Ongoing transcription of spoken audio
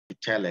to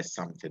tell us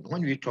something.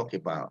 When we talk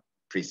about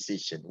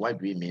precision, what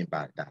do we mean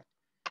by that?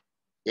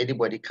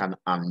 Anybody can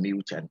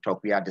unmute and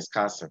talk. We are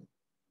discussing.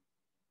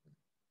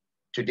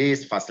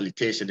 Today's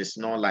facilitation is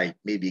not like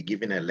maybe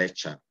giving a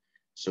lecture.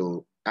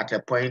 So at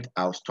a point,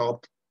 I'll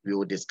stop, we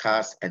will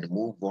discuss and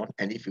move on.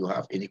 And if you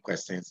have any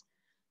questions,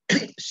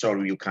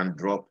 sorry, you can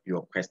drop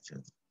your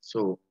questions.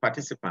 So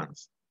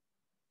participants,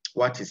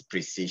 what is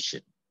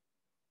precision?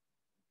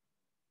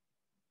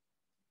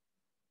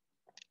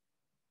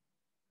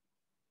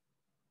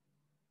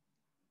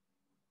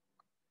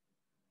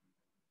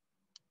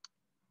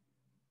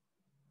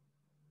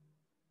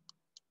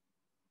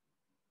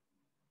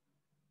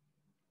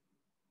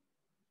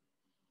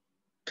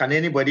 Can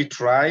anybody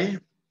try?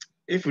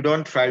 If you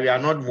don't try, we are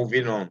not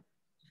moving on.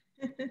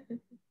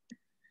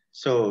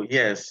 So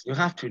yes, you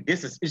have to,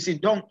 this is, you see,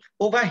 don't,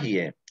 over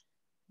here,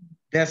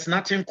 there's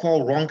nothing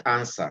called wrong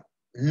answer.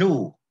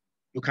 No,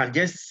 you can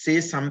just say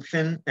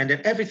something and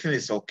then everything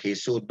is okay.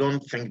 So don't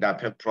think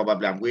that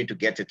probably I'm going to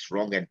get it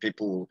wrong and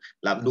people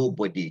like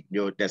nobody,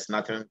 you know, there's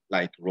nothing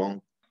like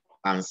wrong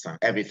answer.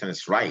 Everything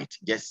is right.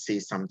 Just say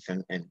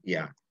something and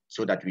yeah,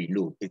 so that we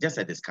know. It's just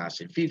a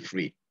discussion. Feel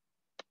free.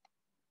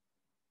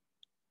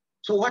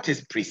 So what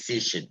is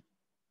precision?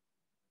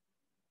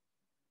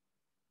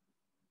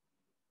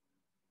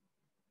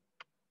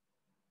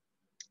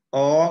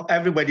 Or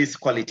everybody's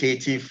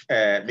qualitative,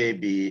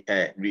 maybe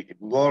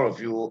more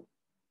of you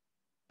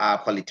are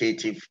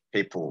qualitative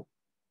people.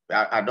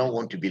 I don't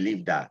want to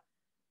believe that.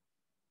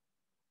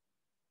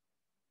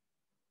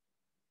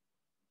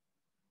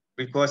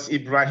 Because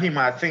Ibrahim,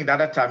 I think the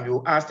other time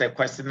you asked a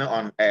question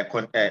on,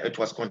 it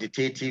was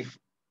quantitative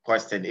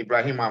question.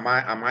 Ibrahim, am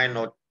I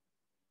not,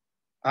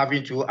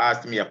 haven't you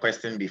asked me a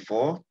question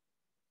before?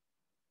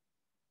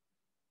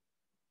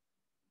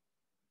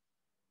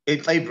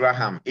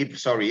 Abraham.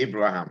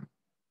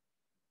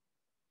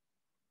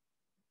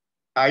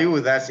 Are you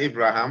with us,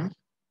 Abraham?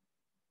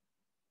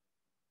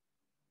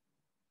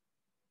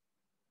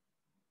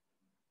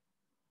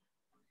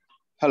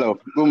 Hello,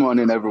 good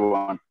morning,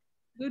 everyone.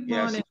 Good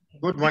morning.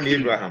 Yes. Good morning,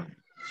 Abraham.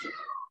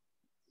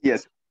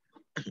 Yes.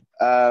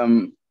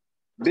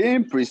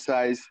 Being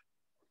precise,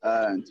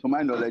 to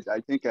my knowledge,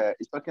 I think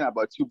it's talking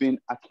about you being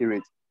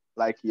accurate.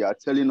 Like you are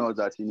telling us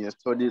that in your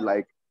study,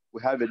 like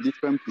we have a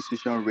different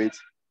precision rate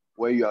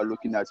where you are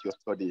looking at your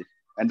study.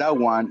 And that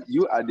one,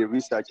 you are the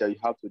researcher, you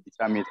have to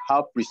determine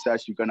how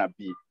precise you're gonna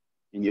be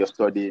in your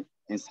study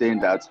in saying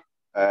that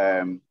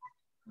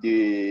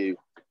your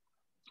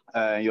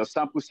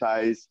sample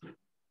size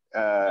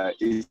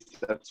is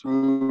a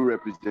true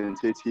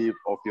representative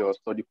of your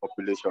study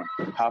population.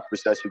 How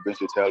precise you're going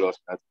to tell us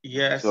that?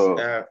 Yes.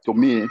 So to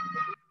me,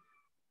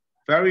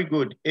 very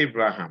good,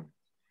 Abraham.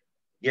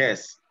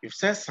 Yes, you've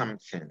said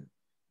something.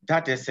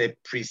 That is a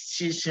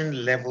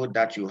precision level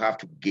that you have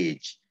to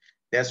gauge.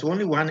 There's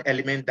only one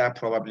element that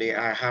probably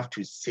I have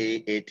to say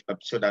it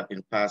so that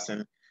in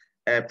person,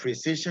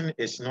 precision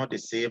is not the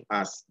same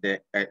as the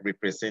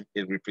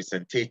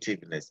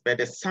representativeness, but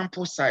the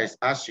sample size,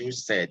 as you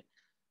said,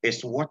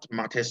 is what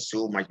matters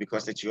so much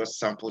because it's your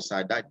sample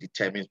size that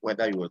determines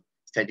whether your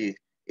study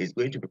is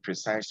going to be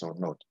precise or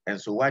not. And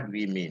so what do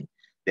we mean?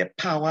 The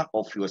power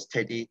of your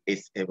study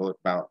is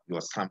about your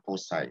sample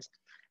size.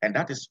 And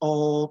that is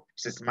all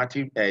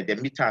systematic, the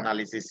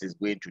meta-analysis is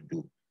going to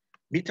do.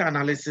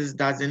 Meta-analysis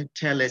doesn't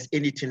tell us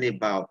anything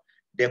about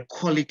the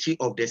quality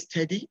of the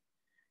study,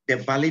 the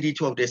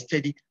validity of the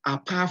study,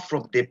 apart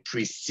from the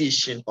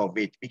precision of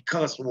it.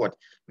 Because what?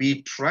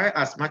 We try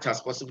as much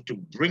as possible to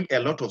bring a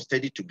lot of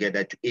study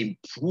together to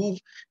improve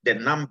the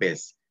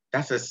numbers.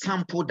 That's a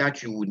sample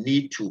that you will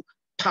need to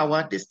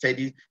power the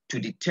study to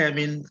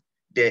determine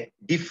the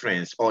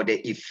difference or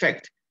the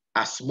effect,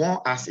 as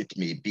small as it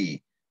may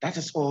be. That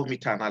is all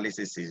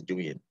meta-analysis is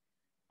doing.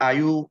 Are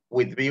you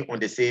with me on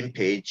the same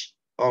page,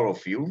 all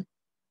of you?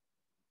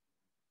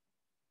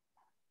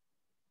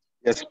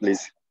 Yes,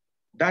 please.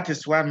 That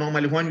is why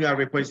normally when you are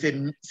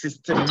reporting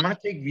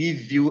systematic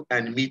review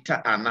and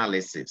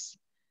meta-analysis,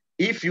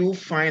 if you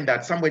find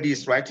that somebody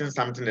is writing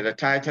something that the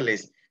title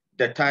is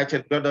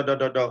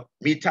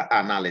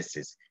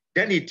meta-analysis,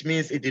 then it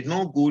means it did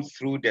not go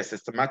through the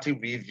systematic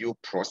review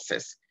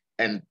process.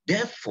 And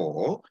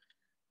therefore,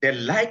 the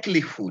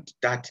likelihood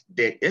that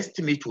the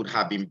estimate would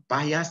have been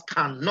biased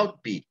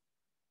cannot be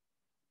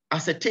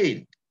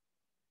ascertained.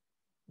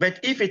 But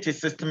if it is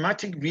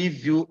systematic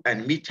review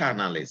and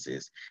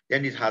meta-analysis,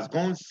 then it has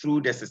gone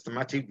through the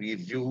systematic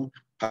review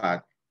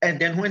part. And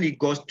then when it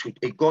got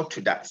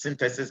to that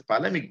synthesis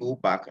part, let me go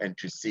back and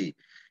to see.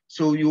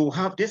 So you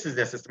have, this is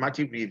the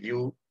systematic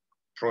review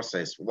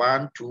process,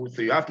 1, 2,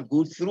 3. You have to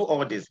go through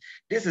all this.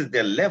 This is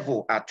the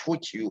level at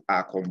which you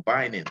are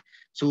combining.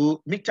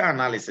 So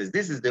meta-analysis,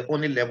 this is the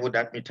only level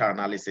that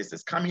meta-analysis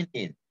is coming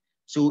in.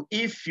 So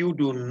if you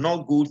do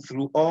not go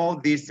through all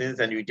these things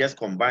and you just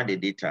combine the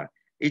data,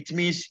 it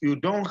means you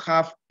don't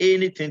have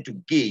anything to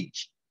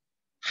gauge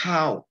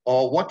how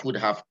or what would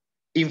have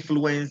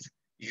influenced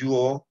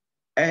your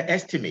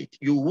estimate.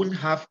 You wouldn't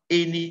have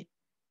any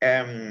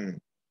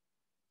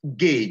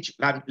gauge,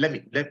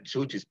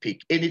 so to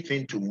speak,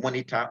 anything to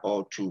monitor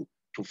or to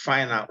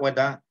find out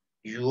whether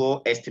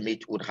your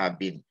estimate would have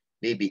been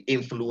maybe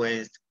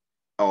influenced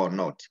or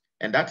not.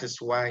 And that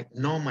is why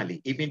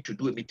normally, even to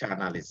do a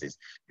meta-analysis,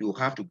 you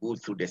have to go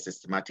through the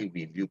systematic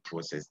review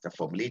process to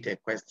formulate a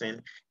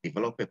question,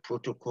 develop a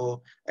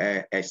protocol,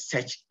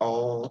 search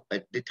all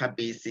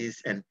databases,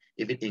 and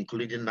even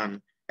including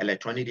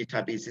electronic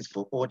databases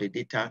for all the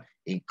data,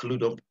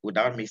 include them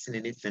without missing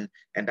anything.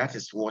 And that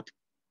is what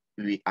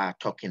we are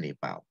talking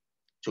about.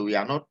 So we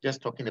are not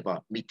just talking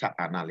about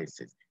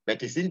meta-analysis,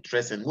 but it's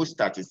interesting. Most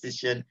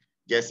statisticians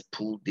just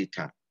pull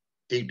data.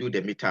 They do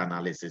the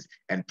meta-analysis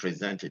and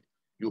present it.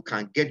 You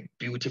can get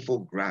beautiful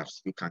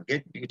graphs. You can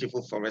get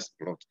beautiful forest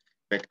plots,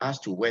 but as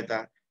to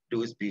whether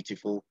those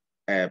beautiful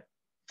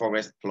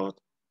forest plots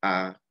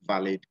are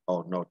valid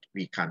or not,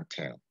 we can't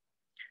tell.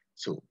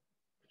 So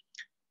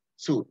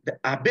the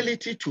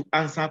ability to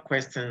answer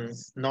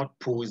questions not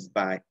posed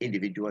by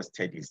individual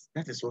studies,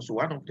 that is also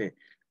one of the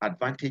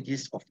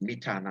advantages of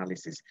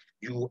meta-analysis.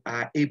 You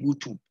are able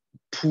to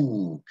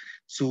pool.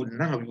 So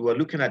now you are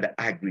looking at the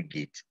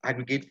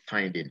aggregate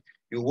finding.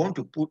 You want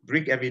to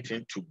bring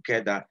everything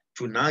together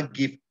to now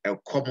give a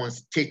common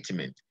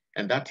statement.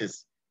 And that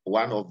is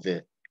one of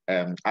the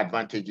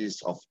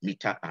advantages of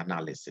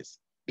meta-analysis.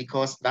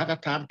 Because the other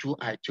time too,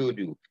 I told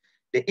you,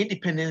 the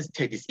independent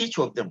studies, each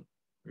of them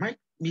might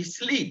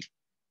mislead.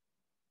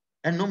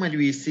 And normally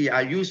we see,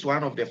 I use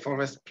one of the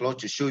forest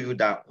plots to show you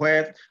that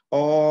where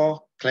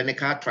all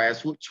clinical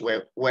trials which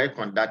were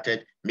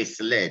conducted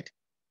misled.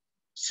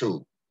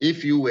 So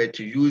if you were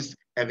to use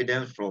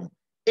evidence from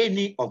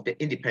any of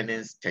the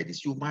independent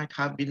studies, you might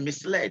have been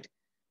misled.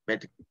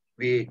 But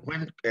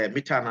when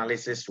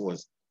meta-analysis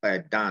was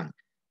done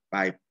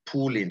by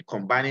pooling,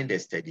 combining the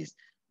studies,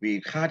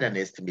 we had an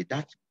estimate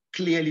that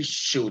clearly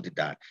showed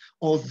that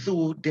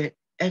although the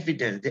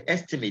evidence, the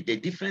estimate, the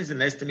difference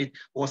in estimate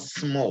was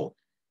small,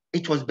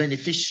 it was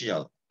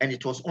beneficial, and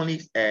it was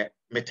only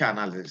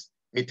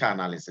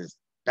meta-analysis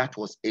that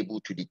was able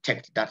to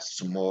detect that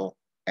small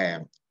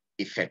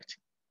effect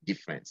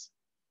difference.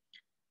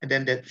 And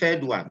then the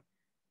third one,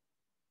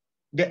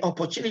 the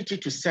opportunity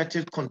to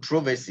settle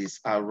controversies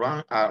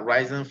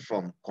arising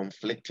from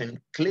conflicting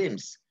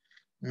claims.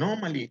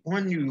 Normally,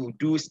 when you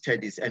do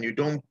studies and you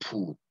don't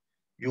pool,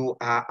 you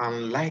are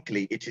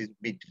unlikely, it is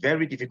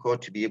very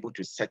difficult to be able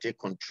to settle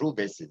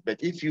controversies.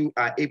 But if you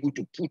are able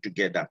to put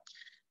together,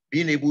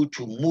 being able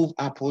to move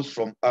apples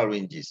from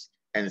oranges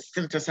and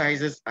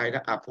synthesizes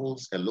either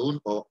apples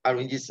alone or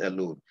oranges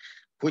alone,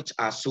 which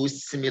are so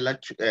similar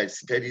to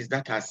studies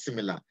that are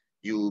similar,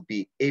 you'll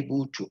be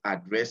able to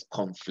address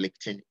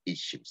conflicting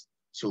issues.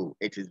 So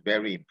it is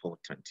very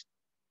important.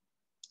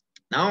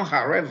 Now,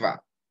 however,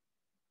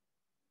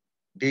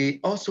 they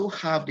also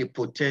have the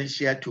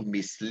potential to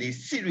mislead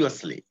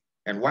seriously.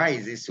 And why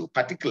is this so?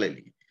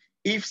 Particularly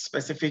if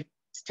specific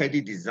study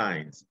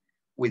designs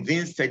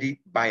within study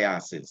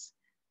biases,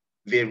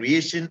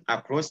 variation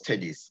across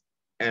studies,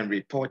 and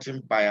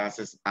reporting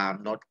biases are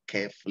not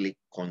carefully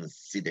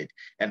considered.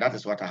 And that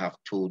is what I have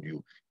told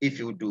you. If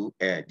you do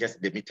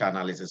just the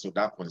meta-analysis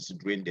without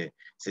considering the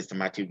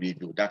systematic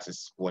review, that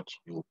is what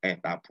you end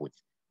up with.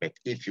 But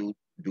if you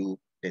do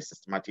the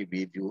systematic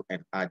review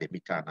and add the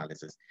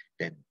meta-analysis,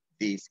 then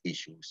these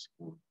issues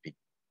will be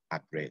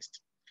addressed.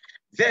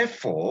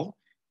 Therefore,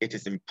 it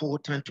is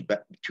important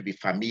to be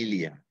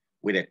familiar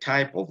with a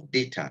type of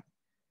data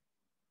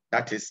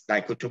that is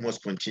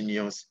dichotomous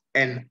continuous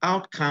and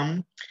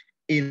outcome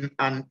in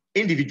an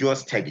individual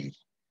study,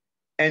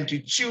 and to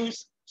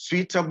choose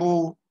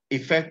suitable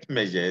effect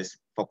measures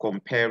for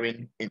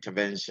comparing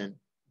intervention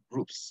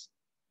groups.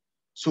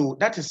 So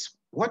that is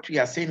what we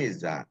are saying,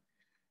 is that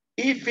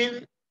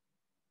even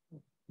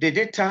the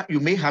data, you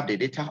may have the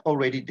data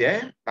already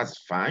there, that's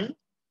fine.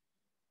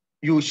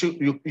 You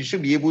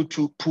should be able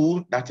to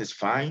pool, that is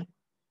fine,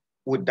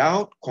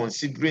 without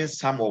considering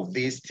some of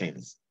these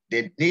things,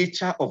 the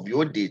nature of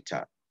your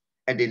data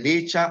and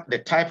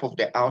the type of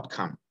the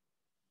outcome,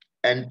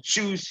 and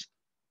choose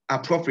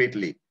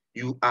appropriately,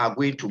 you are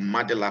going to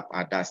muddle up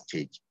at that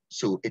stage.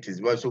 So it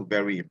is also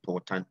very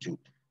important to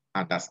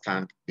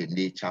understand the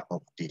nature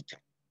of data.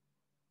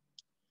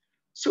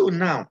 So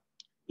now,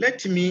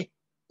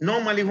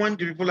 normally when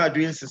people are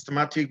doing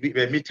systematic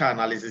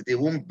meta-analysis, they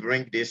won't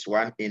bring this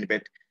one in,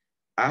 but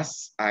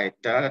as the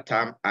other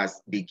time,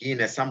 as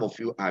beginners, some of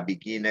you are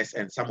beginners,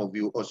 and some of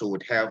you also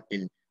would help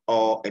in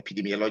all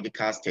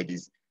epidemiological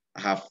studies.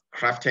 I have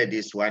crafted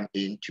this one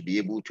in to be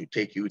able to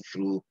take you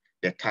through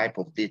the type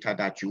of data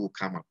that you will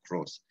come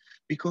across.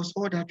 Because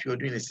all that you're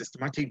doing is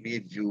systematic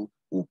review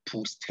or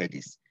pool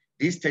studies.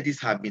 These studies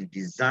have been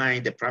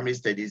designed, the primary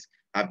studies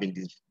have been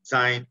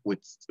designed with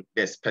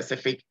the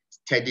specific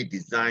study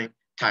design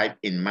type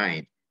in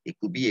mind. It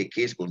could be a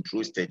case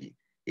control study.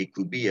 It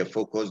could be a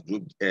focus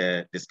group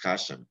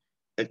discussion.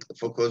 A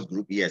focus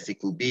group, yes. It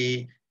could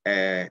be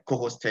a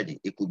cohort study.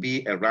 It could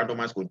be a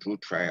randomized control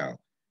trial.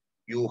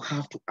 You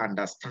have to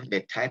understand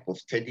the type of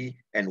study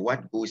and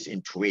what goes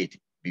into it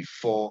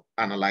before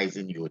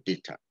analyzing your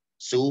data,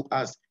 so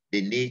as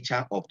the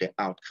nature of the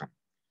outcome.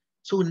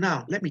 So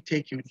now let me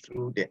take you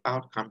through the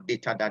outcome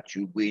data that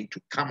you're going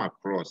to come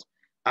across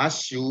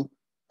as you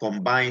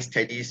combine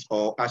studies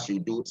or as you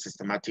do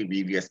systematic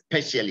review,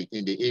 especially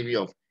in the area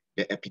of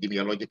the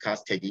epidemiological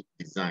study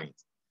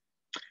designs.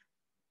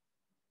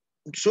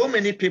 So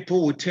many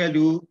people will tell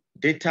you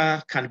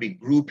data can be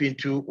grouped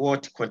into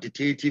what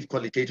quantitative,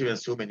 qualitative, and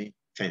so many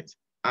things.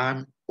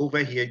 I'm over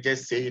here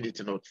just saying it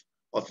in an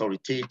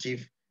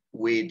authoritative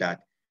way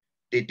that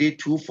the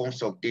two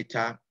forms of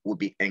data will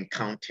be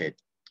encountered.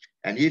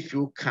 And if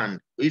you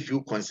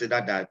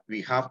consider that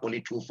we have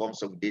only two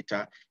forms of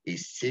data, it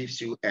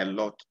saves you a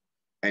lot.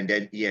 And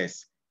then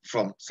yes,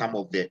 from some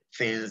of the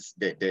things,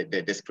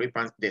 the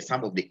discrepancy,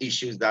 some of the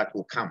issues that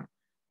will come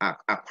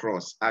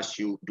across as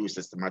you do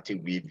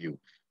systematic review.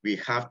 We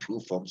have two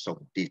forms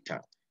of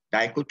data,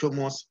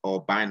 dichotomous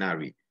or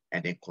binary,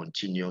 and then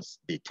continuous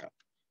data.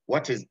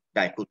 What is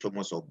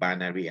dichotomous or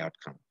binary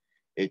outcome?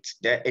 It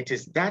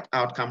is that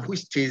outcome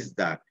which states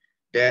that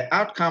the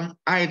outcome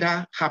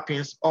either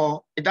happens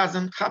or it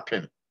doesn't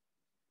happen.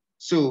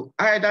 So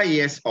either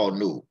yes or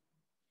no.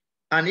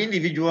 An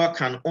individual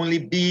can only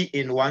be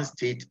in one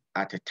state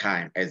at a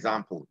time,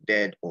 example,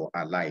 dead or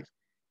alive.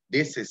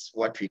 This is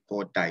what we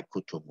call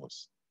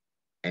dichotomous,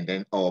 and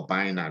then or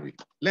binary.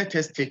 Let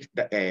us take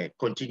the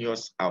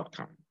continuous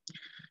outcome.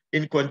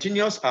 In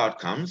continuous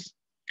outcomes,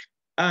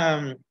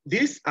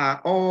 these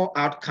are all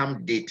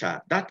outcome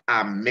data that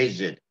are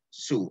measured.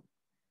 So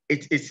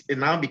it is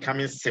now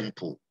becoming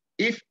simple.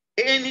 If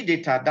any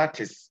data that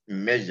is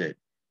measured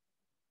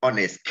on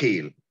a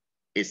scale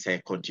is a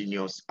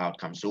continuous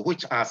outcome. So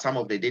which are some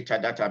of the data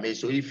that are measured?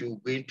 So if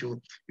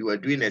you are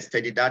doing a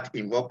study that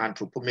involves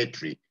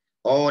anthropometry,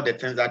 all the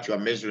things that you are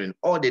measuring,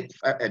 all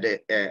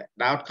the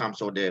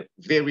outcomes or the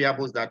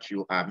variables that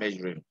you are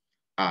measuring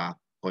are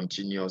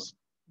continuous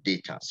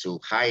data. So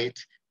height,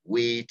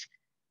 weight,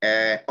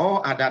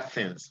 all other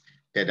things,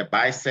 the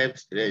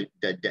biceps,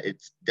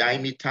 its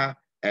diameter,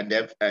 and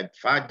the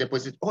fat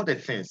deposit, all the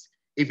things,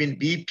 even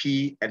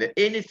BP, and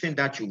anything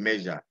that you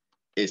measure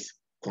is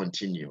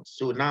continuous.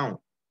 So now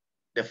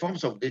the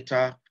forms of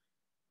data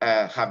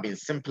have been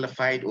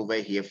simplified over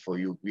here for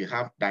you. We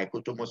have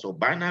dichotomous or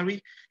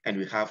binary, and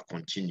we have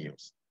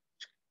continuous.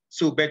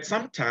 So, but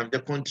sometimes the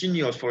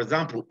continuous, for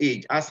example,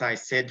 age, as I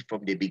said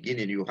from the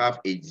beginning, you have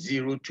age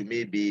 0 to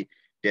maybe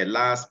the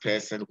last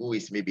person who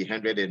is maybe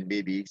 100 and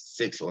maybe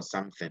 6 or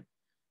something.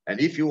 And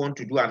if you want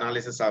to do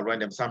analysis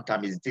around them,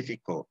 sometimes it's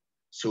difficult.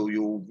 So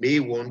you may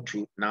want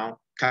to now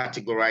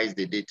categorize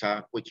the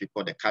data, which we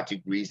call the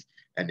categories,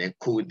 and then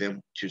code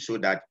them so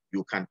that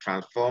you can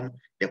transform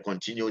the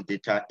continuous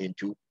data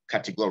into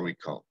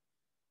categorical.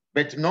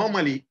 But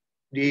normally,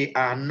 they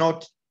are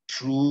not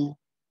true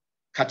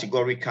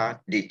categorical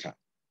data.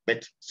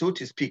 But so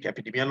to speak,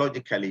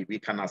 epidemiologically, we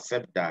can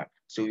accept that.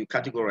 So you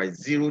categorize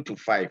 0 to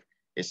 5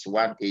 is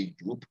one age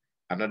group,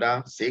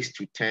 another 6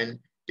 to 10.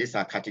 These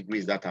are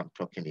categories that I'm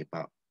talking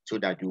about, so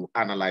that you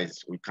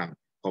analyze, we can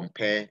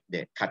compare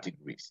the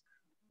categories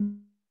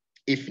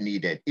if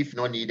needed. If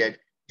not needed,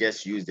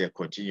 just use the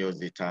continuous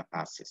data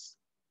access.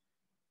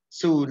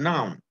 So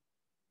now,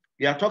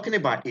 we are talking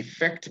about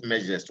effect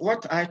measures.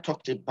 What I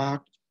talked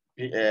about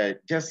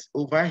just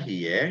over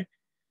here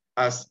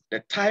as the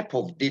type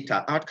of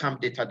data, outcome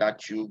data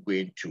that you're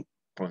going to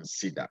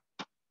consider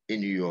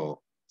in your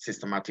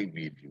systematic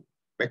review.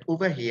 But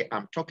over here,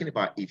 I'm talking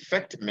about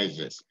effect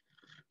measures.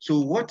 So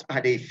what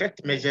are the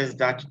effect measures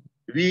that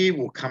we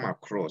will come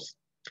across?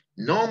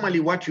 Normally,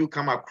 what you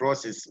come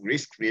across is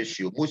risk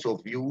ratio. Most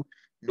of you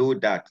know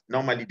that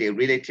normally the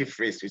relative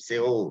risk, you say,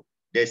 oh,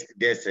 this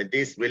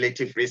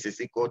relative risk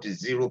is equal to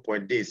 0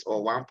 point this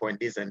or 1 point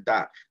this and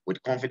that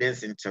with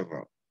confidence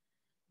interval.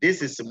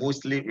 This is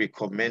mostly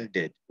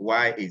recommended.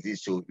 Why is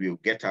this so? We'll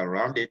get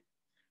around it.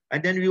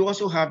 And then we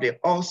also have the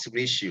odds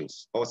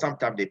ratios, or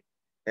sometimes the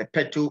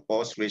Peto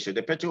odds ratio.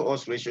 The Peto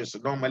odds ratio is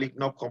normally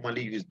not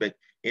commonly used, but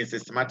in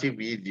systematic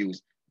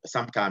reviews,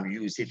 sometimes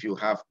used if you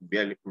have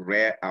very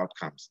rare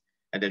outcomes.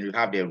 And then you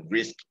have the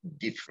risk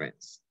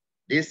difference.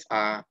 These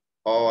are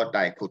all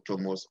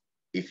dichotomous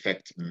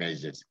effect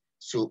measures.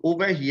 So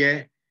over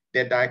here,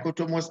 the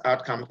dichotomous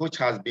outcome, which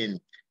has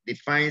been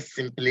defined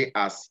simply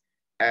as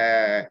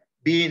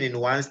being in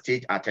one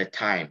state at a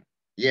time,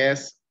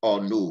 yes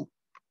or no,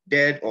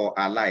 dead or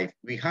alive.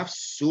 We have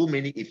so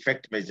many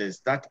effect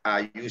measures that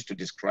are used to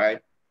describe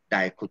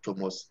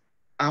dichotomous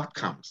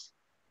outcomes.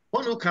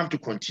 When we come to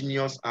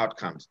continuous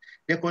outcomes,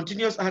 the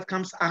continuous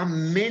outcomes are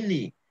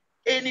many.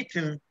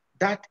 Anything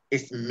that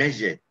is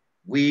measured,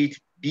 weight,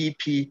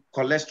 BP,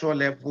 cholesterol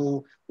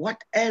level,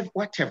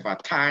 whatever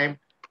time,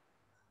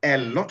 a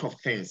lot of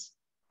things,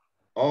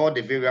 all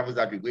the variables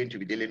that we're going to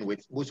be dealing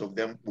with, most of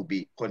them will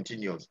be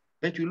continuous.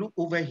 But you look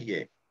over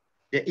here,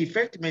 the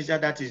effect measure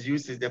that is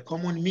used is the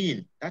common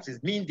mean. That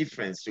is mean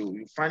difference. So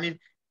you're finding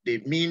the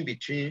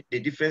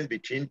difference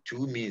between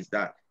two means,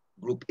 that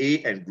group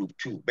A and group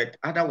 2. But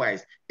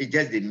otherwise, it's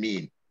just the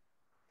mean.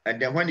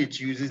 And then when it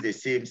uses the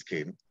same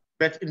scale,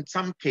 but in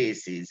some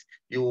cases,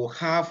 you will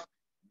have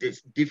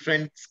this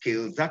different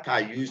scales that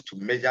are used to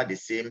measure the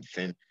same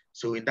thing.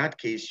 So in that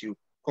case, you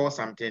call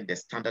something the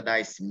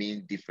standardized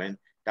mean difference,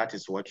 that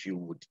is what you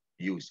would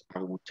use. I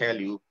will tell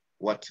you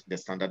what the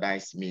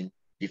standardized mean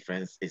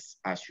difference is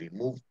as we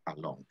move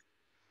along.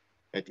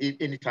 But if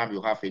anytime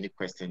you have any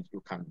questions,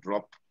 you can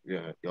drop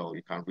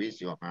you can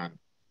raise your hand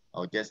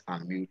or just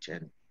unmute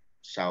and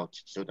shout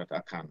so that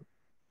I can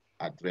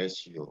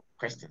address your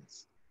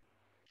questions.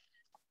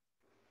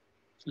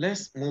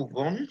 Let's move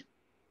on.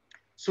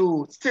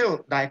 So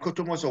still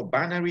dichotomous or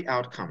binary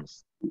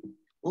outcomes.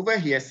 Over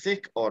here,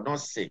 sick or not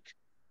sick,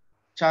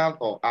 child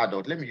or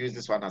adult. Let me use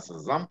this one as an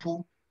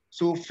example.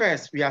 So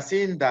first, we are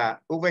saying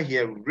that over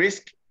here,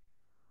 risk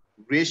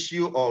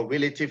ratio or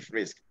relative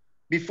risk.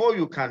 Before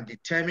you can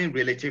determine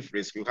relative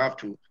risk, you have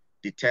to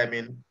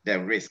determine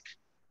the risk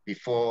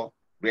before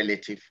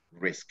relative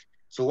risk.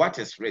 So what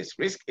is risk?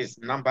 Risk is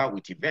number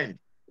with event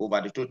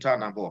over the total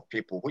number of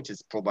people, which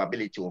is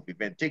probability of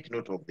event. Take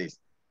note of this,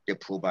 the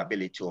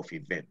probability of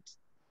event.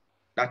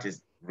 That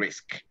is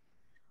risk.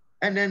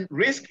 And then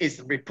risk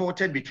is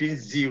reported between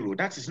 0,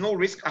 that is no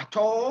risk at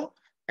all,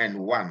 and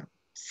 1,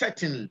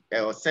 certain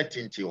or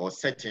certainty or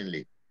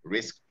certainly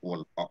risk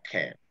will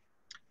occur.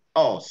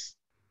 Odds,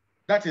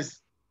 that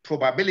is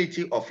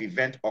probability of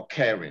event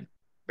occurring.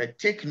 But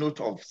take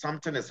note of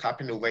something is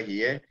happening over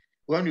here.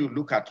 When you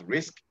look at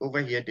risk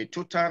over here, the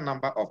total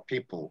number of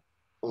people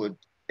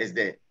is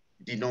the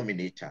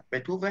denominator.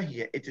 But over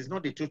here, it is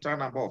not the total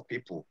number of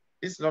people.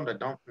 This is not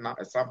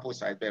a sample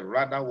size, but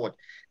rather what?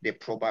 The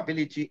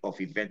probability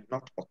of event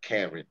not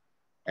occurring.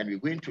 And we're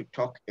going to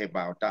talk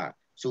about that.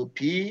 So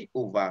P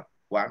over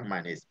 1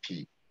 minus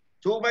P.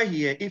 So over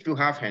here, if you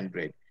have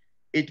 100,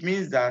 it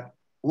means that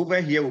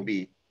over here will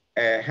be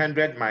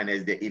 100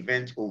 minus the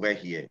event over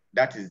here.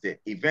 That is the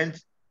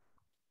event,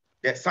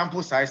 the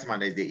sample size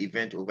minus the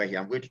event over here.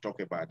 I'm going to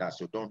talk about that,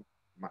 so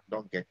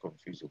don't get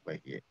confused over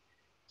here.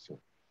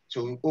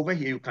 So over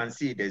here, you can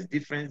see there's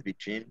difference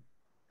between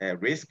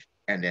risk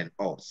and then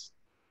odds.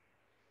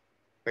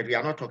 But we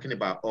are not talking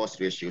about odds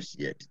ratios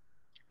yet.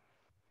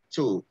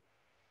 So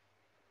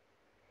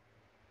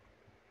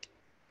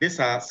these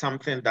are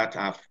something that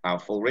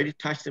I've already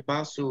touched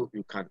about, so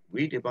you can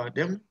read about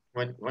them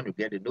when you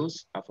get the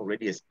notes. I've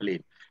already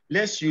explained.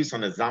 Let's use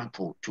an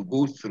example to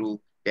go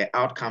through the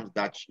outcomes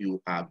that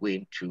you are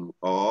going to,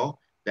 or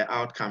the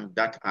outcomes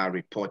that are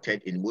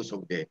reported in most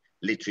of the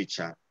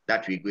literature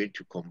that we're going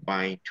to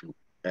combine to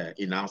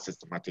in our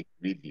systematic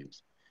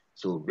reviews.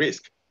 So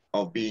risk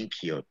of being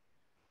cured.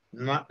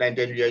 And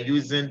then we are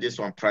using this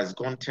one,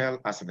 praziquantel,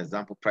 as an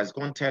example.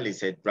 Praziquantel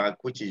is a drug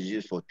which is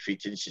used for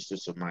treating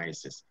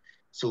schistosomiasis.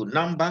 So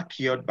number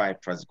cured by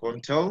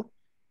praziquantel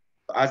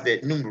as the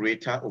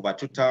numerator over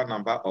total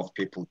number of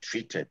people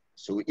treated.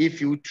 So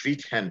if you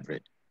treat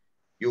 100,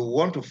 you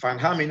want to find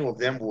how many of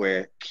them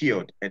were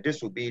cured. And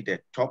this will be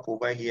the top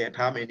over here, and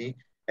how many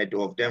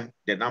of them,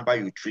 the number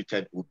you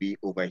treated will be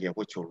over here,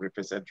 which will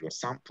represent your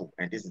sample.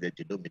 And this is the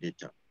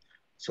denominator.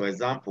 So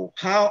example,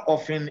 how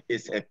often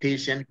is a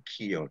patient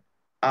cured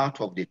out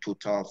of the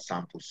total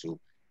sample? So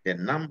the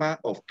number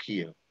of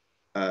cured,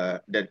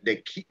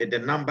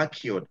 the number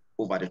cured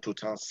over the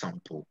total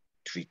sample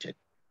treated.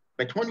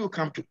 But when you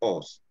come to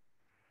odds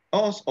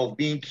of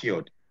being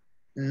cured,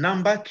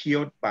 number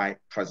cured by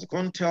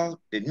praziquantel,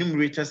 the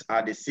numerators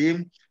are the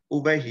same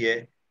over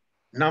here,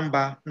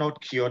 number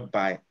not cured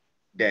by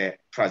the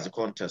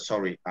praziquantel.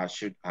 Sorry, I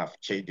should have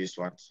changed this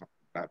one.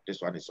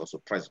 This one is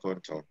also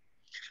praziquantel.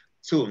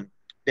 So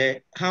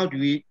how do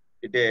we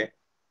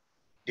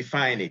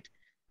define it?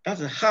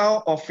 That's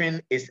how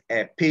often is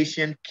a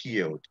patient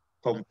cured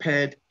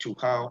compared to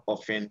how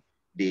often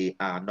they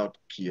are not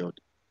cured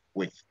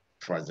with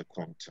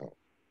praziquantel.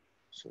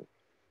 So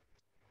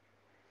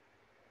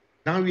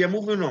now we are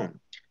moving on.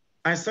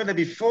 I said that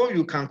before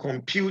you can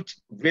compute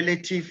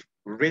relative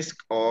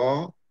risk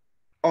or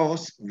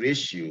odds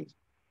ratios,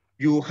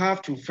 you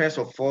have to first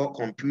of all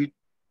compute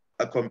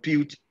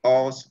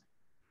odds,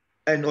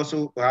 and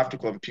also have to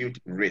compute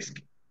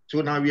risk.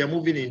 So now we are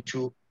moving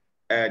into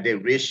the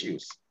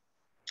ratios.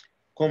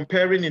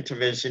 Comparing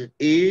intervention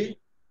A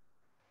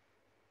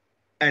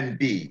and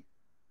B.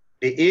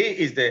 The A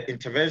is the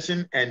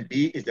intervention and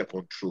B is the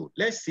control.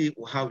 Let's see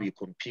how we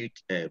compute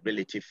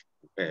relative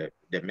the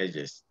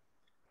measures.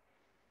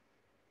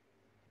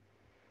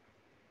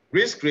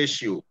 Risk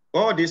ratio,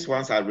 all these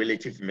ones are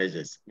relative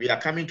measures. We are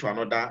coming to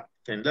another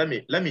thing.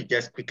 Let me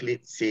just quickly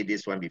say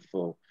this one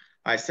before.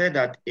 I said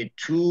that in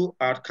 2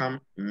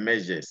 outcome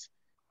measures,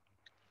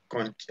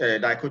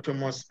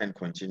 dichotomous and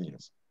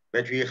continuous,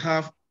 but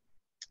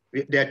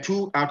there are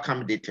 2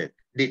 outcome data,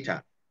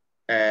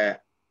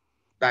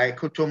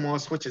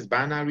 dichotomous, which is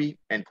binary,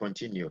 and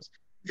continuous.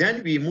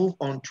 Then we move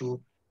on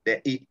to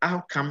the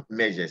outcome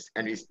measures,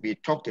 and we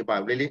talked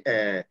about really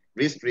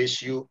risk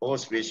ratio,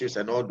 odds ratios,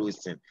 and all those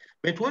things.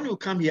 But when you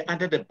come here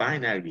under the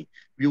binary,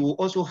 we will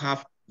also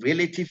have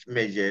relative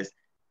measures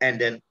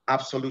and then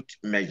absolute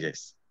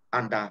measures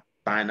under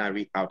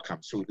binary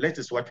outcomes. So that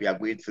is what we are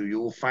going through. You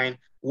will find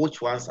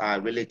which ones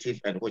are relative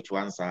and which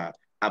ones are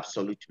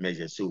absolute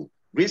measures. So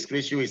risk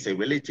ratio is a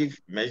relative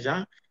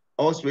measure,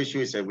 odds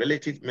ratio is a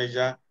relative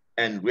measure,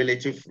 and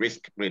relative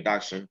risk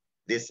reduction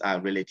these are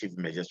relative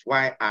measures.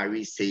 Why are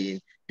we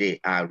saying they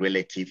are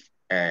relative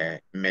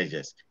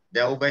measures?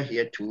 They're over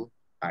here too.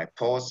 I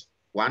pause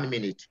 1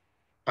 minute.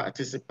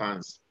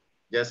 Participants,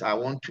 just I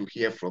want to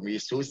hear from you.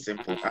 So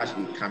simple as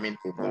we coming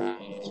over.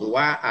 So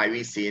why are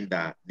we saying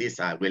that these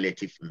are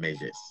relative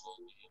measures?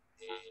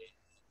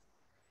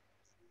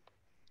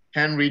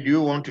 Henry, do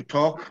you want to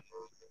talk?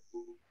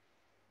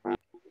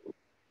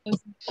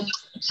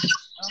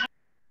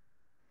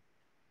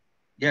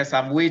 Yes,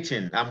 I'm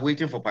waiting. I'm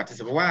waiting for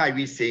participants. Why are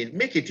we saying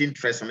make it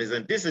interesting?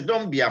 Isn't this?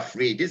 Don't be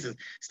afraid. This is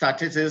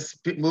statistics.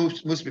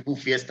 Most people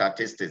fear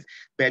statistics,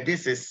 but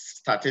this is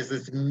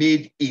statistics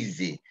made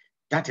easy.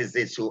 That is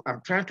it. So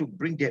I'm trying to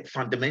bring the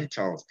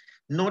fundamentals,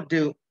 not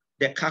the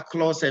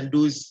calculus and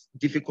those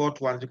difficult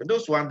ones.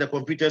 Those ones the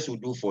computers will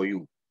do for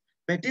you.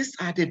 But these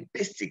are the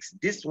basics.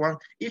 This one,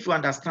 if you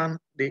understand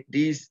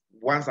these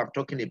ones I'm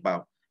talking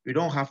about, you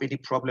don't have any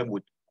problem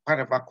with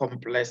whatever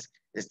complex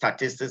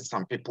statistics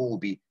some people will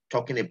be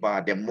talking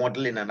about, the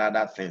modeling and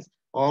other things.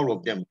 All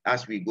of them,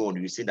 as we go on,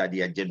 you see that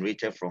they are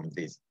generated from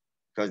this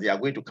because they are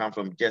going to come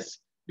from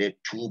just the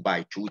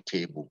 2x2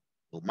 table,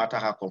 no matter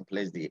how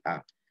complex they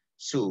are.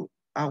 So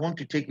I want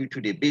to take you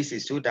to the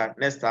basics so that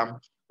next time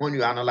when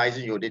you're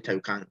analyzing your data,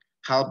 you can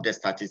help the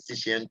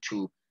statistician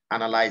to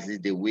analyze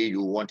it the way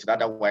you want it.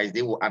 Otherwise,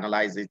 they will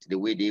analyze it the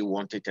way they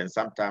want it. And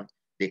sometimes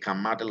they can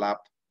model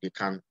up, the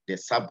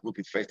subgroup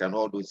effect and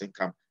all those things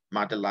can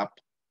model up,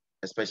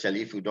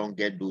 especially if you don't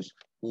get those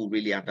who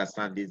really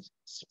understand these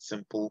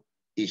simple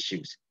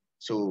issues.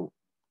 So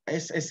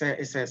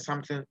it's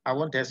something I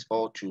want us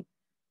all to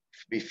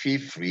feel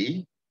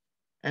free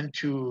and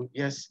to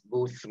just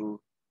go through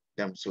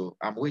them. So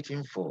I'm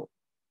waiting for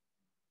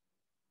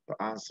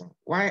the answer.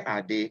 Why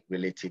are they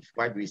relative?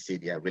 Why do we say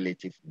they are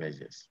relative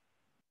measures?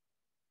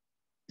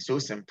 It's so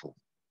simple.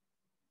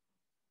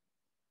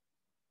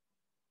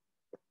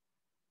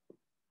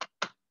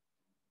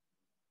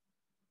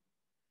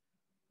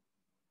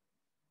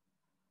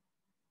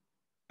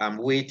 I'm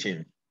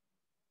waiting.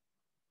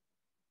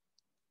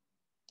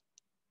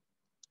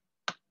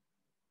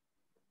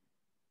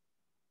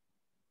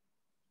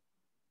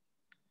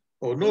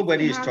 Oh,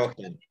 nobody is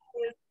talking.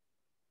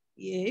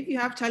 Yeah, if you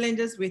have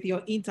challenges with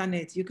your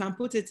internet, you can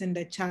put it in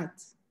the chat.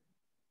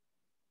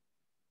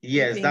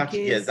 Yes,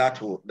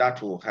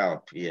 that will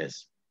help.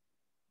 Yes.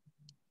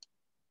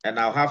 And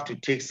I'll have to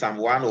take some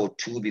 1 or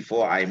 2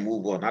 before I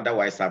move on.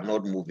 Otherwise, I'm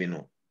not moving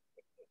on.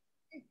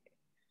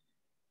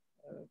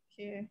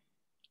 Okay.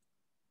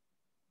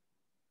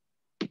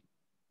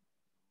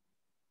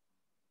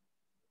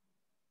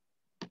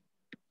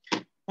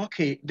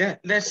 Okay,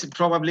 let's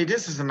probably,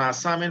 this is an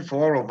assignment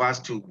for all of us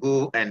to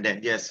go and then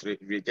just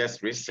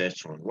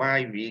research on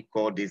why we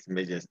call these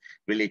measures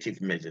relative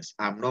measures.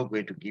 I'm not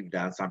going to give the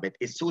answer, but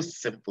it's so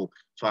simple.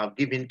 So I've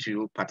given to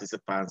you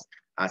participants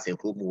as a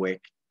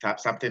homework,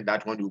 something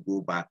that when you go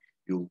back,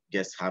 you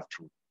just have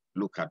to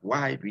look at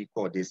why we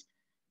call these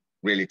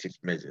relative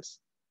measures.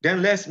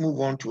 Then let's move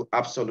on to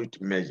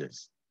absolute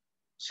measures.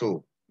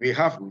 So we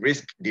have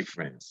risk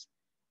difference.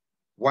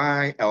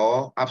 Why,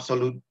 or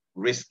absolute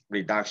risk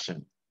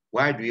reduction?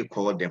 Why do you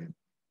call them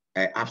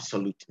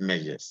absolute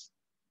measures?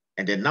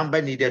 And the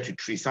number needed to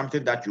treat,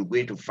 something that you're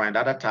going to find.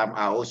 At that time,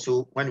 I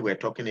also, when we're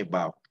talking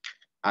about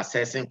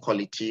assessing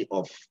quality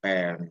of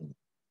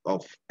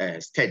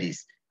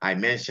studies, I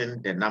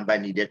mentioned the number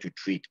needed to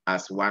treat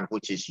as one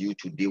which is used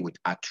to deal with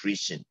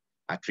attrition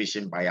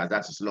bias.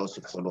 That is loss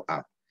to follow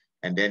up.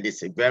 And then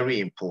this is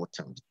very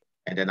important.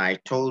 And then I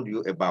told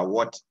you about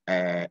what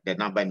the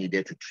number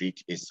needed to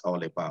treat is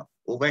all about.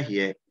 Over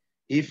here,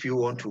 if you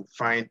want to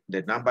find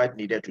the number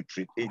needed to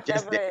treat, it's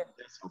just the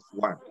inverse of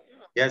 1.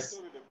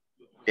 Just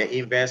the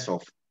inverse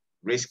of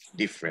risk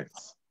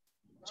difference.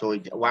 So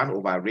 1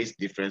 over risk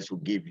difference will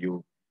give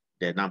you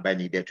the number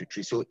needed to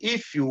treat. So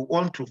if you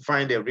want to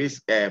find the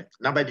risk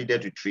number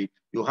needed to treat,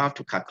 you have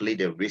to calculate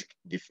the risk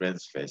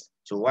difference first.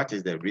 So what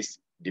is the risk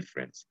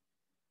difference?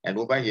 And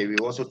over here,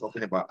 we're also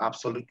talking about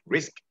absolute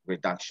risk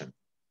reduction.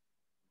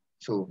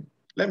 So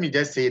let me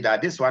just say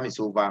that this one is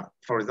over.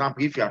 For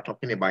example, if you are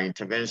talking about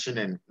intervention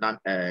and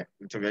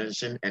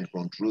intervention and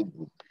control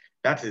group,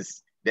 that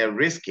is the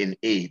risk in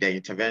A, the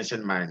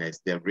intervention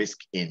minus the risk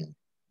in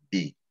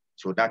B.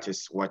 So that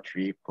is what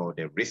we call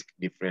the risk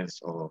difference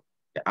or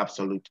the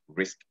absolute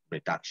risk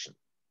reduction.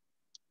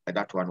 And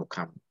that one will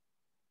come.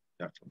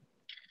 That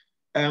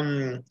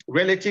one.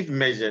 Relative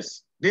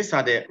measures. These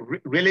are the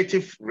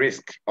relative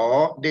risk,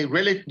 or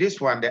this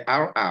one, the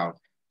RR,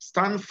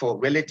 stand for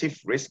relative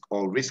risk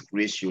or risk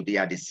ratio. They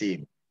are the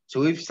same.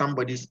 So if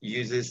somebody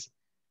uses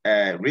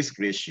risk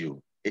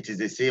ratio, it is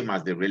the same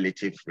as the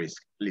relative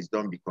risk. Please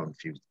don't be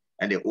confused.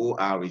 And the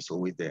OR is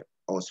always the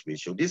odds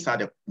ratio. These are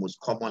the most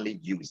commonly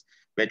used.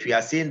 But we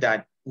are saying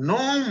that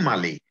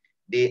normally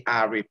they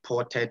are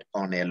reported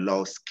on a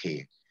log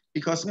scale.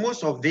 Because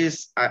most of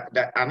this,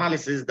 the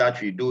analysis that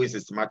we do is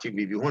systematic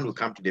review. When we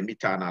come to the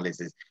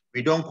meta-analysis,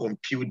 we don't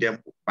compute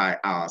them by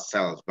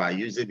ourselves by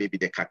using maybe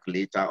the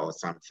calculator or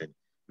something.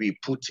 We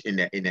put in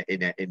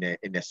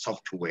a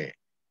software,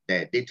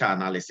 the data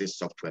analysis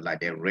software like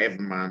the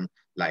RevMan,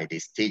 like the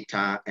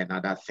Stata and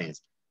other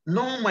things.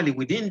 Normally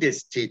within the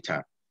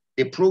Stata,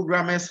 the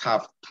programmers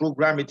have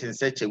programmed it in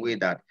such a way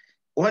that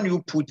when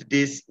you put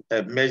these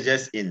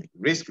measures in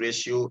risk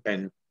ratio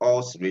and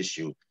odds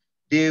ratio,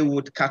 they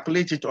would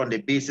calculate it on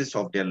the basis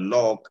of the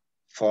log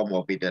form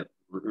of it, the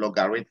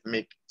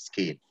logarithmic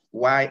scale.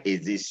 Why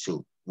is this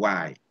so?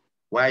 Why?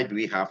 Why do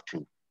we have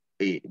to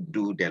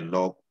do the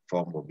log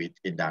form of it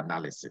in the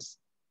analysis?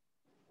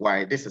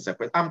 Why? This is a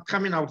question. I'm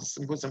coming out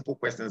with simple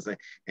questions,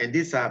 and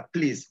these are,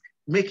 please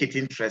make it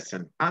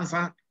interesting.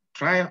 Answer,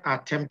 try,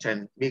 attempt,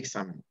 and make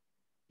some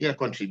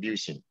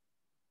contribution.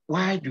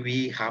 Why do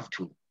we have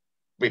to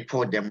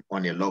report them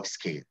on a log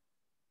scale?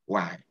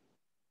 Why?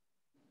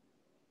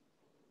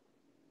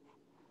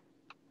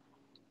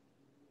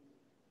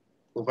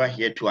 Over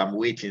here too, I'm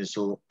waiting,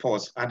 so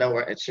pause.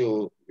 Otherwise,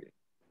 so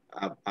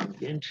I'm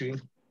going to,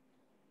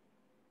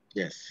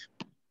 yes.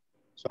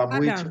 So I'm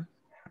waiting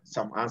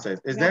some answers.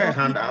 Is there a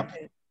hand up?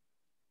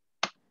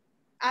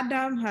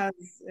 Adam has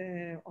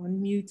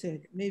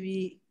unmuted,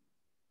 maybe.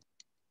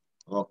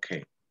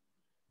 Okay.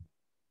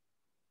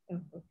 Oh,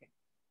 okay.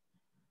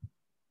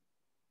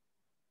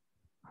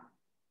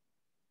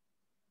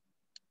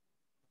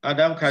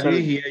 Adam, can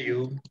we hear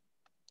you?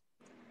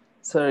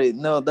 Sorry,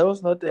 no, that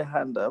was not a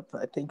hand up.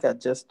 I think I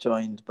just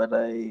joined, but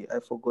I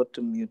forgot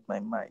to mute my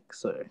mic.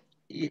 Sorry.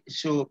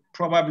 So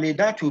probably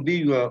that will be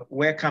your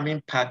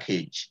welcoming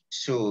package.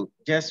 So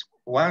just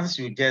once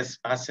you just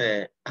as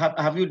a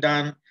have you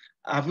done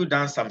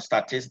some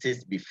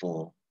statistics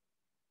before?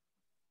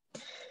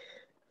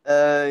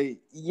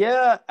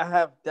 Yeah, I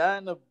have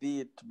done a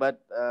bit,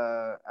 but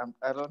I'm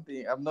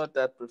not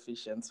that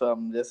proficient, so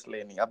I'm just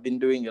learning. I've been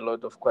doing a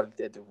lot of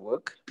qualitative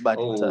work, but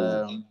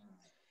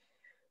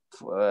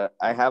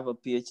I have a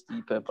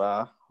PhD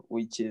paper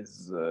which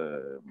is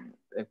a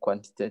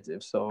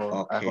quantitative,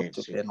 so I hope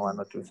to learn one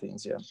or two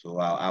things. Yeah. So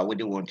I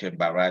wouldn't want to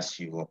embarrass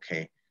you,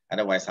 okay?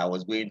 Otherwise, I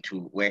was going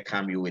to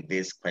welcome you with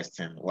this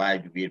question: why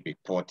do we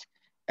report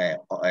a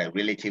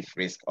relative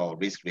risk or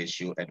risk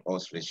ratio and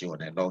odds ratio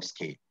on a log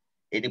scale?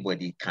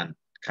 Anybody can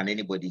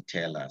anybody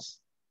tell us?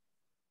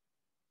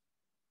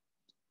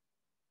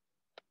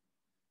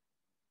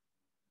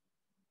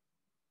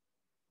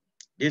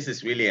 This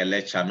is really a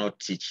lecture, not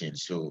teaching.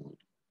 So,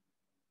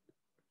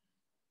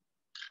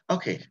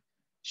 okay.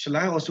 Shall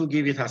I also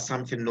give it as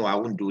something? No, I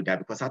won't do that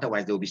because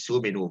otherwise there will be so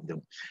many of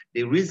them.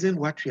 The reason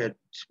what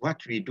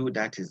we do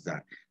that is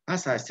that,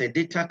 as I said,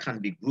 data can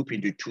be grouped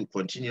into two,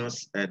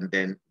 continuous and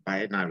then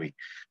binary.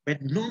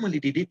 But normally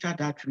the data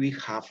that we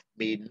have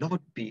may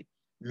not be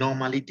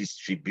normally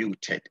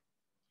distributed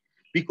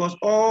because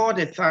all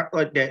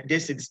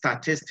this in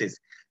statistics,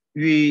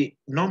 we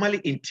normally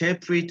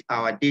interpret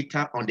our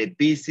data on the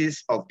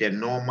basis of the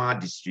normal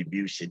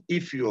distribution.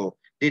 If your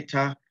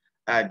data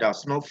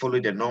does not follow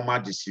the normal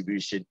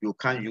distribution, you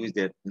can't use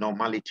the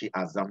normality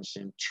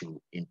assumption to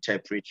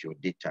interpret your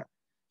data.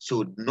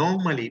 So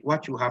normally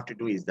what you have to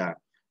do is that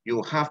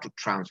you have to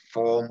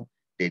transform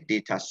the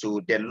data.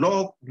 So the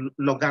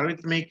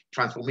logarithmic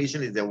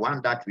transformation is the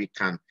one that we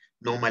can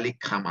normally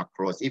come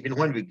across. Even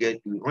when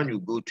you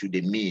go to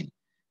the mean,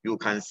 you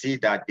can see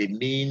that the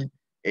mean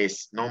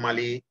is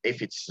normally,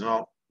 if it's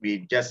not, we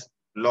just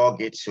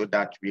log it so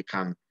that we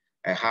can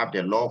have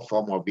the log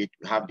form of it,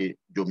 have the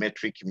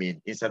geometric mean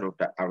instead of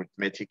the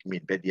arithmetic mean,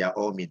 but they are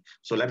all mean.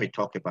 So let me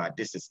talk about,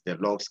 this is the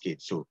log scale.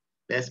 So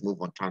let's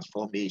move on,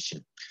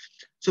 transformation.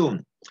 So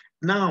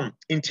now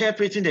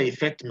interpreting the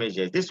effect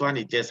measures, this one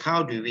is just,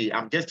 how do we,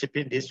 I'm just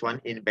chipping this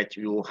one in, but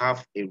you will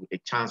have a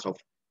chance of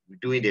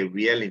doing the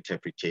real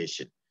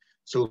interpretation.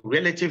 So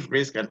relative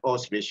risk and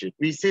odds ratio,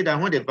 we say that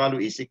when the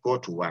value is equal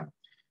to 1,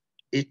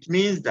 it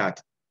means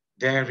that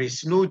there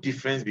is no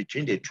difference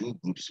between the two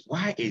groups.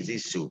 Why is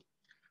it so?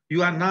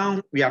 We are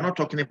not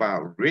talking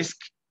about risk,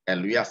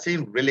 and we are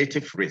saying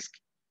relative risk.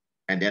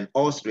 And then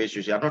odds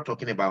ratios, we are not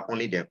talking about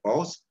only the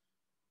odds,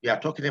 we are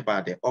talking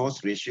about the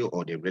odds ratio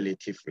or the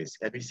relative risk.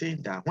 And we're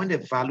saying that when the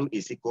value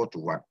is equal to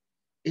 1,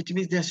 it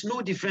means there's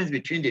no difference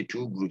between the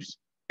two groups.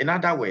 In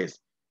other words,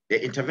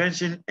 the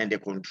intervention and the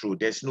control,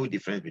 there's no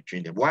difference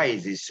between them. Why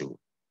is this so?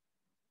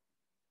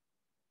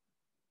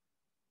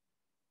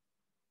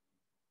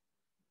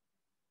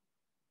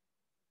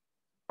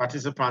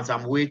 Participants,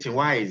 I'm waiting.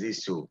 Why is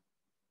this so?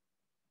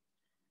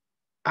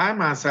 I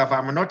myself,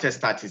 I'm not a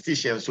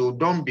statistician, so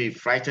don't be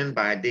frightened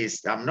by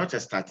this. I'm not a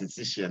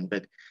statistician,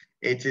 but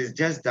it is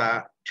just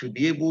that to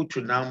be able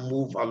to now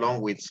move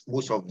along with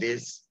most of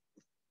this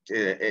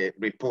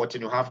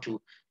reporting, you have to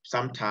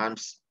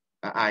sometimes,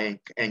 I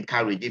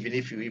encourage, even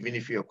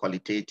if you're a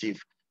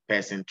qualitative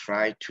person,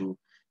 try to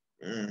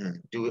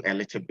do a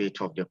little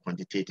bit of the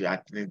quantitative. I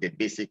think the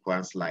basic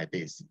ones like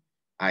this,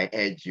 I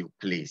urge you,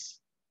 please.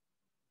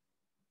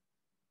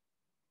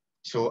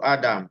 So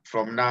Adam,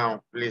 from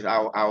now, please,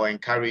 I'll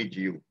encourage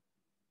you.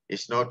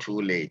 It's not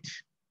too late.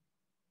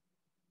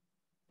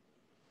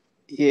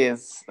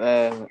 Yes,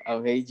 I'll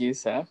heard you,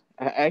 sir.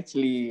 I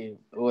actually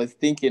was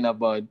thinking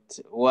about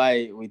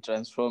why we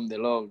transform the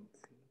log.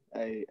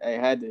 I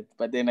had it,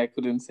 but then I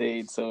couldn't say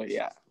it. So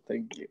yeah,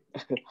 Thank you.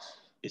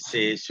 You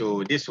say,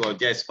 so this will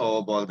just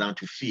all boil down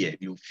to fear.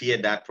 You fear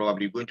that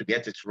probably you're going to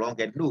get it wrong.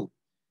 And no,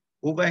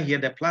 over here,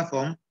 the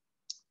platform,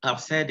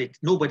 I've said it,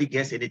 nobody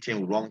gets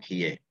anything wrong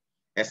here,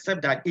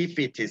 except that if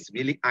it is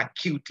really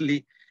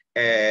acutely,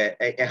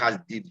 it has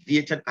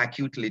deviated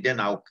acutely,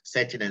 then I'll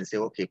set it and say,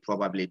 okay,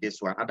 probably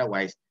this one.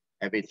 Otherwise,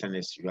 everything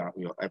is,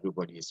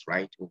 everybody is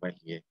right over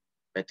here.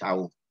 But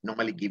I'll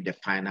normally give the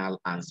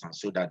final answer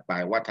so that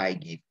by what I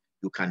give,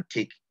 you can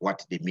take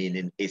what the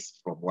meaning is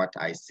from what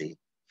I say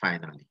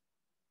finally.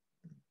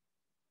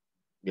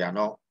 We are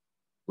not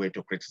going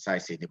to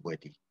criticize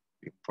anybody.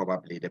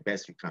 Probably the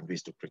best we can do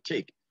is to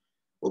critique.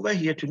 Over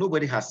here,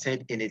 nobody has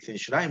said anything.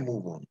 Should I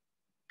move on?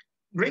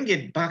 Bring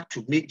it back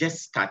to make just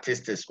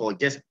statistics or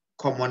just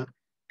common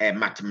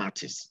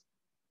mathematics.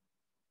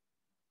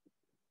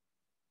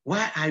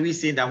 Why are we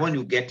saying that when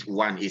you get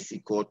 1 is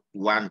equal to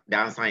 1, the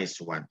answer is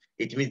 1?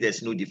 It means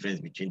there's no difference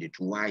between the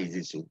two. Why is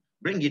it so?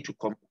 Bring it to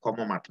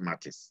common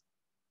mathematics.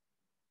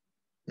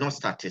 Not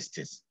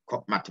statistics,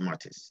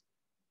 mathematics.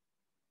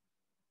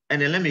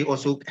 And then let me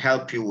also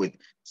help you with,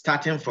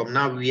 starting from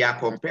now, we are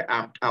comparing,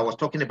 I was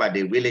talking about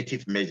the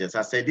relative measures.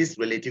 I said these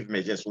relative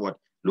measures, what?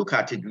 Look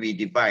at it, we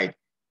divide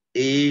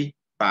A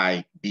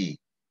by B.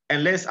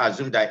 And let's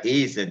assume that A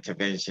is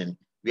intervention.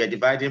 We are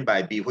dividing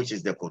by B, which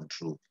is the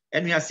control.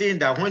 And we are saying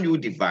that when you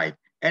divide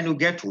and you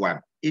get 1,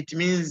 it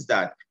means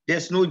that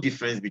there's no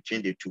difference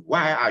between the two.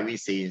 Why are we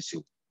saying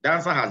so? The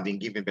answer has been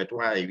given, but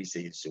why are we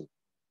saying so?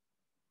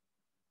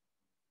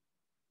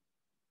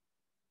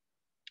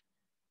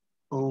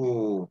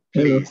 Oh,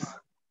 please. Hello.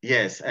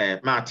 Yes,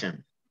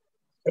 Martin.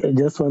 I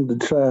just want to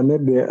try.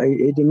 Maybe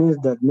it means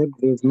that maybe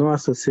there's no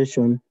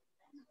association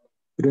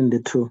between the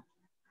two.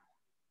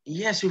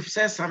 Yes, you've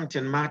said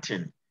something,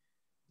 Martin.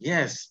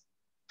 Yes,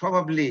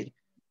 probably.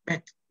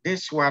 But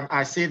this one,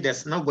 I say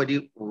there's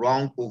nobody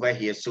wrong over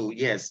here. So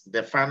yes,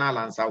 the final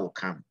answer will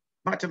come.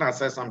 Martin has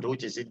said something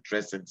which is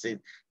interesting, saying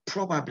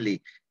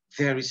probably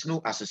there is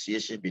no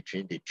association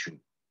between the two.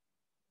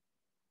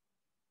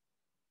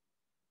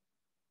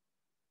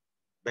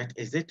 But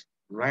is it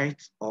right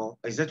or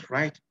is it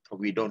right?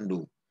 We don't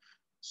know.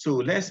 So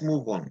let's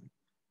move on.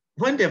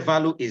 When the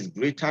value is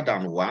greater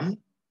than 1,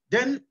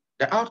 then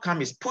the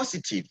outcome is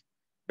positive.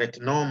 But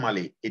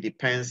normally it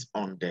depends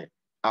on the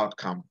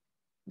outcome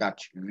that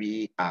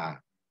we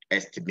are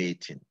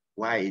estimating.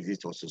 Why is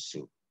it also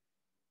so?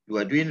 You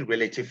are doing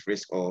relative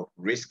risk or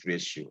risk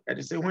ratio. And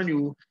you say when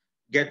you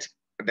get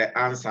the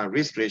answer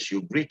risk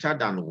ratio greater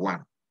than 1,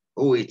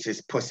 oh, it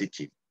is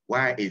positive.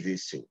 Why is it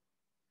so?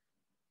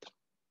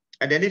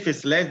 And then if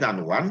it's less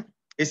than 1,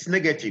 it's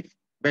negative.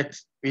 But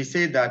we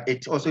say that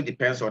it also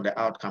depends on the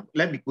outcome.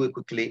 Let me go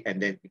quickly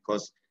and then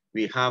because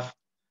we have,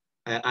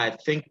 I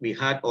think we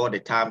had all the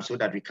time so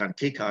that we can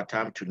take our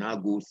time to now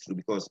go through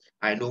because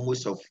I know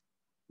most of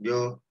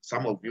you,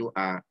 some of you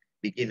are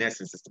beginners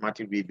in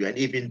systematic review and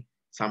even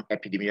some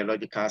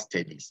epidemiological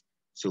studies.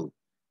 So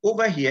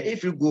over here,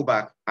 if you go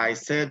back, I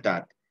said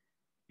that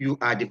you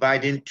are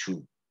dividing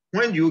 2.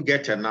 When you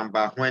get a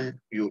number, when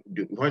you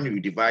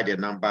divide a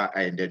number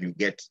and then you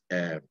get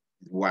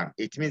 1,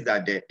 it means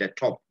that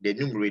the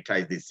numerator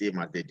is the same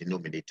as the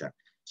denominator.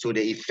 So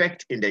the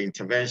effect in the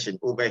intervention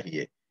over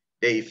here,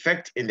 the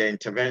effect in the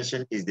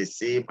intervention is the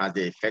same as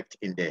the effect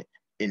in the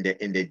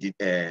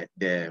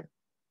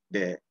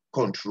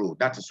control.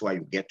 That is why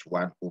you get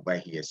 1 over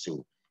here.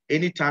 So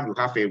anytime you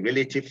have a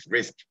relative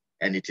risk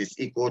and it is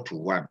equal to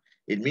 1,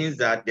 it means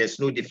that there's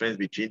no difference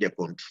between the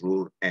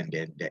control and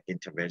then the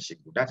intervention.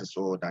 That is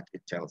all that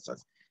it tells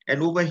us.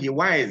 And over here,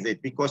 why is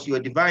it? Because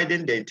you're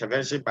dividing the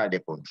intervention by the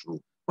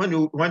control. When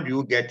do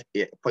you get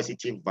a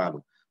positive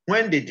value?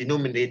 When the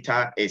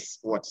denominator is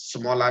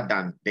smaller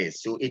than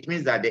this. So it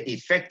means that the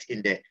effect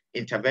in the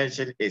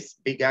intervention is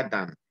bigger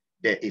than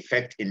the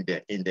effect in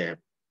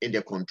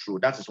the control.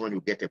 That is when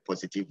you get a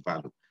positive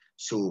value.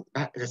 So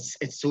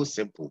it's so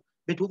simple.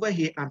 But over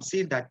here, I'm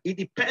saying that it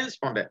depends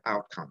on the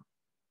outcome.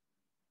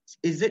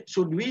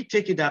 Should we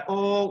take it that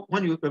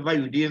whenever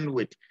you deal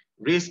with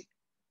risk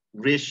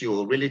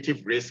ratio,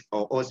 relative risk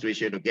or odds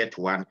ratio to get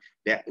 1,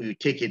 that you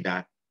take it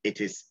that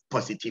it is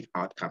positive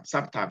outcome.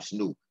 Sometimes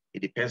no,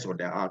 it depends on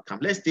the outcome.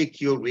 Let's take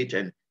cure rate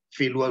and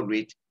failure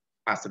rate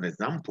as an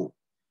example.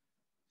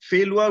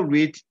 Failure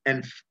rate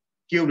and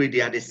cure rate,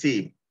 they are the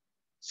same.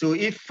 So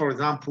if, for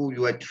example,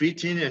 you are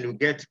treating and you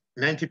get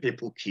 90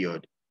 people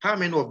cured, how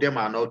many of them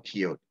are not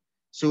cured?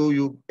 So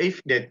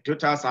if the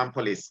total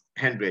sample is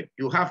 100,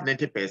 you have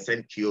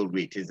 90% cure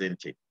rate,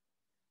 isn't it?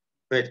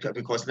 But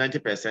because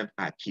 90%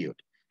 are cured.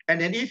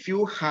 And then if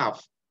you have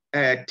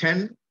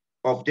 10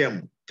 of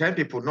them, 10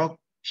 people not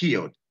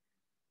cured,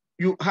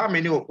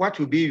 what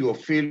will be your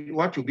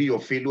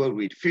failure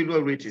rate?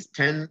 Failure rate is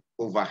 10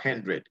 over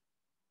 100.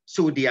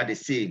 So they are the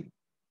same,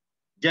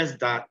 just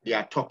that they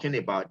are talking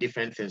about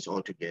different things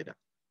altogether.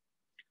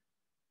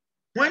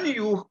 When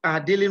you are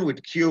dealing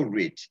with cure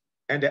rate,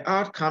 and the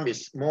outcome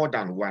is more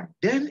than 1,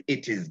 then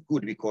it is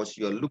good because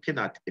you're looking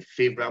at a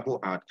favorable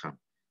outcome.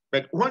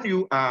 But when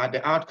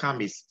the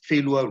outcome is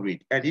failure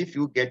rate, and if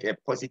you get a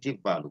positive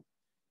value,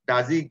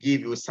 does it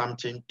give you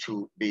something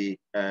to be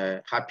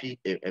happy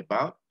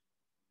about?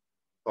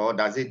 Or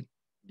does it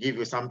give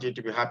you something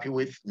to be happy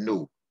with?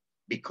 No,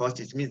 because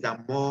it means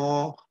that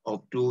more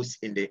of those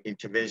in the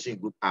intervention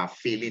group are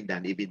failing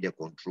than even the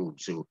control.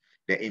 So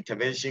the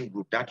intervention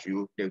group that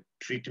the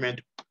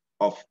treatment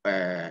of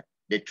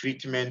the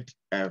treatment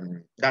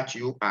that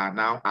you are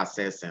now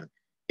assessing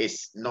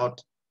is not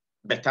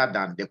better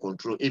than the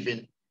control.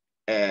 Even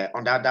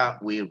on the other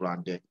way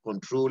around, the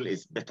control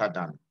is better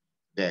than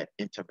the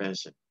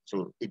intervention.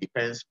 So it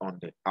depends on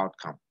the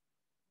outcome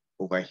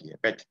over here.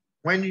 But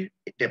when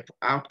the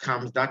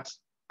outcomes that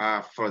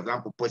are, for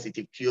example,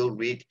 positive cure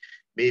rate,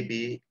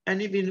 maybe,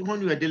 and even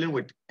when you are dealing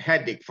with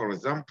headache, for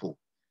example,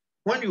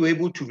 when you're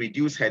able to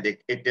reduce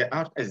headache, the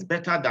out is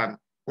better than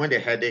when the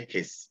headache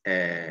is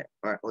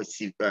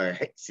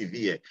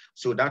severe.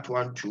 So that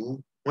one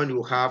too, when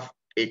you have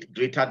it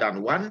greater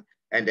than 1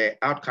 and the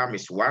outcome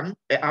is 1,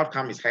 the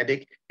outcome is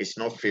headache, it's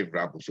not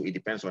favorable. So it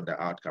depends on the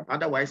outcome.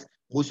 Otherwise,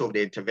 most of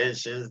the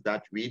interventions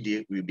that we'll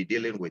be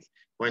dealing with,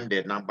 when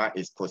the number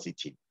is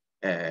positive,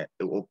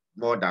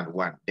 more than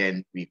 1,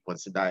 then we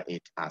consider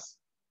it as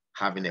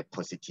having a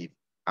positive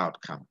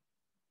outcome.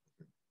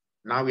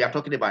 Now we are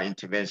talking about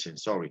intervention,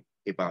 sorry,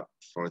 about,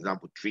 for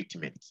example,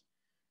 treatment.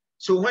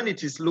 So when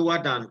it is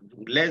less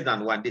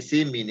than 1, the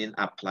same meaning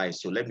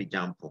applies. So let me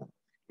jump on.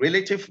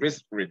 Relative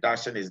risk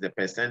reduction is the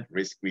percent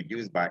risk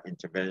reduced by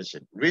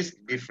intervention. Risk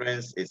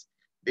difference is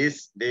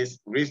this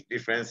risk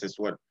difference is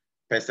what?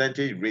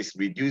 Percentage risk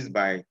reduced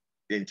by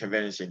the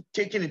intervention,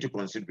 taking into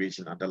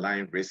consideration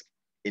underlying risk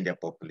in the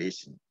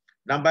population.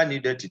 Number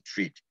needed to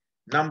treat,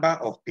 number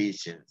of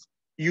patients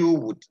you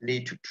would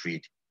need to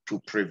treat to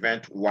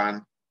prevent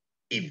one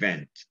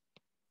event.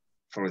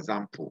 For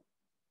example,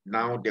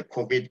 now the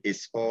COVID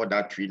is all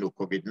that we know,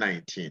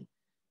 COVID-19.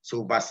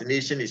 So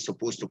vaccination is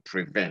supposed to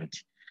prevent.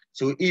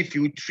 So if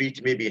you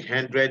treat maybe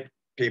 100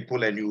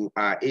 people and you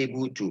are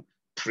able to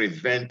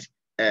prevent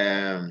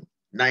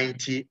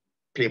 90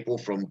 people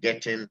from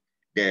getting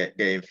the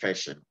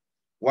infection,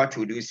 what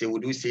would you say?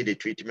 Would you say the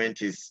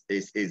treatment is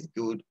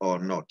good or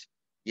not?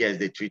 Yes,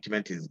 the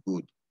treatment is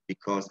good.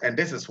 Because, and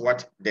this is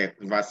what the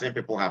vaccine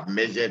people have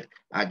measured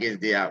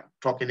against. They are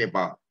talking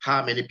about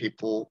how many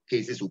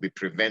cases will be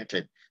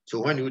prevented.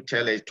 So when you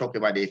talk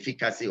about the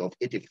efficacy of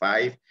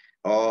 85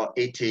 or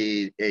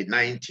 80,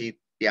 90,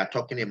 they are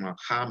talking about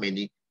how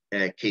many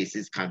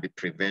cases can be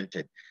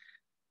prevented.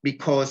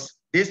 Because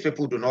these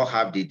people do not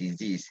have the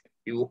disease.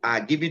 You are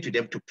giving to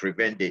them to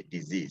prevent the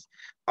disease.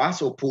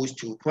 As opposed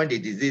to when the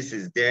disease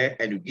is there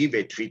and you give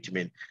a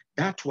treatment,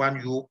 that one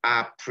you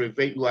are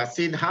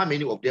saying how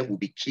many of them will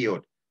be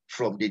cured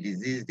from the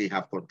disease they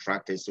have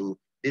contracted. So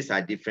these are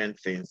different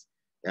things.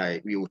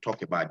 We will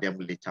talk about them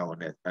later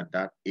on, and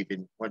that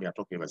even when you're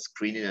talking about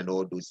screening and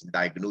all those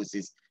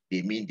diagnoses,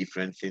 they mean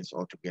different things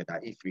altogether.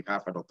 If we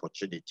have an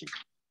opportunity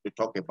to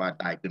talk about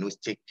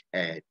diagnostic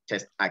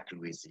test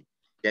accuracy,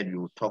 then we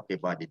will talk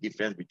about the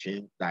difference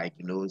between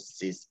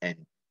diagnosis and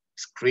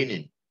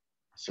screening.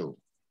 So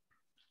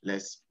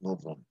let's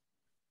move on.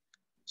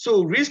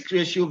 So risk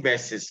ratio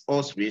versus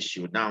odds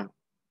ratio. Now,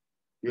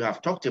 you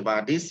have talked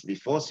about this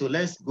before, so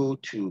let's go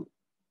to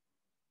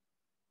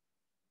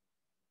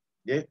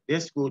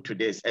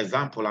this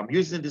example. I'm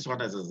using this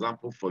one as an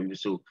example for you.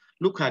 So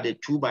look at the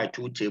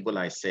 2x2 table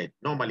I said.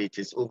 Normally it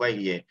is over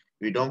here.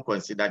 We don't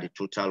consider the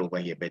total over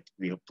here, but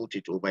we put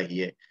it over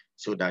here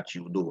so that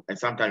you know. And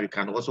sometimes we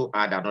can also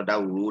add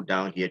another row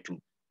down here to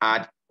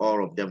add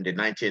all of them, the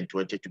 90 and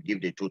 20, to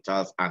give the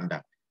totals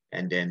under.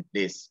 And then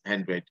this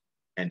 100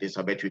 and this,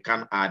 but we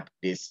can't add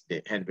this,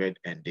 the 100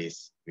 and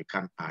this, we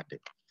can't add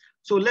it.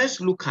 So let's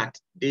look at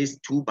this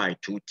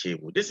 2x2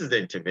 table. This is the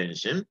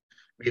intervention.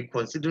 We're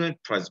considering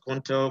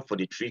praziquantel for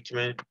the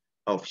treatment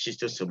of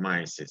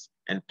schistosomiasis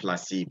and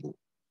placebo.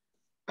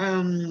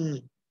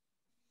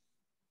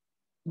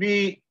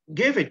 We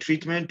gave a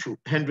treatment to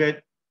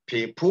 100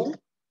 people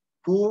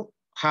who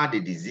had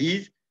the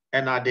disease,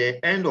 and at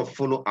the end of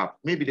follow-up,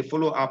 maybe the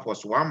follow-up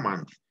was 1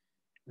 month,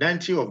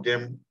 90 of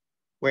them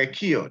were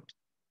cured,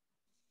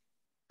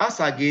 as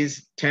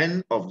against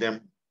 10 of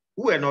them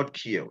who were not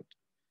cured.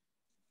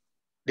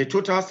 The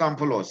total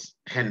sample was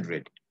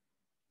 100.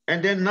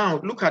 And then now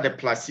look at the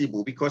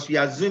placebo, because we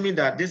are assuming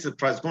that this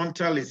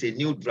praziquantel is a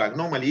new drug.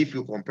 Normally, if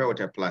you compare with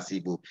a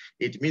placebo,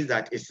 it means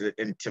that it's an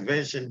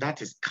intervention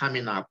that is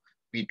coming up.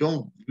 We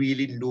don't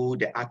really know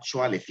the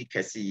actual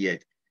efficacy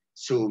yet.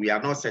 So we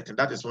are not certain.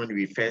 That is when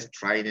we first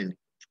tried in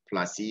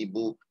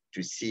placebo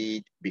to see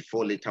it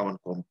before later on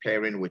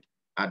comparing with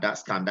other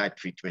standard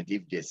treatment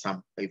if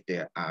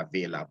they are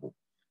available.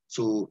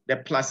 So the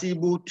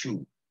placebo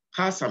too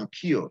has some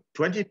cure.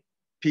 20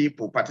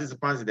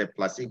 participants in the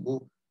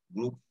placebo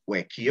group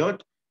were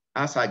cured,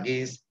 as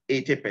against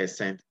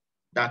 80%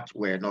 that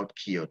were not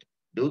cured.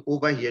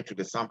 Over here to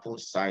the sample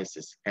size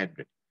is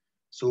 100.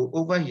 So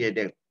over here,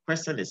 the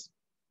question is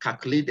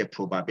calculate the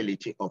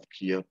probability of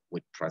cure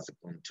with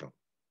praziquantel.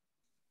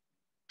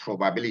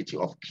 Probability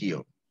of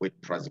cure with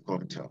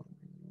praziquantel.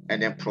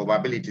 And then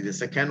probability, the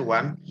second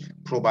one,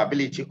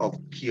 probability of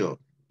cure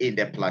in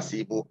the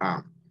placebo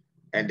arm.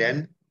 And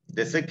then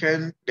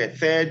The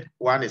third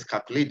one is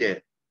calculate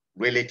the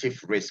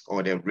relative risk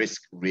or the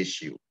risk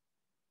ratio.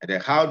 And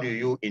then how do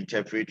you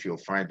interpret your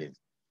findings?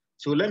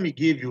 So let me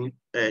give you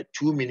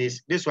 2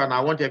 minutes. This one, I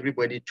want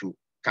everybody to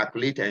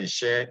calculate and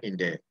share in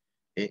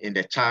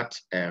the chat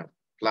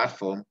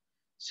platform.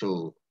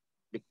 So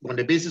on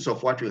the basis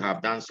of what we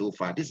have done so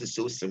far, this is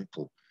so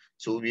simple.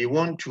 So we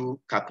want to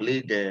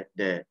calculate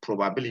the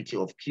probability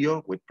of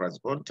cure with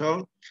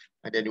praziquantel,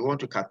 and then we want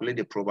to calculate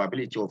the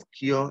probability of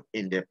cure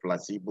in the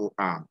placebo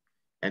arm.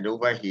 And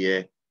over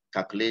here,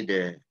 calculate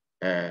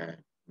the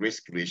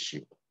risk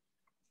ratio.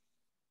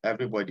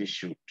 Everybody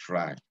should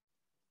try.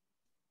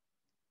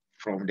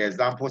 From the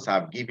examples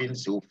I've given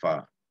so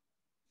far,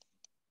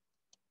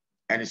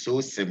 and it's so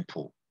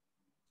simple.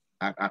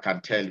 I can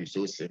tell you,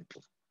 so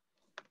simple.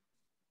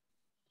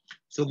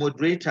 So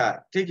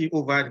moderator, take it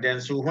over, and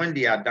then so when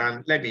they are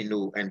done, let me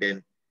know, and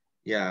then,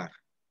 yeah.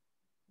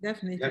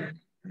 Definitely.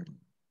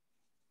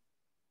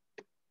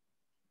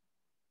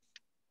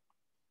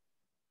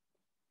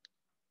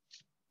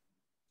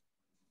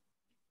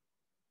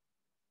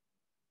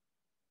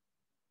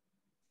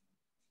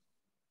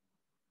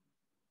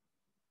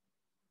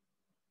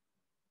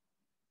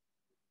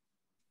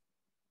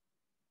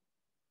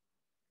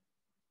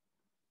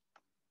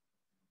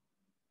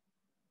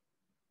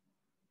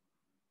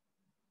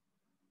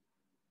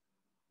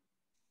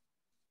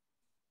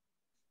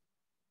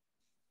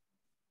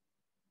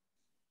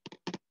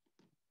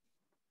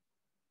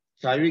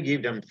 Shall we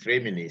give them 3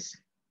 minutes?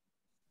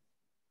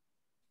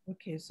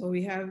 Okay, so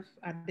we have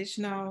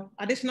additional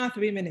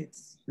 3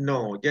 minutes.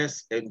 No,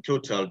 just in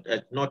total,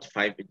 not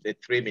 5,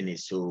 3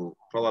 minutes. So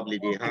probably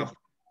they have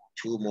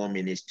 2 more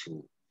minutes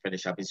to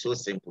finish up. It's so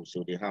simple.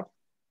 So they have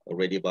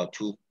already about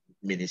 2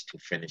 minutes to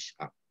finish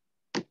up.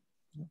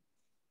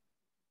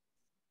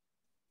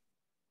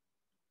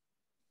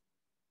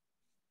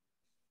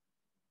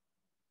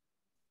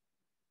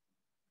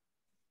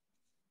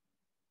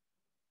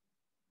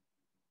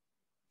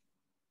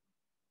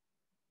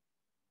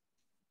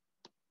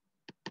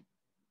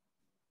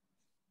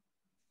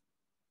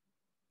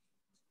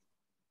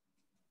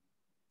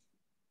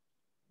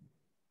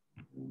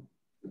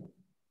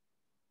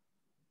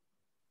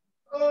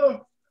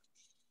 Oh.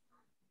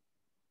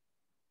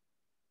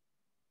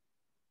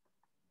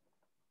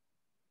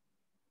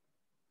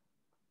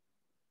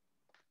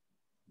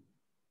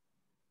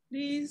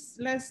 Please,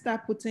 let's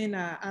start putting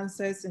our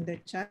answers in the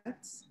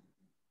chat.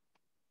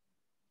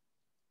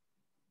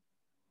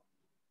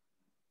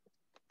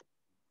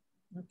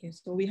 Okay,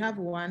 so we have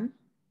one.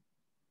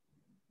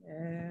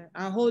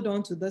 I'll hold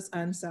on to this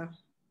answer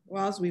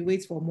whilst we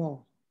wait for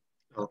more.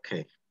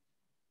 Okay.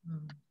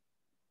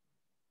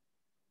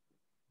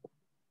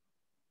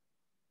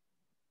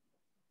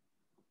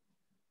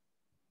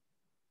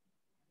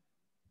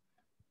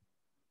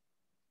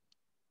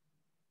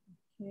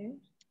 Okay.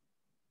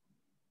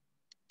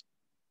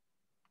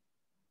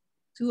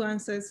 2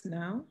 answers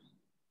now.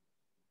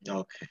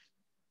 Okay.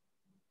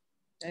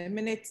 A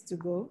minute to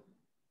go.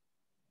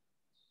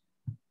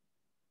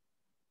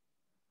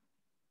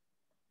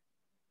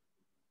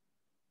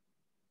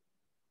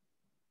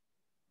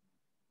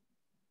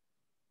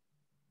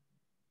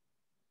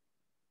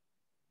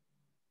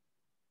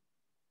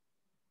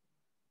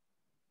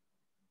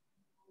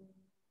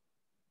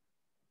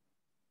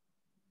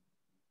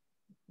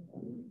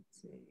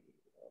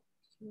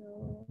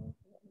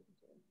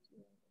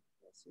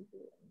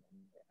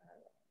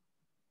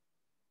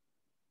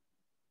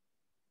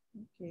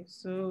 Okay,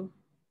 so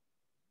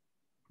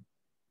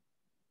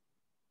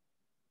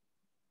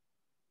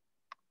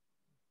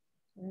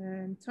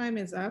time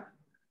is up.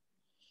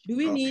 Do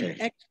we need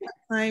extra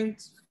time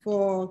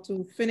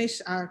to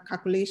finish our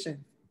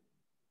calculation?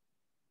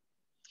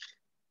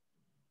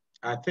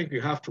 I think you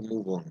have to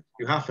move on.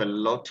 You have a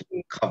lot to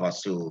cover,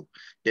 so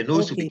the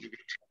notes will be given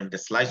to them, the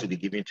slides will be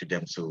given to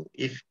them. So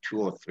if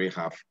 2 or 3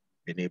 have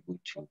been able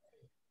to,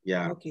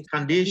 yeah.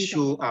 Can they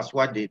show us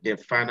what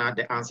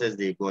the answers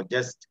they got?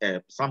 Just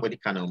somebody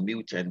can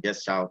unmute and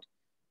just shout,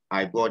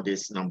 I got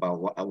this number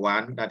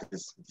 1, that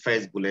is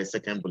first bullet,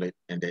 second bullet,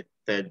 and the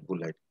third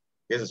bullet.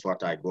 This is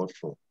what I got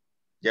for.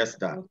 Just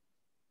that.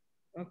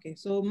 Okay,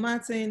 so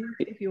Martin,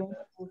 if you want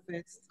to go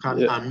first. Can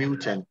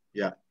unmute and,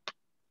 yeah.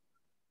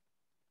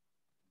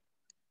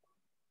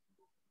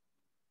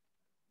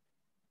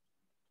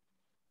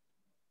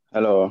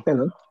 Hello.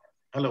 Hello.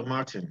 Hello,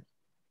 Martin.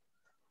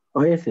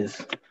 Oh,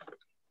 yes.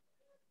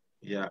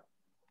 Yeah.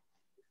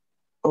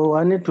 Oh,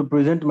 I need to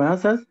present my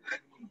answers?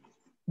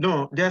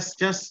 No,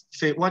 just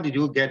say, what did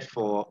you get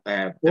for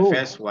the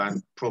first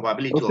one,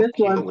 probability of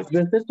cure with?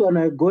 The first one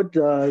I got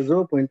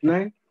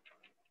 0.9.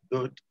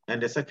 Good.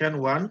 And the second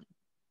one?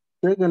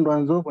 Second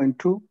one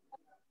 0.2.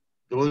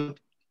 Good.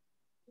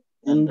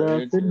 And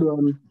the third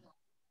one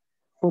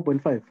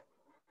 4.5.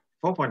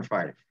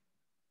 4.5.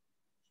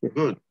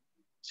 Good.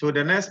 So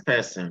the next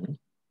person,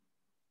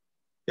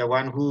 the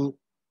one who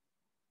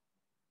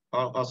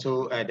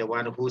also the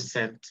one who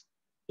sent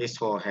his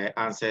or her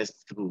answers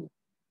through,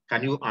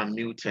 can you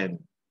unmute and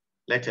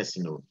let us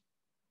know?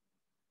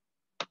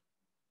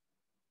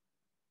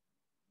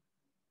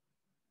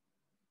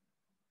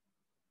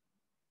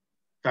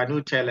 Can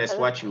you tell us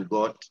what you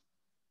got?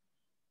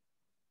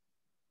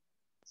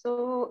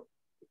 So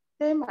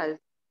same as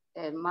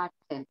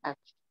Martin,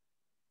 actually.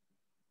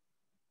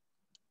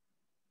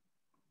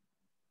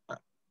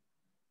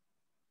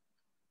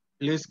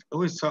 Please,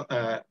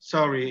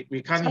 sorry,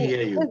 we can't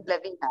hear you. This is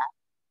Levina.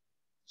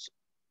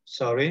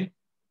 Sorry?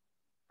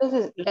 This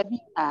is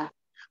Levina.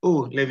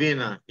 Oh,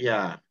 Levina,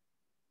 yeah.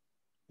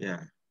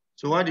 Yeah.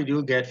 So what did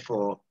you get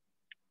for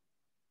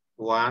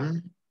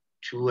 1,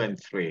 2, and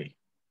 3?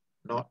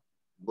 Not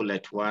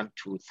bullet 1,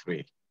 2,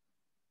 3.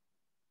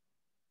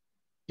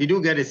 Did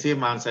you get the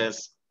same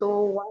answers?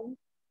 So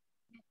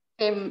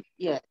one,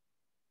 yes.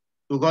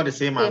 You got the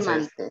same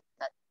answers?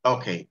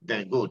 Okay,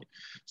 then good.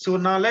 So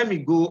now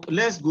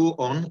let's go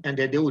on, and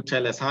then they will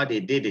tell us how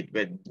they did it.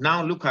 But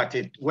now look at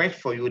it, wait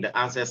for you, the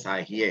answers are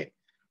here.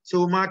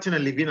 So Martin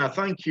and Levina,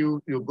 thank you.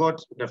 You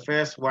got the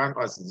first one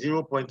as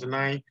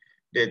 0.9,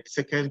 the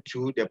second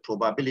two, the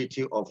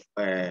probability of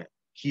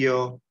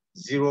cure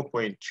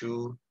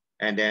 0.2,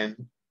 and then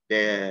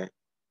the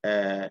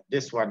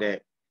this one, the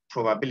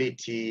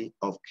probability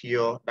of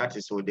cure, that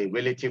is what the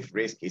relative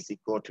risk is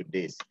equal to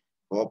this,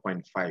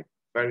 4.5.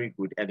 Very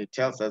good. And it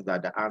tells us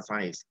that the answer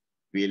is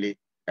really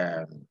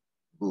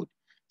good.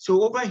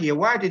 So over here,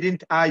 why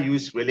didn't I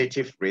use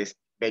relative risk,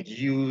 but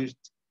used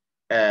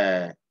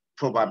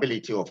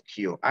probability of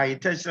cure? I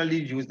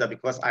intentionally used that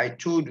because I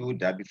told you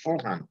that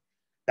beforehand,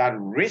 that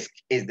risk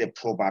is the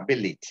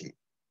probability.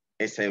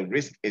 It's a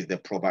risk is the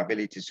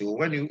probability. So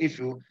when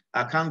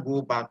I can't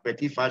go back,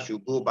 but if I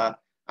should go back,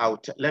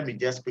 let me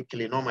just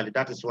quickly, normally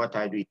that is what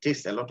I do. It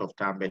takes a lot of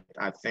time, but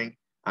I think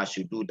I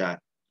should do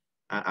that.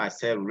 I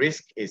said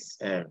risk is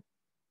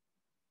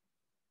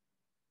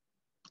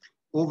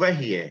over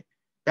here.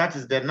 That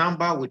is the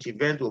number with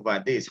event over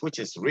this, which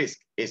is risk,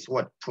 is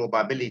what?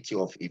 Probability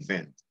of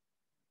event.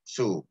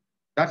 So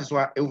that is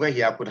why over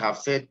here I could have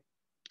said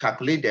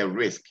calculate the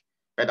risk,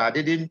 but I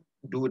didn't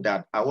do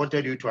that. I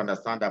wanted you to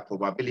understand that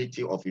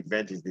probability of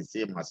event is the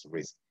same as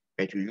risk,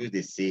 but you use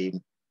the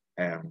same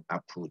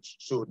approach.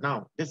 So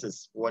now this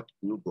is what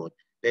you got.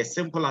 The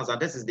simple answer,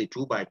 this is the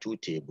 2 by 2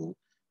 table,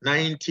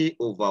 90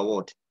 over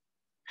what?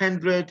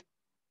 100,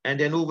 and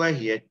then over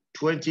here,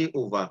 20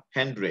 over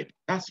 100.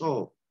 That's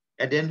all.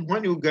 And then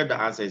when you get the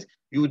answers,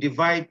 you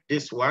divide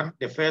this one,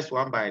 the first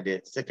one by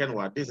the second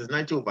one. This is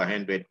 90 over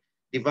 100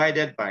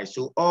 divided by,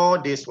 so all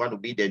this one will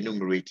be the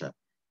numerator.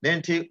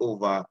 90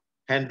 over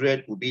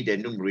 100 will be the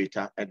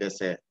numerator, and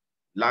there's a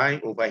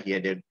line over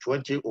here, then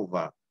 20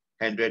 over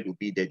 100 will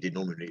be the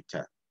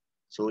denominator.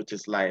 So it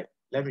is like,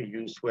 let me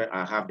use where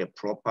I have the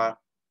proper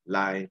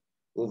line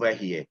over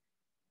here.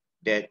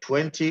 The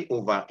 20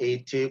 over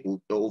 80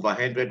 over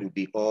 100 will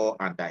be all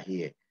under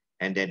here.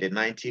 And then the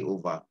 90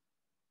 over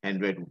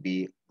 100 will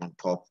be on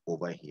top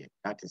over here.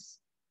 That is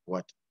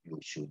what you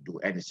should do.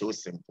 And it's so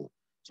simple.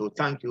 So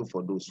thank you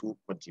for those who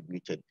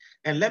contributed.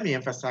 And let me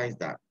emphasize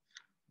that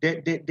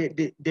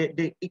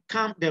the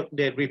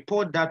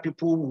report that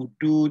people will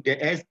do, the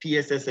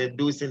SPSS and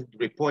those in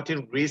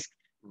reporting risk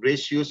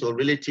ratios or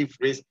relative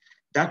risk,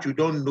 that you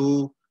don't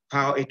know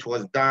how it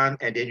was done,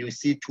 and then you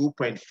see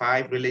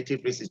 2.5,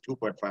 relative risk is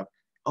 2.5.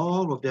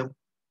 All of them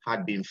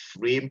had been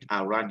framed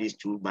around this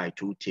 2 by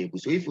 2 table.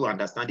 So if you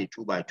understand the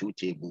 2 by 2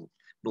 table,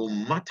 no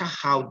matter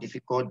how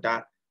difficult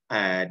that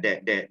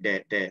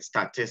the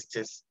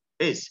statistics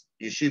is,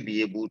 you should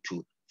be able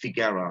to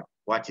figure out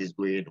what is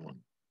going on.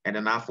 And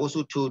then I've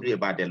also told you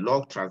about the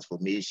log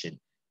transformation.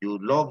 You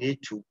log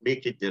it to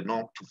make it the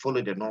norm, to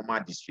follow the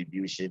normal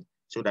distribution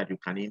so that you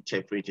can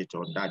interpret it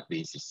on that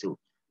basis. So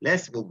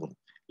let's move on.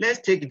 Let's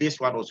take this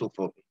one also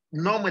for,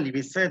 normally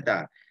we said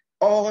that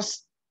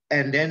odds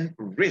and then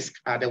risk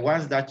are the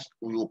ones that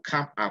will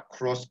come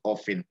across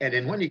often. And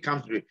then when it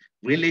comes to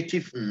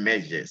relative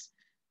measures,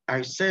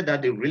 I said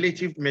that the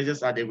relative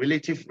measures are the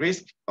relative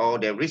risk or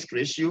the risk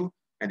ratio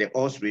and the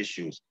odds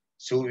ratios.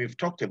 So we've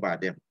talked about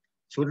them.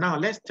 So now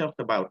let's talk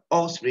about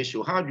odds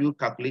ratio. How do you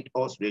calculate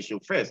odds ratio?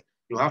 First,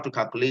 you have to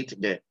calculate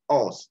the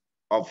odds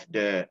of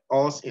the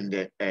odds in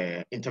the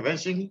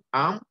intervention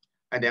arm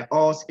and the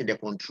odds in the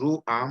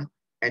control arm.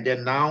 And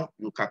then now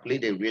you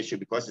calculate the ratio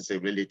because it's a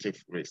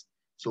relative risk.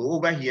 So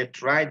over here,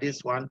 try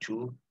this one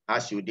too,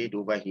 as you did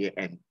over here,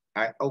 and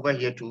over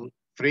here to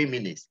 3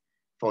 minutes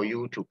for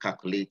you to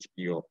calculate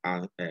your,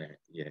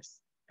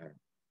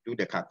 do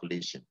the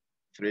calculation,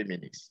 3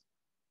 minutes.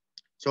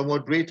 So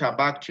moderator,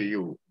 back to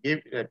you.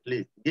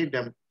 Please give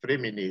them 3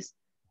 minutes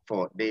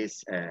for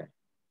this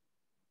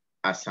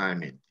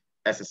assignment,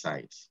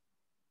 exercise.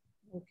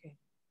 Okay,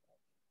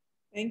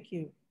 thank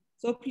you.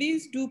 So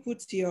please do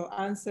put your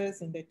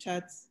answers in the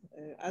chat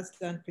as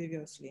done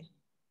previously.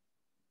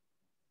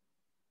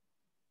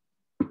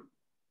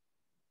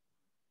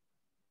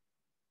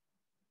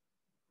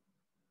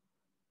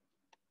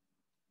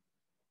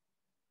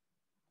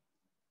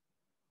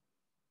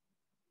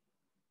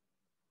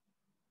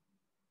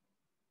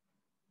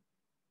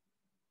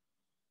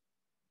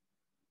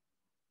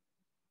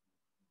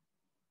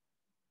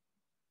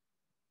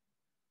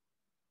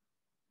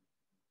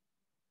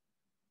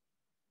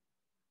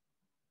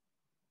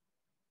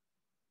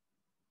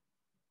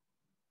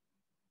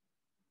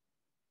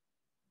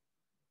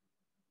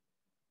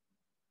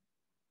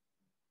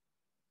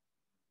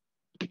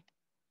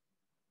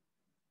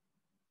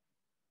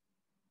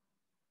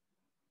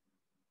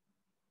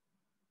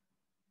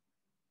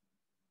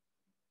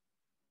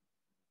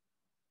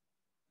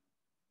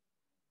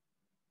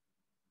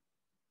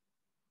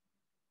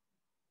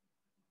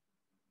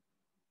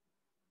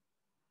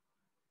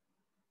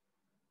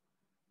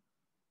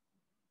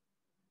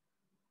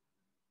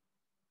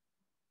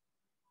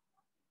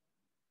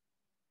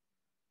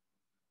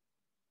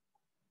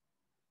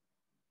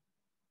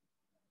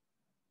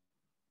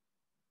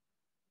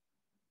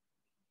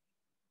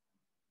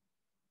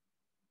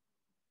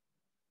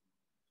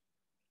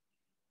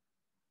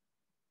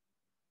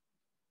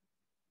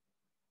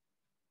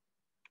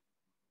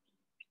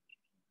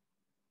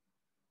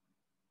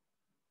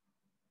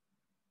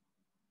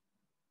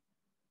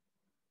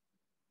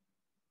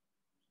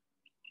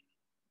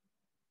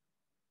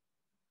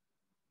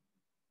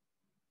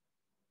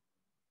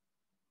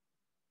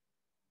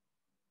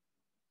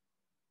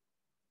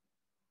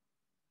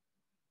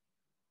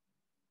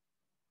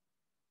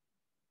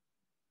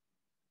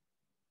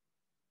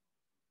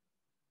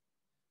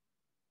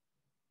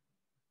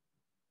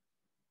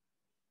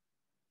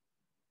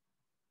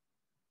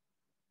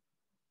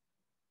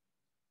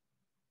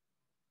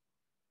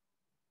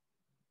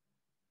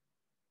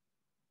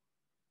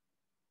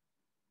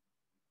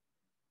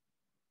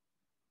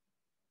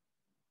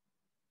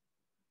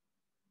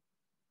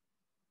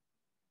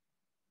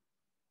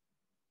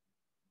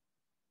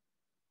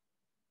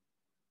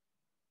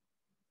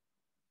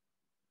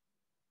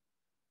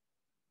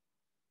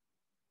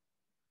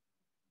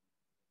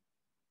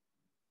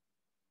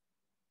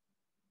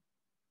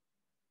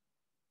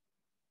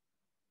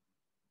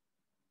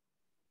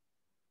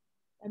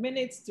 A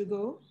minute to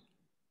go.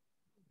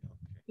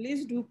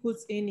 Please do put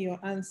in your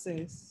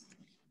answers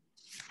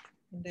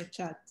in the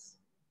chat.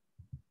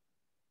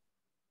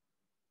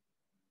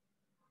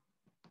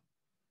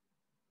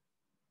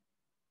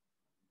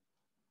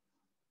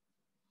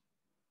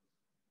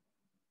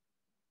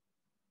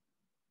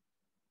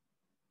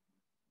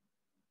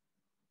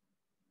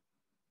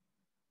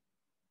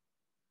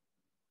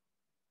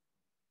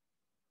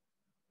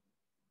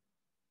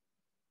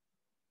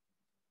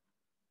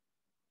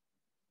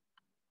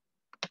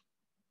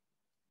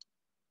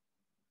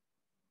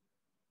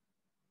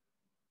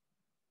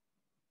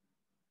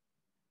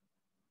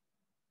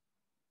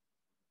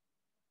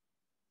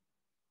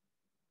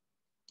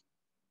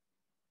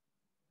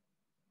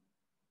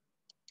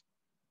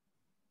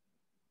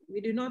 We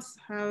do not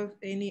have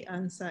any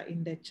answer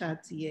in the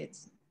chat yet.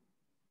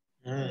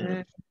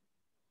 Wow.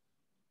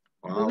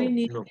 Do we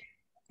need, no.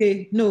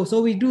 Okay, no,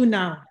 so we do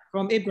now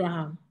from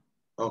Abraham.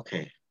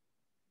 Okay.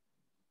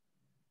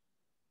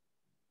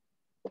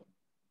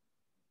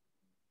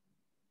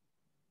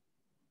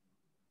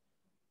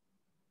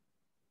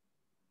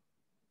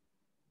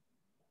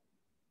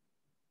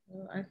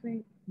 I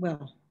think,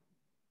 well,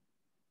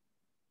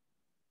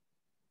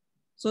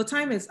 so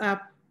time is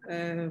up.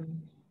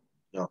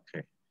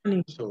 Okay.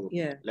 So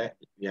yeah.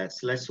 Let's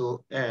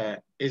so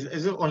is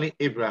it only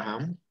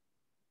Abraham?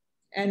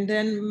 And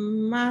then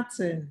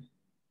Martin.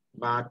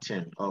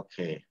 Martin,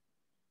 okay.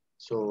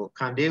 So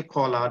can they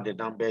call out the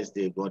numbers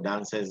they got, the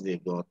answers they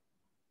got?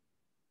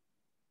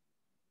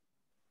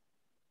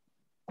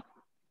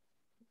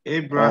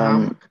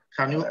 Abraham,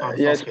 can you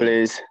answer? Yes,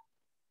 please.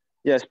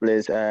 Yes,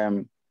 please.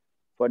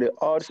 For the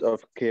odds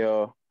of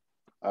cure,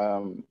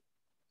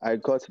 I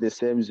got the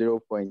same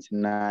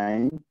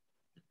 0.9,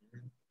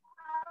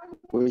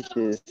 which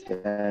is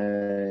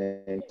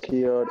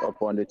cured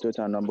upon the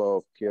total number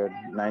of cured,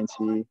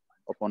 90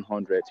 upon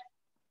 100.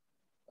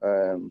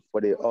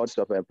 For the odds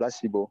of a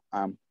placebo,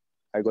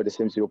 I got the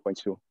same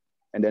 0.2.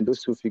 And then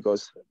those two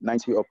figures,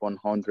 90 upon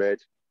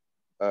 100,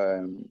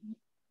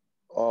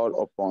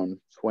 all upon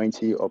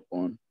 20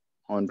 upon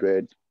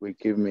 100, will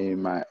give me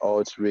my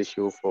odds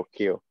ratio for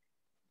cure,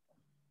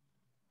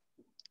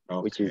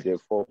 which is a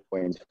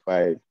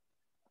 4.5.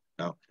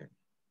 Okay.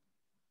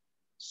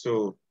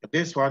 So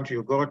this one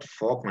you got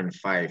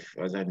 4.5,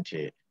 wasn't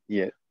it?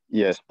 Yes.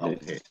 Yes, please.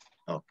 Okay.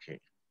 Okay.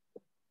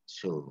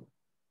 So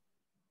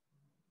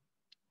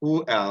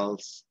who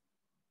else?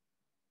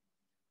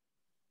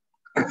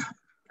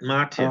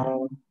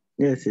 Martin.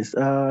 Yes.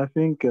 I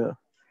think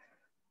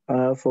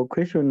for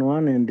question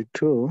 1 and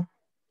 2,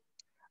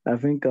 I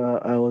think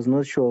I was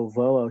not sure of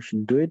how I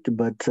should do it,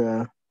 but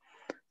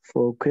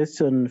for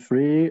question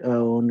 3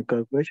 on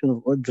calculation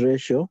of odds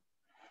ratio,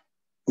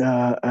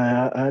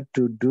 I had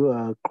to do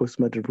a cross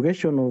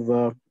multiplication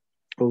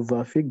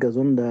of figures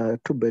on the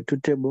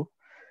 2x2 table.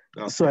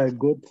 Okay. So I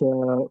got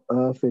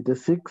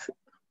 36,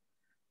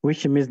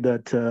 which means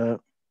that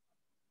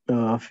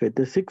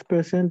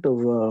 36%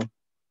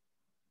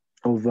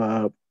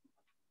 of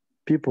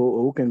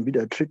people who can be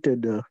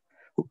treated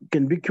who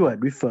can be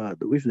cured with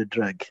the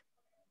drug.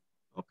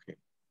 Okay.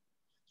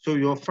 So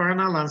your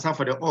final answer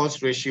for the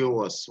odds ratio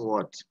was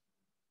what?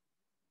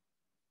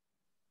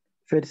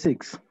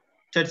 36.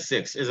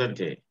 36, isn't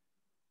it?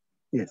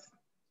 Yes.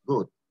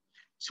 Good.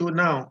 So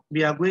now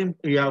we are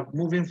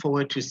moving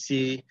forward to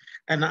see,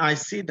 and I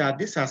see that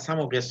these are some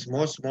of the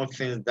small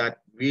things that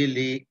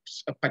really,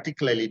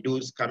 particularly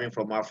those coming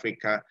from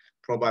Africa,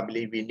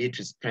 probably we need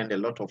to spend a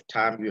lot of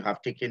time. We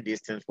have taken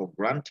these things for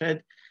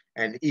granted.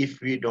 And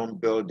if we don't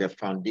build the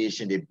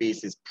foundation, the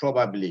basis,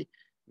 probably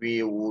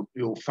we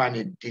will find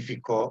it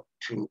difficult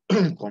to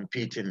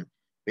compete in,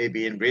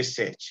 maybe in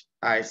research.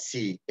 I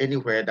see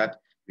anywhere that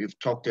we've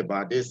talked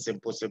about these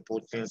simple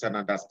things and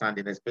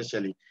understanding,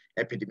 especially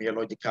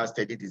epidemiological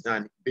study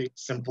design, big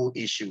simple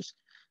issues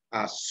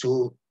are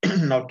so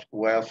not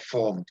well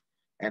formed.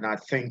 And I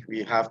think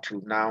we have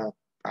to now,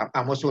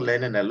 I'm also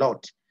learning a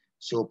lot.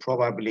 So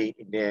probably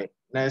in the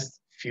next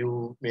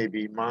few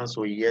maybe months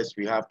or years,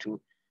 we have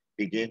to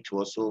begin to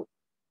also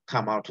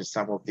come out with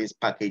some of these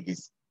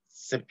packages,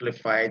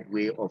 simplified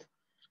way of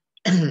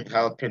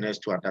helping us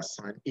to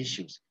understand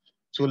issues.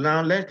 So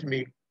now let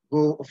me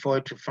go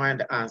forward to find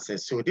the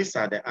answers. So these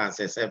are the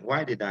answers. And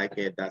why did I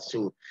get that?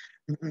 So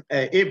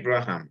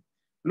Abraham,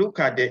 look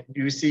at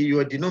you see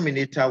your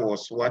denominator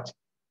was what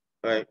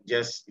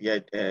just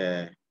yet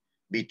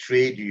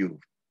betrayed you.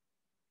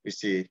 You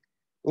see,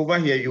 over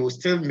here, you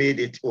still made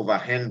it over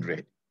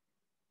 100.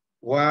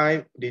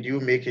 Why did you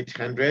make it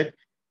 100?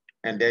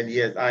 And then,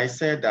 yes, I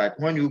said that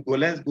when you go,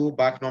 let's go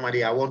back.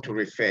 Normally, I want to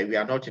refer. We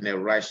are not in a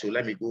rush, so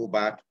let me go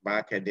back,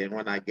 and then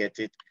when I get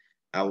it,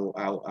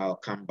 I'll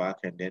come back.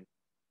 And then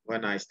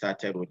when I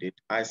started with it,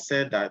 I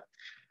said that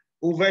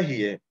over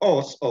here,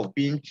 odds of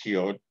being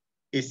cured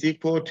is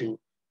equal to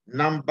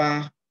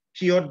number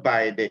cured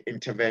by the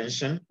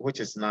intervention, which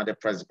is now the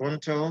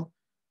presbyteral,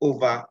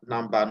 over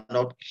number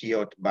not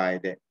cured by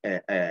the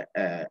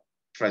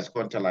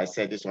presbyteral. I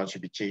said this one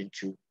should be changed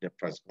to the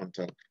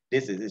presbyteral.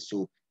 This is it.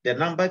 So the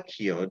number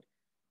cured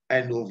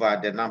and over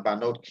the number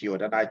not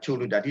cured. And I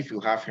told you that if you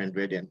have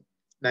 100 and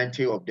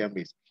 90 of them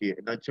is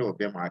cured, 90 of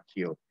them are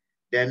cured,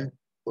 then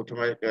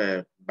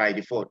by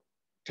default,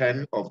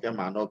 10 of them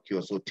are not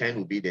cured. So 10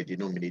 will be the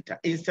denominator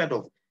instead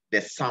of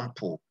the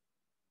sample,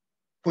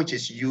 which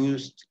is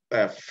used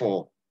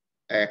for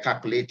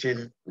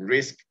calculating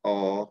risk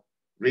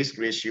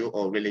ratio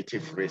or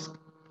relative risk.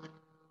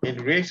 In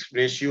risk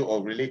ratio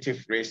or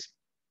relative risk,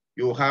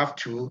 you have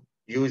to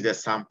use the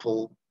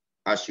sample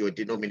as your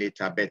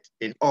denominator, but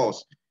in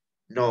us,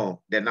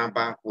 no, the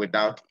number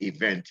without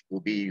event will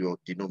be your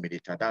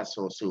denominator. That's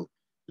also.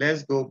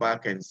 Let's go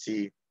back and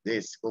see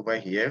this over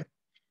here.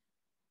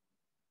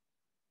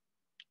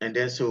 And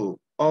then so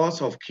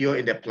odds of cure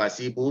in the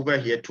placebo over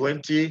here,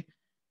 20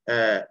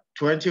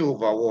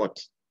 over what?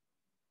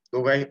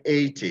 Over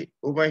 80.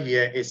 Over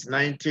here is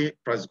 90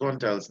 plus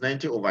Gontal's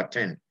 90 over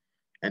 10.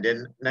 And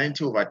then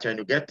 90 over 10,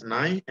 you get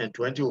 9, and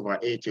 20 over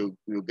 80,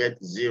 you get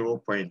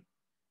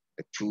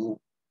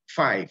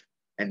 0.25.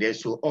 And then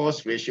so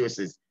odds ratios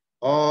is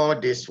all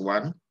this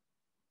one,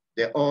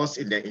 the odds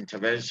in the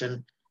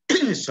intervention,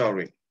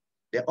 sorry,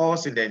 the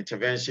odds in the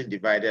intervention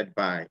divided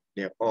by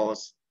the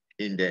odds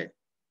in the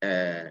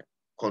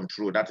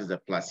control, that is the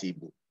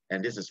placebo.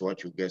 And this is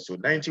what you get. So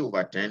 90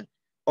 over 10,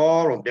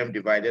 all of them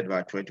divided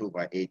by 20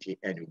 over 80,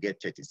 and you get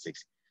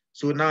 36.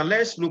 So now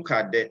let's look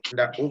at the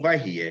over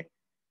here.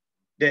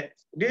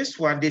 This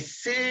one, the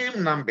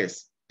same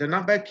numbers, the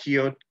number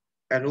cured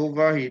and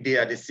over here, they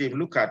are the same.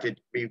 Look at it,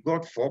 we've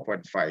got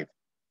 4.5.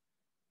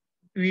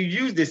 We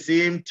use the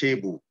same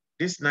table,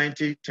 this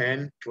 90,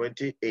 10,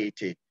 20,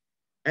 80.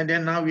 And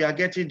then now we are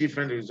getting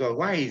different results.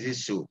 Why is it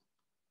so?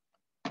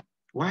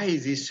 Why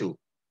is it so?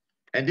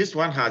 And this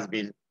one has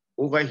been,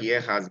 over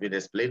here has been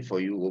explained for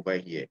you over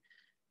here.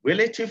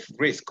 Relative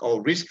risk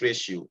or risk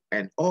ratio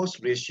and odds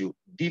ratio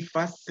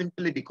differ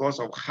simply because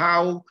of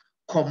how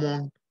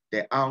common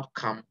the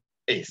outcome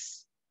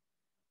is.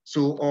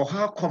 So, or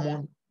how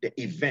common the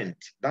event,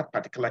 that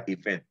particular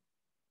event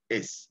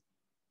is.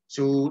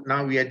 So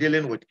now we are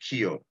dealing with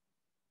cure.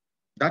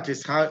 That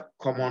is how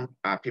common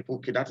are people,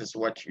 that is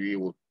what we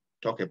will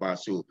talk about.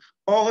 So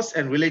odds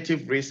and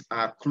relative risk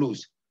are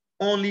close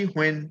only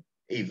when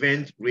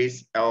event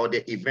risk or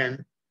the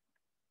event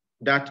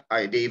that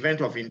the event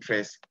of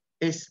interest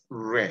is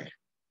rare.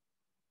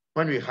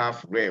 When we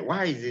have rare,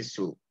 why is it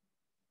so?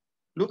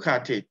 Look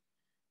at it.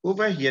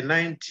 Over here,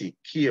 90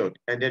 cured,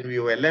 and then we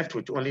were left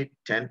with only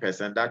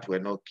 10% that were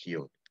not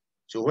cured.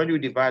 So when you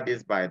divide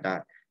this by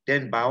that,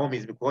 then by all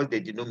means, because the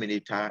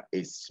denominator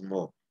is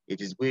small, it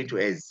is going to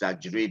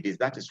exaggerate this.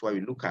 That is why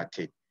we look at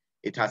it.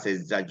 It has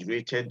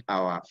exaggerated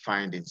our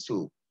findings.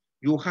 So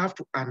you have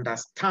to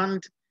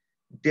understand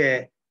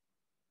the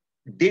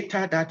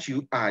data that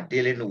you are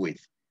dealing with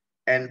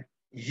and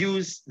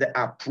use the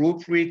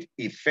appropriate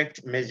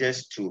effect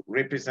measures to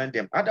represent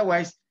them.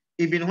 Otherwise,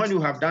 even when you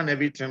have done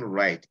everything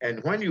right,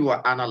 and when you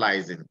are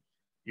analyzing,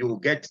 you will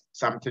get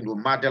something to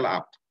muddle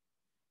up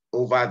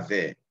over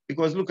there.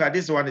 Because look at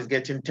this one is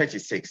getting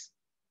 36.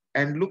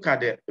 And look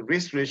at the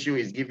risk ratio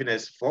is giving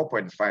us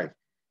 4.5.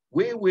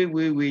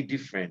 Way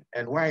different.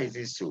 And why is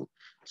this so?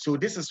 So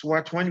this is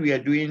what, when we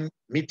are doing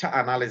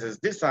meta-analysis,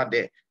 these are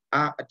the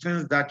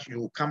things that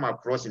you come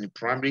across in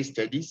primary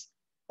studies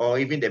or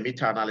even the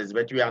meta-analysis,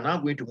 but we are now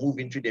going to move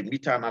into the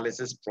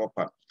meta-analysis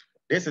proper.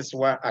 This is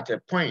why at a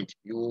point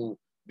you will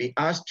be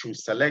asked to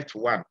select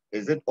one.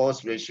 Is it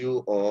odds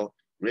ratio or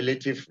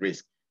relative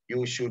risk?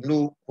 You should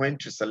know when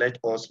to select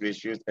odds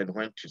ratios and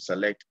when to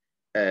select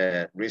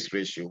risk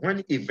ratio.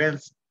 When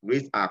events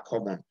rates are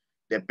common,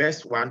 the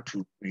best one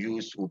to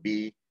use will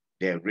be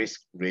the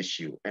risk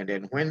ratio. And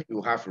then when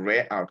you have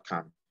rare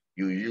outcome,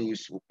 you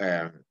use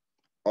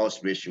odds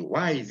ratio.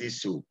 Why is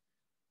this so?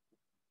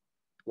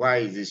 Why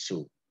is this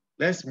so?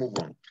 Let's move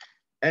on.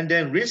 And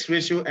then risk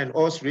ratio and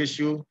odds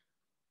ratio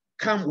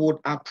would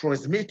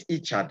approximate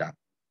each other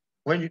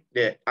when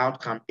the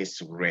outcome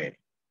is rare.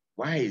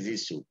 Why is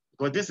this so?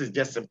 Because this is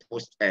just simple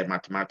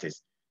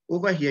mathematics.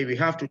 Over here, we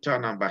have total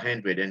number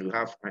 100 and we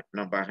have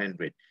number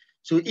 100.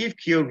 So if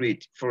cure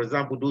rate, for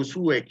example, those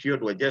who were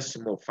cured were just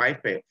small,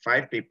 five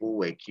people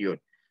were cured.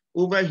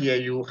 Over here,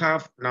 you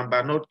have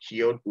number not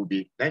cured will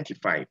be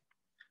 95.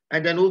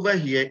 And then over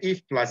here,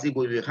 if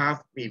placebo, you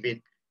have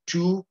even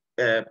 2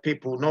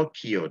 people not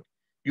cured.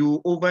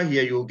 Over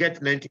here, you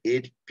get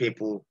 98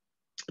 people,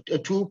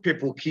 2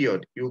 people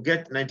cured, you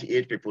get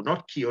 98 people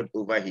not cured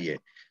over here.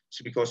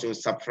 So because you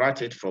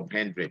subtract it from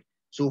 100.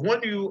 So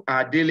when you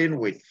are dealing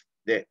with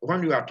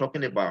when you are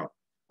talking about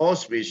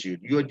odds ratio,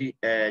 your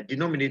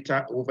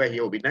denominator over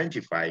here will be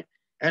 95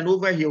 and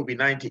over here will be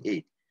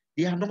 98.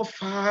 They are not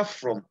far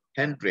from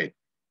 100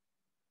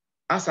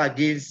 as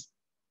against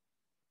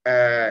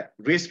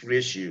risk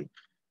ratio.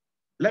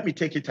 Let me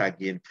take it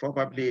again.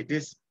 Probably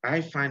this,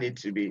 I find it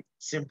to be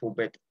simple,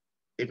 but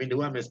even the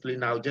way I'm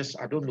explaining now,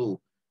 I don't know.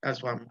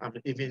 That's why I'm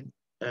even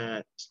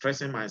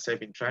stressing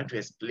myself in trying to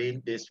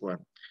explain this one.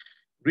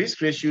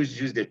 Risk ratios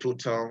use the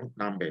total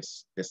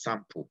numbers, the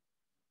sample.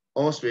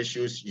 Odds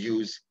ratios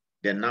use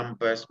the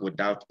numbers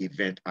without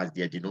event as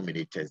their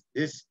denominators.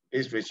 These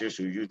ratios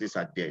should use this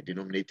as their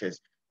denominators.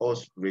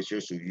 odds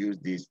ratios should use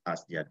these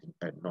as their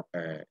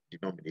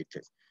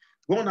denominators.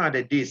 Gone are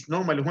the days,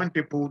 normally when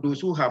people,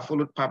 those who have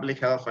followed public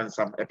health and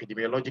some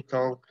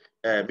epidemiological,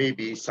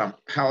 maybe some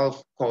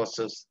health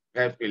courses,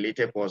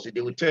 health-related courses,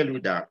 they will tell you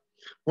that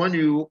when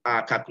you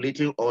are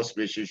calculating odds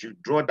ratios, you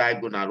draw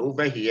diagonal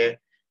over here,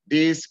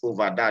 this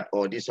over that,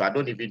 or this, so I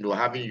don't even know, I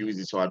haven't used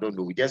it, so I don't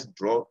know. We just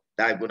draw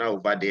diagonal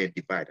over there and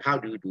divide. How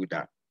do you do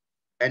that?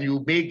 And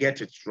you may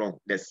get it wrong.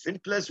 The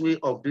simplest way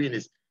of doing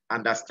is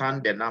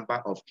understand the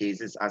number of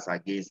cases as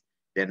against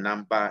the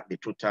number, the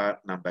total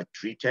number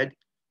treated,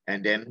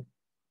 and then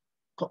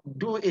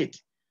do it.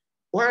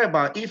 What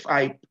about if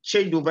I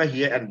change over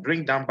here and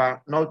bring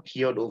number not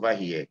cured over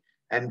here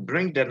and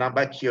bring the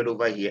number cured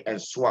over here and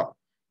swap?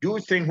 Do you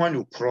think when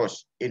you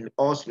cross in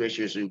odds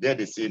ratios, you get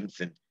the same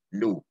thing?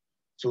 No.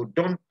 So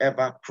don't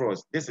ever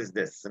cross. This is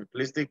the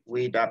simplistic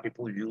way that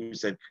people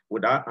use it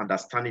without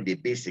understanding the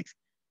basics.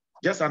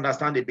 Just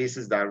understand the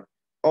basics that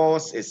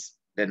odds is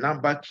the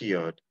number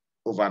cured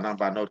over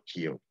number not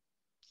cured.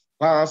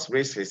 Odds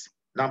risk is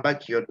number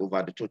cured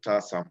over the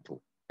total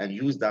sample. And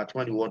use that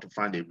when you want to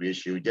find a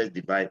ratio, you just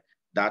divide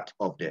that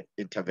of the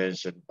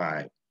intervention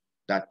by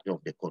that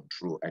of the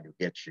control, and you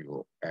get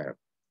your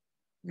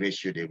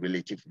ratio, the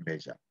relative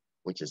measure,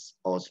 which is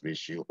odds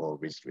ratio or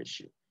risk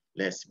ratio.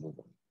 Let's move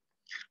on.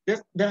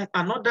 There's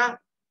another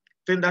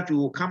thing that we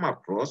will come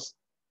across.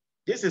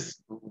 This is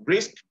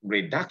risk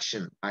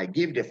reduction. I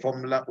gave the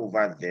formula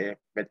over there,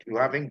 but you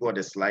haven't got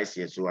the slides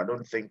here, so I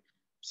don't think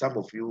some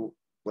of you,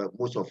 well,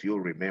 most of you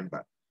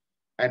remember.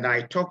 And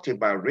I talked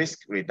about risk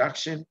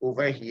reduction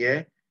over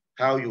here,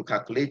 how you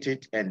calculate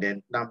it, and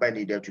then number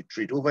needed to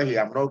treat. Over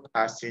here, I'm not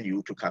asking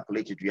you to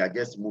calculate it. We are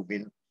just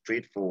moving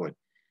straight forward.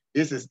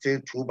 This is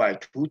still 2 by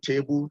 2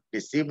 table,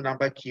 the same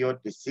number cured,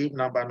 the same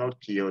number not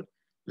cured.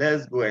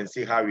 Let's go and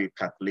see how we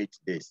calculate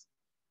this.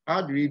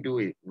 How do we do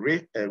it?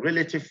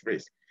 Relative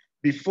risk.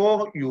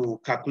 Before you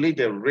calculate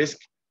the risk,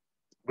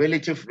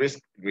 relative risk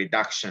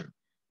reduction,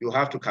 you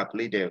have to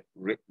calculate the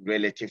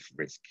relative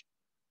risk.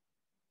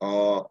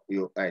 Or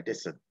you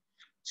listen.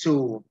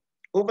 So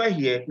over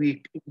here,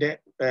 the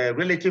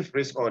relative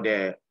risk or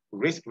the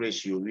risk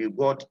ratio, we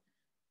got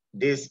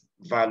this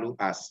value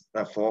as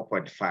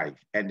 4.5,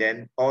 and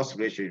then odds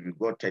ratio we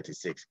got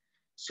 36.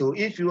 So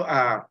if you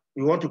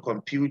want to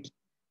compute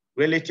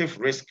relative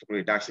risk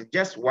reduction,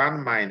 just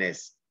 1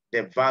 minus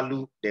the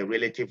value, the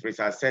relative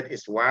risk, I said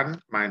is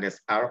 1 minus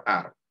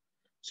RR.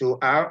 So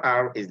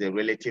RR is the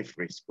relative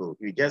risk. So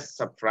you just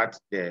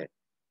subtract the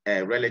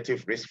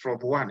relative risk from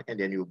 1, and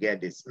then you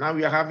get this. Now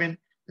we are having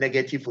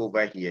negative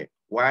over here.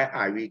 Why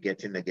are we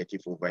getting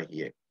negative over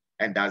here?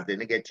 And does the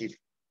negative,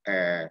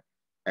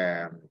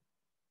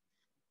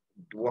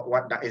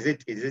 is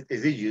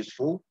it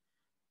useful?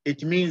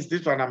 It means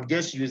this one, I'm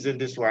just using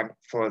this one,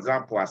 for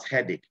example, as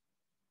headache.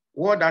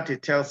 What that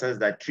it tells us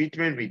that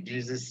treatment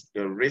reduces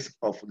the risk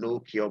of no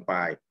cure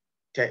by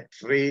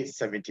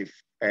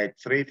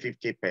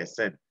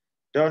 350%.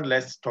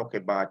 Let's talk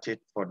about it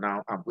for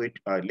now. I'm going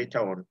to, later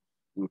on,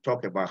 we'll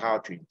talk about how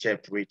to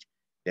interpret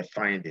the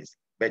findings.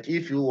 But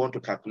if you want to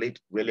calculate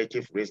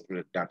relative risk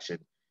reduction,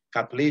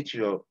 calculate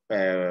your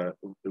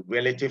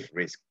relative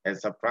risk and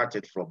subtract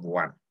it from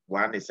 1.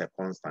 1 is a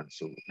constant,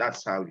 so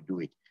that's how we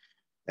do it.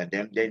 And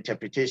then the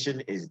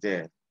interpretation is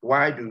there.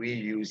 Why do we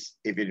use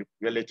even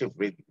relative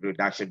risk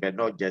reduction, but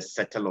not just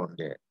settle on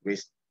the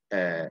risk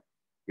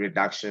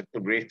reduction,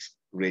 risk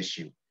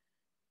ratio?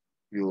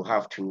 You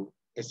have to,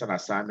 it's an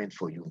assignment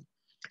for you.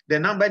 The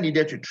number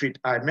needed to treat,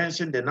 I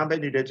mentioned the number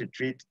needed to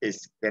treat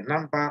is the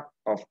number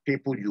of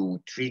people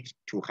you treat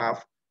to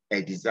have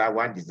a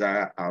one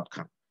desired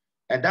outcome.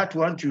 And that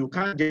one, you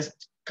can't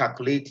just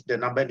calculate the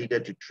number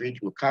needed to treat,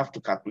 you have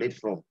to calculate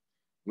from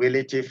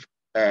relative,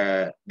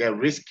 the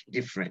risk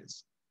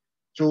difference.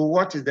 So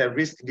what is the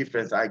risk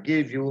difference? I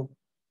gave you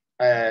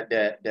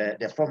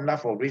the formula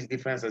for risk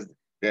difference is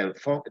the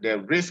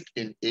risk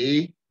in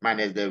A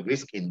minus the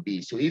risk in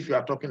B. So if you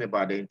are talking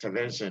about the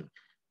intervention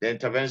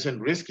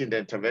risk in the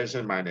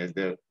intervention minus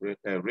the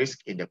risk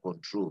in the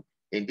control.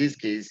 In this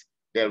case,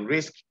 the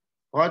risk,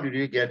 what did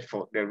you get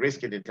for the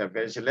risk in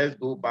intervention? Let's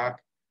go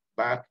back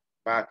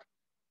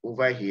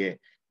over here.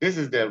 This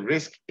is the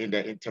risk in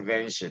the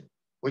intervention,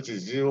 which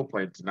is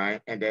 0.9,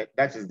 and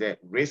that is the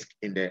risk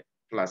in the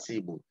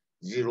placebo,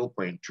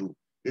 0.2.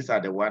 These are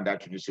the one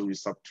that you do. So we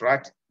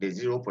subtract the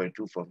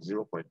 0.2 from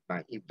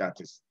 0.9, if that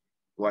is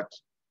what,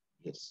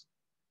 yes.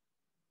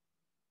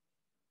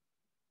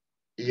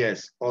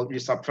 Yes, or you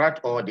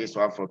subtract all this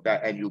one from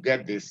that and you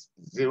get this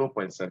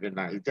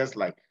 0.79. It's just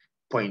like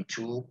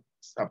 0.2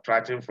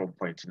 subtracting from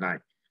 0.9.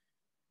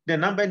 The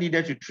number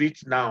needed to treat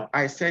now,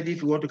 I said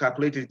if you want to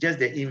calculate it, just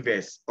the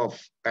inverse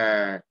of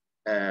the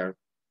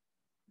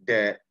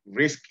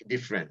risk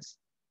difference.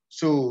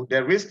 So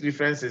the risk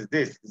difference is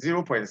this,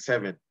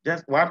 0.7.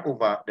 Just 1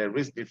 over the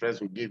risk difference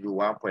will give you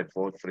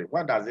 1.43.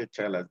 What does it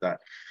tell us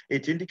that?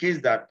 It indicates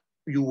that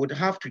you would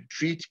have to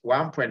treat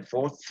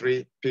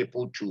 1.43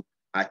 people to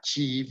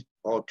achieve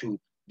or to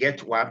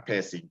get one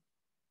person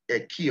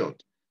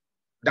cured.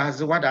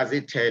 What does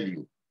it tell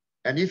you?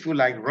 And if you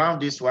like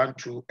round this one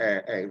to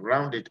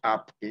round it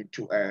up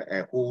into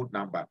a whole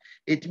number,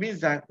 it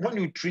means that when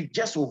you treat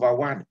just over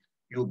one,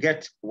 you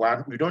get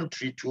one. You don't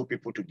treat two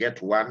people to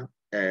get one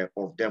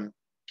of them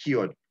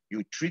cured.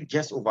 You treat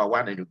just over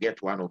one and you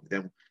get one of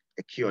them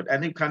cured.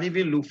 And you can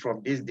even look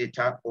from this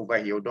data over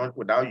here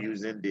without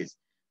using this.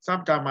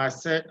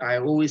 Sometimes I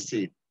always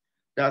say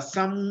there's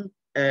some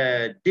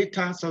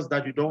data source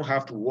that you don't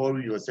have to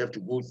worry yourself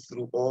to go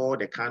through all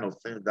the kind of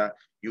things that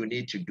you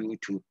need to do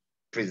to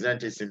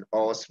present it in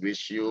odds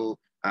ratio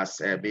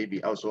as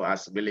maybe also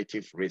as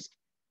relative risk.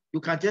 You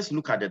can just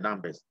look at the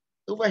numbers.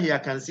 Over here, I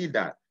can see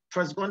that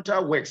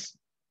transcontinental works.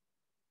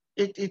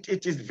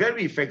 It is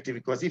very effective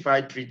because if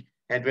I treat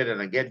 100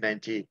 and I get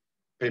 90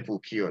 people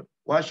cured,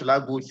 why should I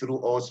go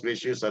through odds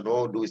ratios and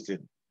all those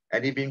things?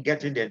 And even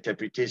getting the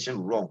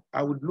interpretation wrong,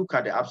 I would look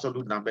at the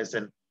absolute numbers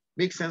and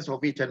make sense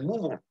of it and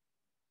move on.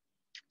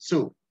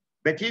 So,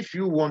 but if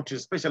you want to,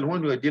 especially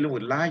when you're dealing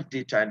with large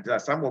data, and there are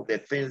some of the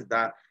things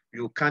that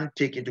you can't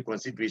take into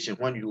consideration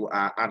when you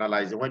are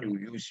analyzing, when you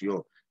use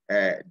your,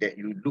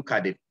 you look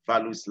at the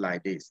values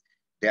like this.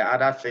 There are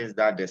other things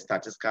that the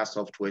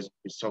statistical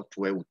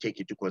software will take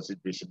into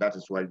consideration. That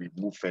is why we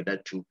move further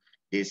to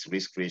this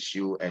risk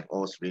ratio and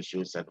odds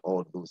ratios and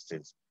all those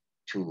things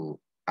to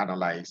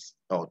analyze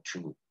or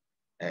to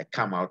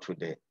come out with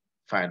the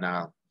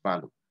final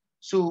value.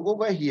 So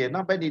over here,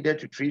 number needed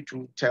to treat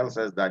two tells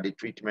us that the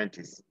treatment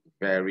is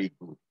very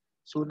good.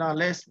 So now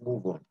let's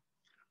move on.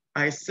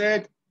 I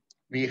said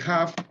we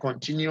have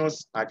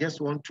continuous. I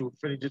just want to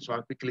finish this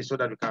one quickly so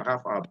that we can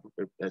have our,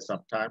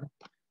 some time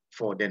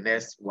for the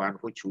next one,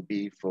 which will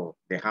be for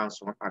the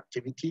hands-on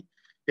activity.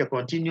 The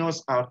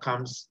continuous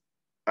outcomes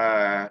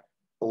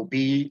will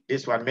be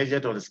this one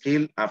measured on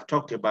scale. I've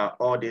talked about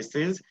all these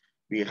things.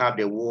 We have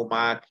the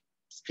Womack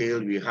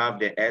scale. We have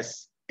the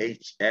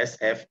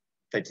SHSF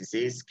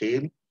 36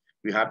 scale.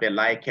 We have the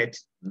Likert.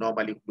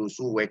 Normally, those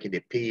who work in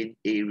the pain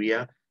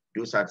area,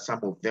 those are some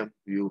of them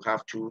you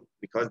have to,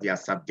 because they are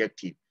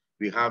subjective,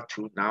 we have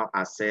to now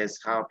assess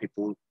how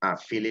people are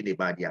feeling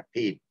about their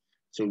pain.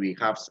 So we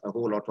have a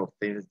whole lot of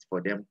things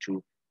for them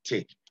to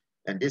take.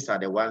 And these are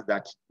the ones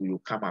that you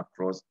come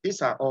across.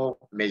 These are all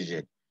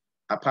measured,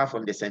 apart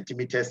from the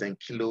centimeters and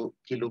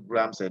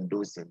kilograms and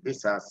those things.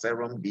 These are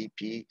serum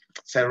BP,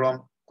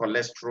 serum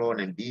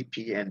cholesterol and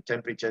BP and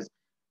temperatures.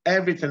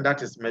 Everything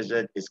that is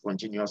measured is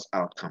continuous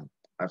outcome.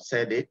 I've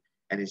said it,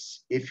 and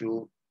it's, if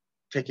you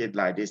take it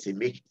like this, it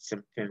makes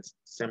things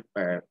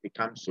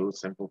become so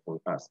simple for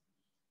us.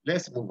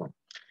 Let's move on.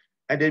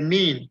 And the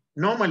mean,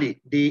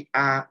 normally they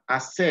are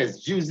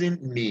assessed using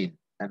mean,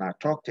 and I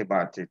talked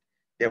about it.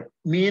 The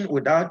mean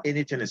without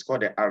anything is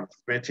called the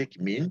arithmetic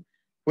mean,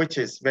 which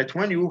is, but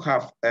when you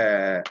have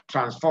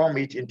transformed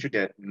it into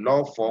the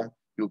log form,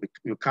 you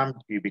become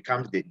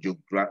the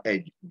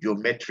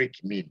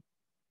geometric mean.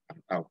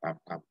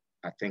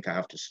 I think I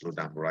have to slow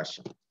down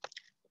Russian.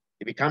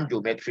 It becomes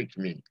geometric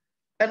mean.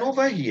 And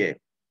over here,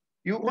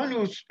 when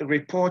you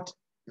report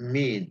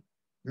mean,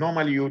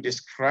 normally you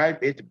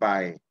describe it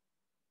by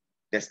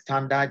the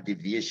standard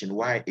deviation.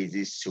 Why is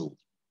it so?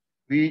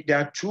 There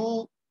are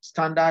two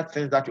standard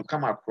things that you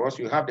come across.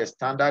 You have the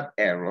standard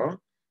error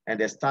and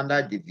the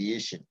standard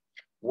deviation.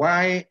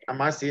 Why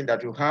am I saying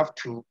that you have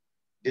to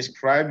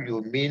describe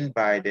your mean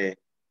by the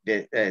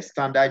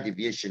standard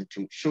deviation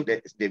to show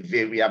the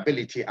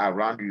variability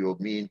around your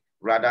mean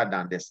rather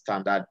than the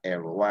standard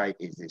error? Why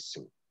is it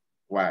so?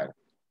 Why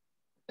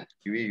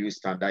do we use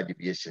standard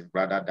deviation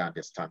rather than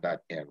the standard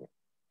error?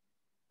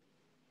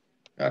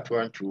 That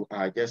one too,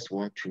 I just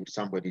want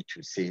somebody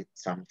to say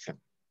something.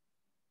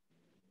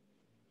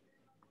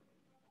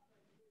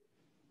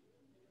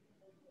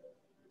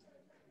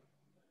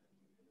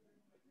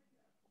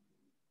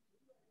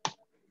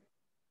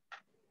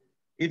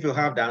 If you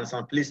have the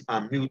answer, please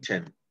unmute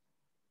and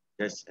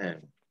just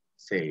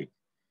say it.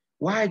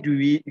 Why do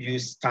we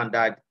use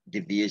standard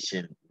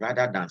deviation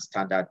rather than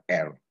standard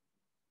error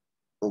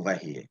over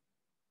here?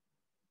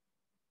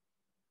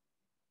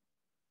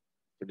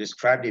 To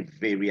describe the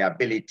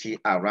variability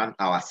around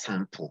our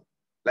sample.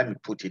 Let me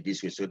put it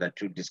this way so that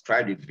to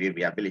describe the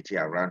variability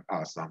around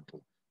our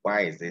sample.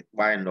 Why is it?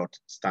 Why not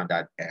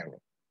standard error?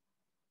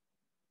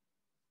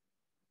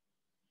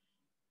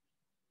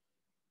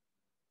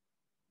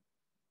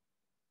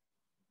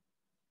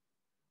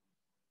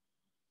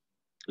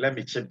 Let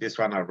me check this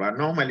one around.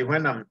 Normally,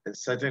 when I'm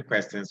certain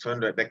questions,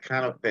 when the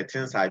kind of the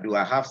things I do,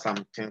 I have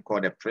something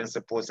called the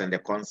principles and the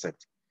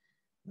concept.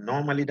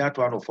 Normally, that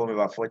one will form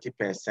about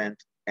 40%.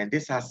 And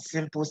these are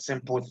simple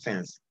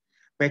things.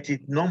 But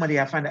normally,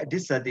 I find that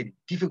these are the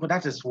difficult,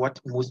 that is what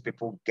most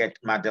people get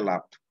muddled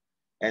up.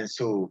 And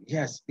so,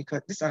 yes,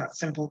 because these are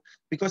simple,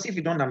 because if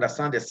you don't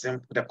understand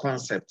the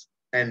concept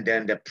and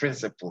then the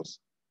principles,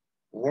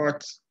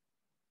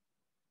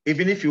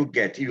 even if you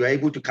are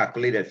able to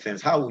calculate the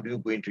things, how would you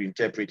going to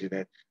interpret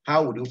it?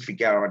 How would you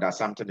figure out that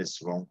something is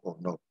wrong or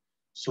not?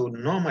 So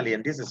normally,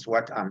 and this is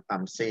what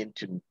I'm saying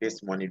to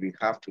this morning, we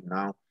have to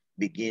now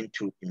begin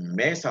to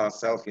immerse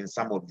ourselves in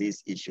some of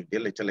these issues, the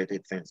little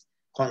things,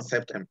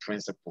 concept and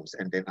principles,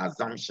 and then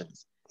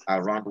assumptions.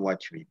 around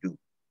what we do.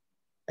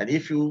 And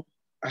if you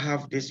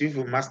have this, if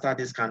you master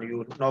this, can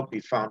you not be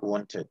found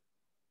wanted?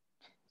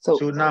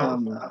 So now,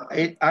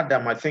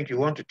 Adam, I think you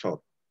want to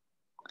talk.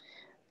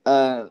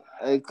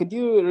 Could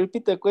you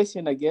repeat the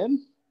question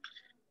again?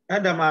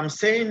 Adam, I'm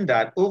saying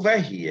that over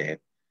here,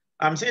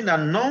 I'm saying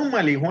that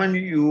normally when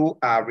you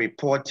are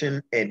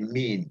reporting a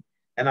mean,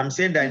 and I'm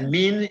saying that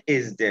mean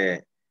is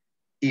the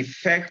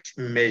effect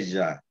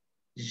measure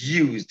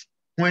used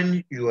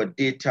when your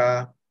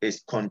data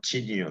is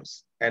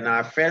continuous. And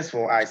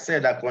I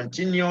said that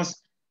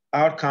continuous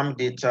outcome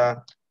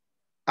data,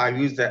 I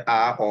use the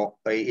R or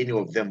any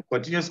of them.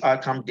 Continuous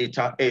outcome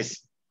data is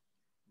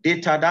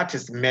data that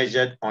is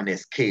measured on a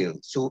scale.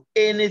 So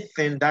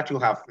anything that you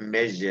have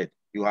measured,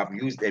 you have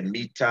used a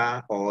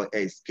meter or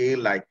a scale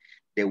like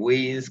the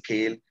weighing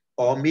scale,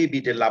 or maybe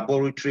the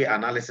laboratory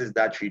analysis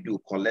that we do,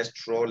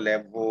 cholesterol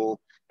level,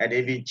 and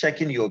even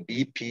checking your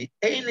BP,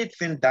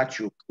 anything that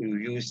you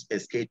use a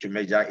scale to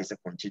measure is a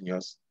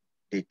continuous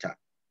data.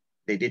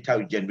 The data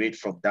you generate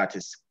from that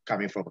is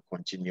coming from a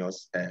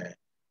continuous data.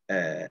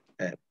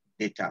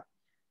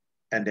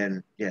 And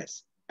then,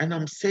 yes, and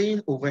I'm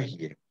saying over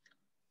here,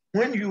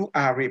 when you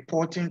are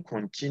reporting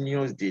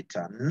continuous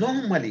data,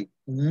 normally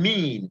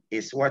mean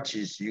is what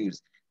is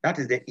used. That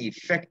is the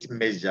effect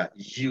measure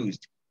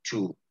used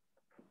to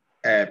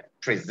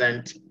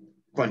present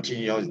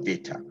continuous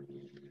data.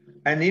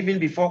 And even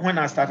before when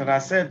I started, I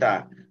said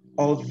that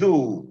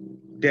although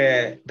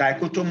the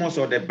dichotomous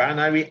or the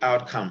binary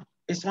outcome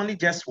is only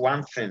just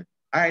one thing,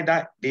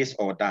 either this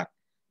or that,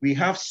 we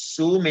have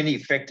so many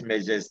effect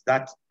measures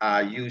that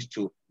are used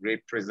to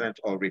represent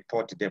or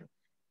report them.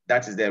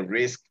 That is the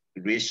risk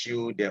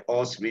ratio, the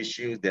odds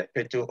ratio, the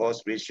peto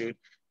odds ratio,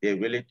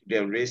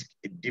 the risk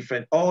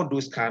different, all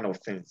those kind of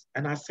things.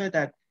 And I said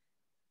that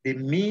the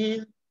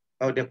mean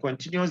or the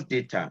continuous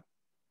data,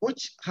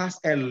 which has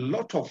a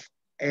lot of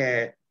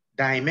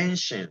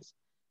dimensions,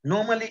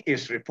 normally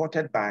is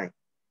reported by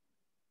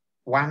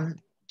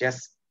one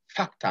just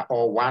factor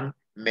or one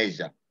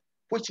measure,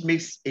 which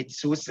makes it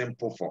so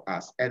simple for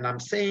us. And I'm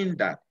saying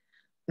that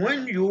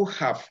when you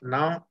have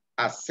now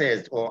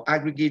assessed or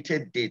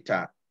aggregated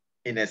data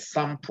in a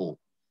sample,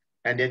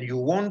 and then you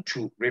want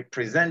to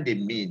represent the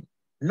mean,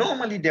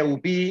 normally there will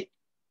be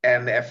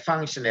a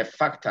function, a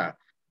factor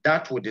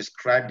that will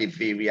describe the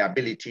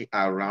variability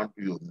around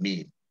your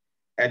mean.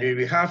 And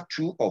we have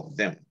two of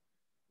them.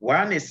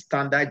 One is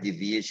standard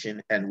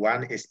deviation and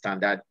one is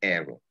standard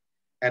error.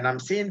 And I'm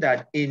saying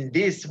that in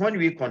this, when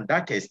we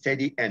conduct a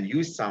study and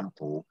use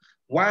sample,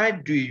 why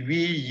do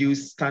we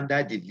use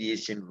standard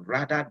deviation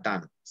rather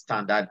than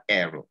standard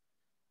error?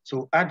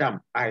 So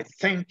Adam, I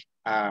think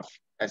I've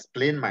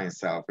explained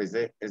myself. Is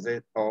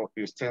it, or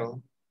you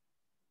still,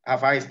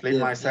 have I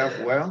explained myself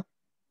well?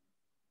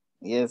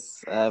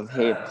 Yes, I've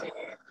heard.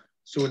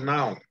 So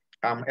now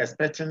I'm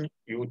expecting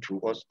you to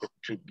also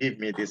to give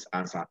me this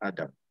answer,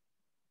 Adam.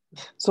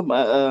 So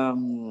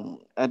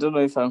I don't know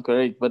if I'm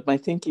correct, but my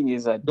thinking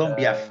is that don't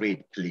be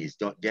afraid, please.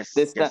 Don't just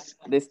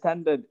the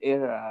standard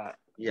error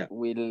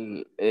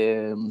will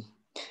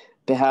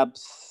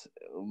perhaps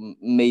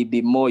may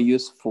be more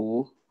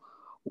useful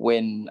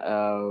when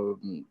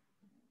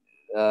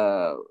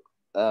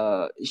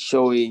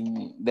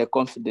showing the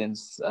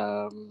confidence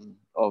of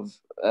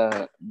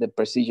the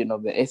precision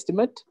of the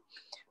estimate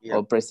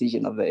or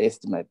precision of the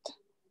estimate.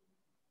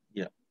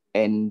 Yeah.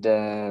 And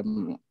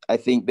I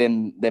think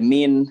then the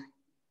mean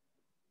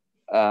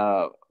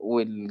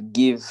will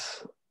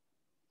give.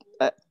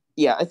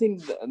 I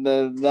think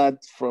that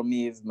for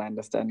me is my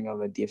understanding of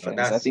the difference.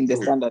 I think the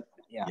standard.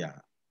 Yeah,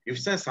 you've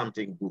said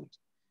something good.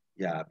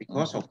 Yeah,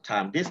 because of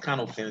time, this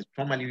kind of things,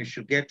 normally we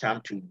should get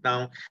time to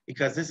now,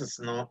 because this is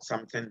not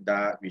something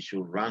that we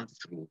should run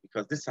through,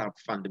 because these are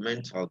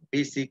fundamental,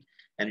 basic,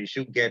 and we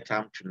should get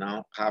time to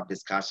now have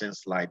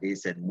discussions like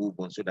this and move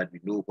on so that we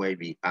know where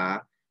we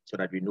are, so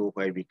that we know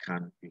where we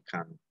can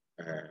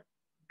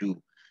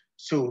do.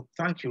 So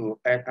thank you,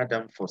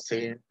 Adam, for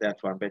saying that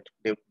one. But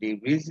the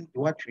reason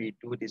what we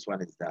do this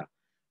one is that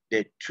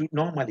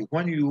normally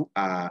when you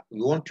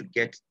want to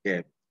get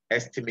the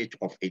estimate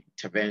of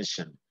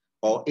intervention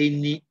or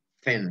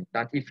anything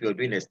that if you're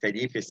doing a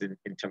study, if it's an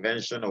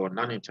intervention or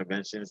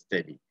non-intervention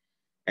study,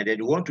 and then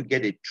you want to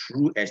get a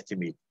true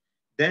estimate,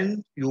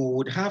 then you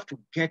would have to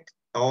get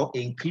or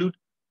include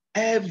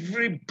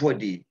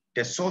everybody,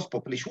 the source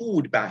population, who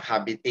would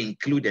have been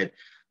included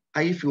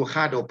if you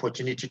had the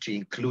opportunity to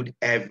include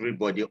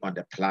everybody on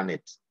the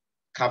planet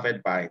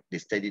covered by the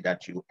study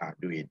that you are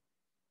doing,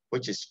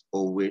 which is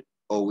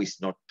always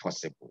not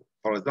possible.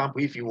 For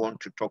example, if you want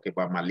to talk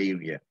about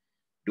malaria,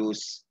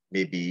 those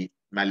maybe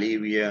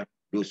malaria,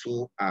 those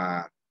who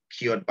are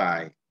cured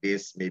by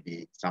this,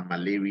 maybe some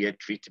malaria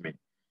treatment,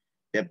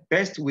 the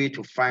best way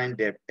to find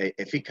the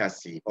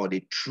efficacy or the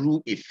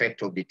true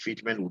effect of the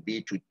treatment would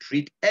be to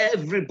treat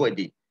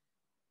everybody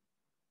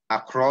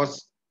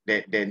across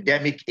the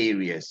endemic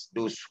areas,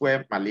 those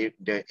where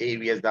the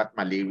areas that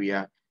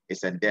malaria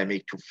is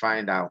endemic, to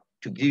find out,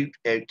 to give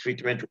a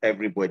treatment to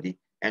everybody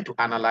and to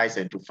analyze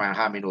and to find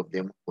how many of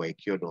them were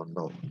cured or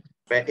not.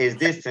 But is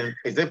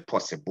it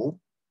possible?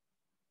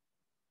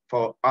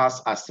 for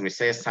us as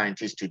research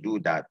scientists to do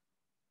that.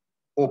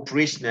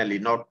 Operationally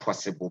not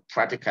possible,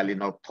 practically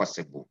not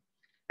possible.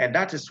 And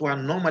that is why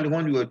normally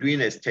when we are doing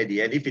a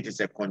study, and if it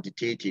is a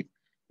quantitative,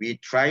 we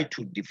try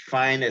to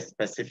define a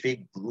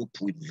specific group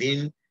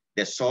within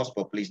the source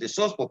population. The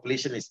source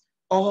population is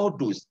all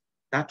those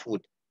that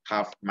would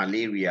have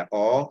malaria,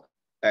 or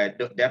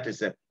that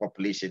is a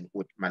population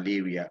with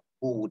malaria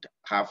who would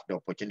have the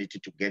opportunity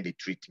to get the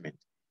treatment.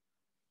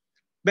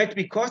 But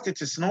because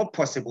it is not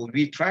possible,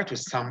 we try to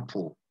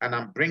sample, and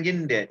I'm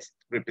bringing that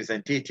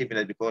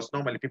representativeness because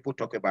normally people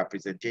talk about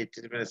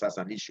representativeness as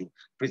an issue.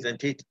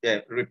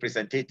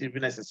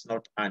 Representativeness is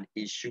not an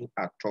issue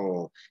at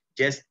all,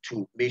 just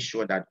to make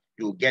sure that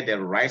you get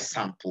the right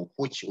sample,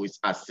 which is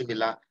as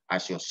similar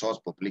as your source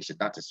population,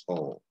 that is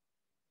all.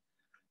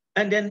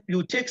 And then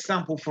you take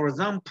sample, for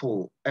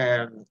example,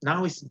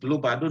 now it's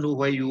global. I don't know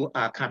where you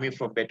are coming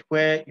from, but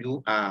where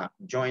you are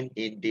joined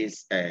in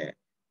this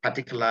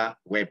particular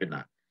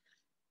webinar.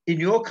 In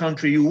your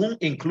country, you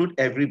won't include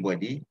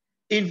everybody.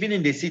 Even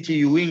in the city,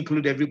 you will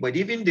include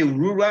everybody. Even the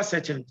rural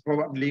section,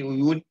 probably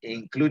you won't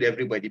include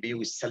everybody, but you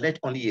will select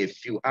only a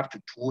few, up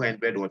to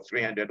 200 or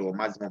 300 or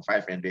maximum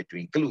 500 to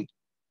include.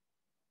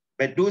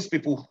 But those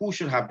people who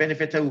should have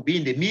benefited will be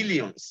in the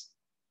millions.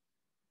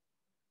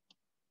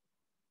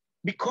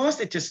 Because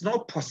it is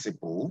not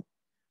possible,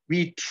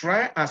 we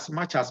try as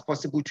much as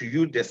possible to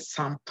use the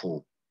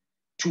sample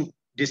to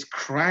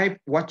describe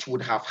what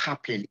would have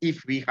happened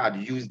if we had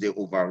used the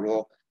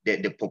overall, the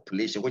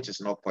population, which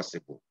is not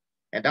possible.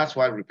 And that's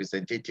why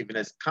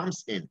representativeness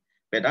comes in,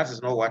 but that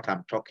is not what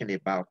I'm talking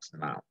about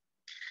now.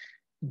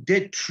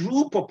 The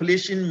true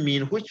population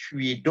mean, which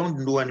we don't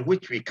know and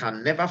which we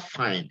can never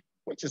find,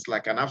 which is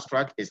like an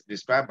abstract, is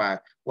described by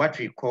what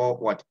we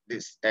call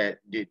the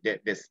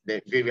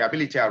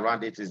variability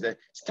around it is the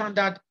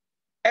standard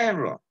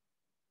error,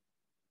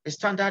 a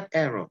standard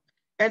error.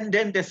 And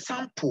then the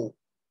sample,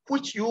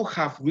 which you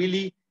have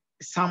really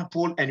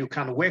sampled and you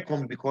can work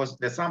on, because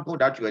the sample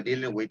that you are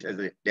dealing with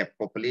is the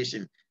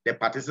population, the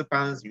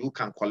participants, you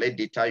can collect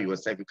data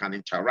yourself, you can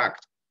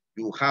interact,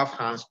 you have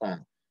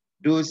hands-on.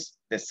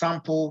 The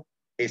sample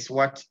is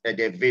what,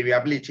 the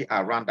variability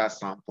around that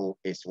sample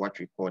is what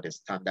we call the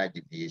standard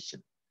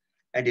deviation.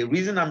 And the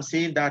reason I'm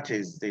saying that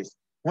is this: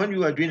 when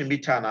you are doing a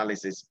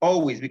meta-analysis,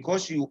 always,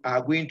 because you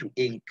are going to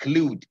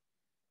include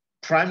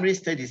primary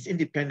studies,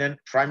 independent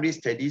primary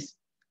studies,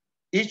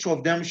 each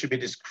of them should be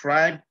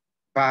described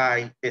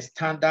by the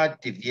standard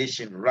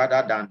deviation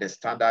rather than the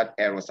standard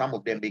error. Some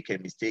of them make a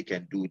mistake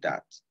and do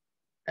that.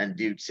 And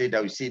they say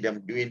that we see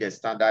them doing the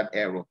standard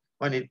error.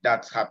 When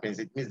that happens,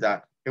 it means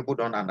that people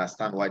don't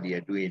understand what they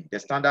are doing. The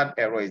standard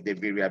error is the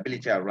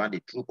variability around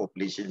the true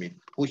population mean,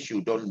 which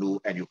you don't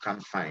know and you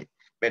can't find.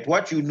 But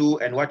what you know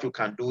and what you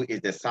can do is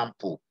the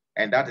sample.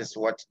 And that is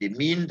what the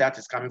mean that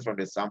is coming from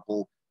the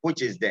sample,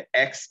 which is the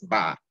X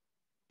bar,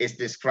 is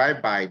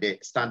described by the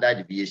standard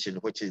deviation,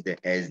 which is the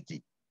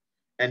SD.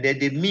 And then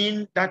the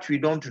mean that we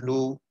don't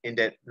know in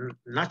the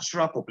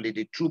natural population,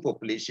 the true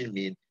population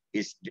mean,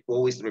 is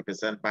always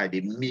represented by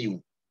the mu.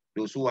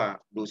 Those who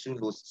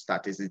know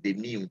statistics, the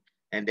mu.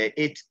 And the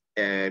 8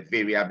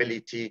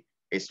 variability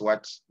is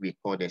what we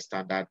call the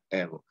standard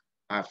error.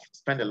 I've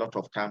spent a lot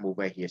of time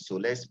over here, so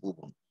let's move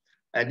on.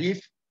 And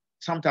if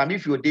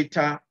your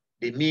data,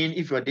 the mean,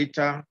 if your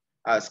data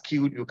are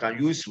skewed, you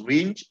can use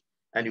range,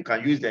 and you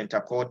can use the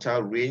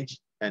interquartile range,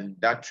 and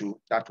that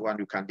one,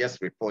 you can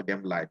just report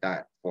them like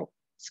that for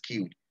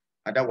skewed.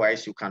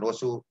 Otherwise, you can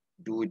also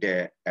do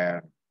the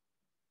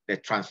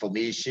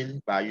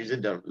transformation by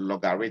using the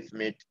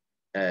logarithmic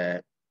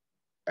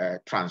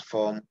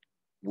transform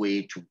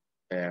way to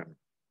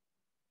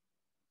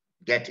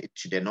get it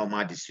to the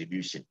normal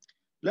distribution.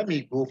 Let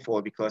me go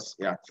forward because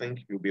I think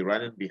you'll be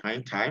running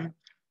behind time.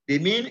 The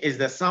mean is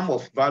the sum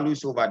of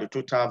values over the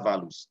total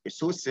values. It's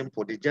so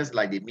simple. It's just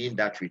like the mean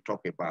that we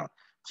talk about.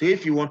 So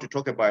if you want to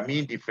talk about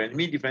mean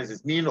difference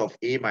is mean of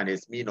A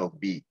minus mean of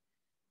B.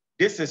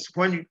 This is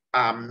when you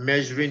are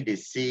measuring the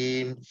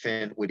same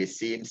thing with the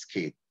same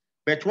scale.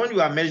 But when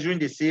you are measuring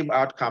the same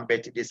outcome,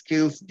 but the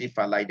scales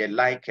differ, like the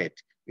Likert.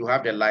 You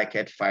have the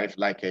Likert 5,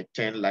 Likert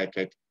 10,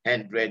 Likert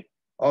 100,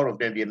 all of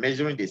them, you're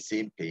measuring the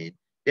same thing.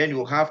 Then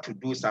you have to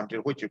do something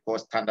which you call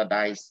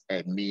standardized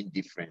mean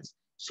difference.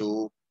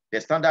 So the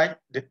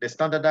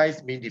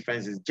standardized mean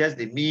difference is just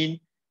the mean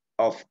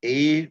of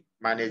A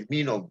minus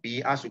mean of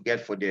B as you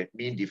get for the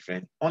mean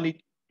difference.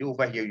 Only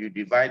over here, you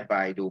divide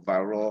by the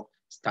overall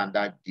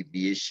standard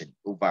deviation,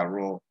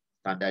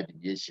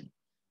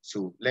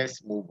 So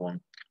let's move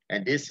on.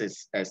 And this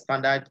is a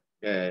standardized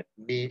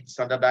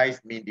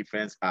mean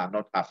difference are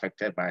not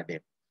affected by the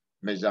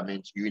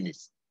measurement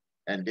units.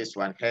 And this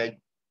one here,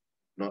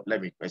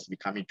 it's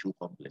becoming too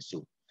complex.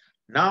 So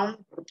now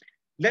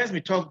let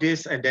me talk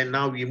this, and then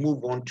now we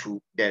move on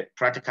to the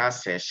practical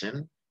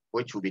session,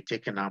 which will be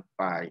taken up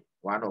by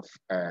one of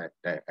a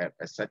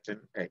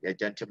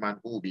gentleman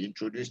who will be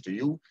introduced to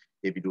you,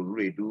 David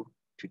Oluredu,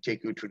 to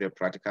take you through the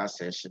practical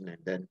session, and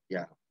then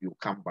you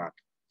come back.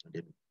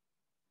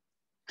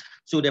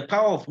 So the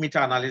power of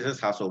meta-analysis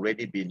has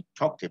already been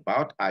talked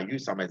about. I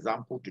use some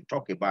example to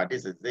talk about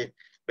this is it.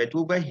 But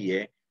over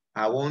here,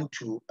 I want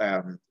to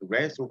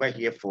rest over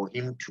here for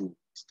him to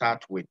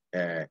start with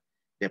the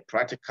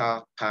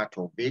practical part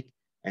of it,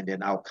 and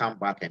then I'll come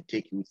back and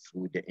take you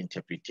through the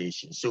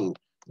interpretation. So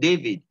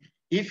David,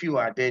 if you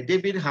are there,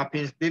 David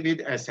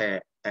as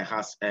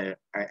has a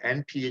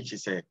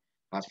NPH,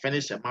 has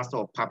finished a Master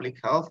of Public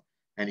Health,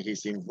 and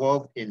he's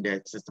involved in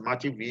the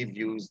systematic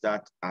reviews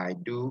that I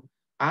do.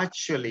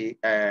 Actually,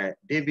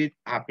 David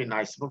happened,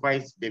 I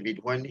supervised David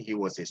when he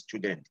was a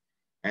student.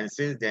 And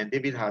since then,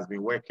 David has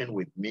been working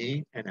with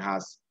me and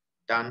has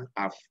done,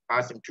 I've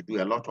asked him to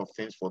do a lot of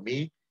things for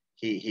me.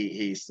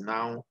 He's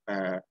now,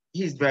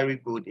 he's very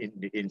good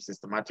in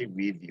systematic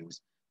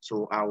reviews.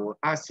 So I will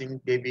ask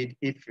him, David,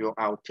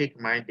 I'll take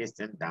my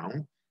distance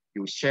down,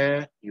 you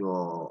share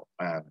your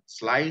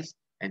slides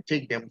and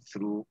take them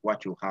through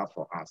what you have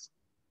for us.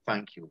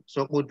 Thank you.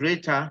 So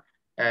moderator,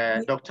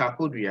 Dr.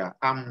 Kudria,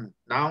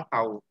 now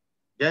I'll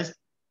just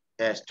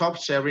stop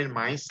sharing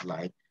my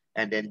slide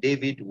and then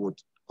David would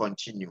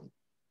continue.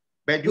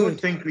 But do you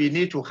think we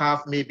need to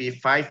have maybe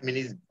 5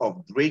 minutes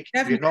of break?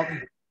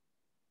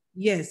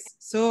 Yes,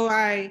 so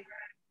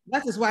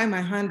that is why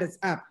my hand is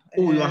up.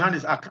 Oh, your hand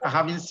is up. I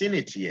haven't seen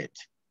it yet.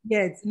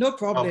 Yes, no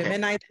problem. Okay.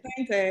 And I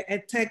sent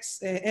a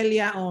text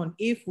earlier on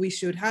if we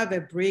should have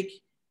a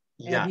break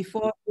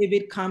before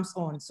David comes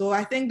on. So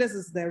I think this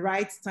is the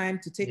right time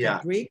to take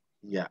a break.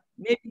 Yeah.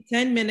 Maybe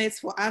 10 minutes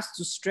for us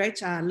to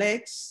stretch our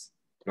legs.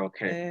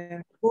 Okay.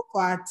 Go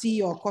for our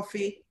tea or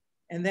coffee,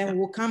 and then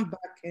we'll come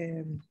back.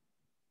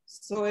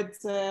 So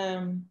it's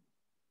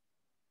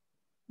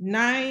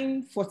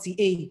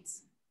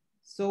 9:48.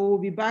 So we'll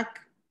be back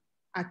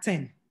at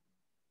 10.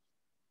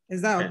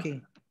 Is that 10.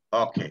 Okay?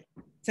 Okay.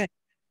 10.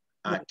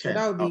 Yeah, 10. So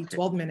that will be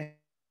 12 minutes.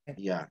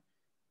 Yeah.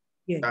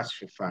 That's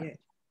fine. Yeah.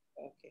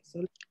 Okay.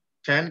 So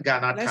 10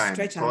 Ghana time,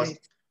 because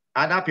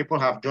other people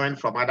have joined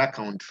from other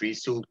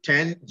countries. So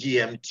 10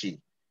 GMT.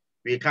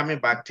 We're coming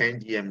back 10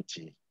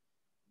 GMT.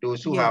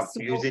 Those who have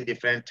using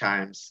different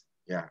times.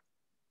 Yeah.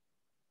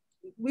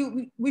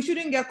 We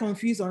shouldn't get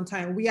confused on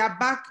time. We are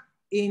back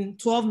in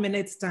 12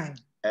 minutes time.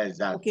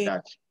 Exactly.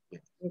 Okay.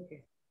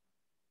 Okay.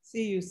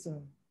 See you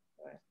soon.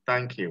 Bye.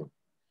 Thank you.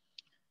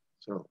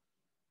 So.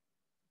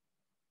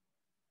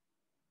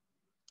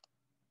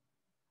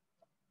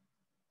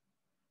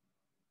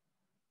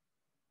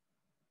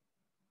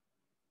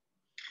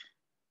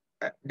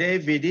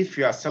 David, if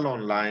you are still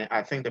online,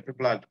 I think the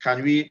people are,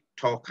 can we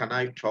talk? Can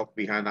I talk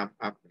behind?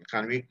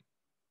 Can we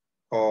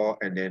call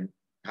and then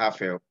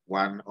have a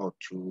one or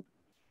two,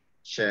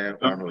 share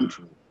one or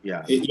two?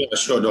 Yeah. Yeah,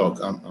 sure, Doc.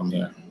 I'm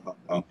here.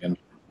 Okay.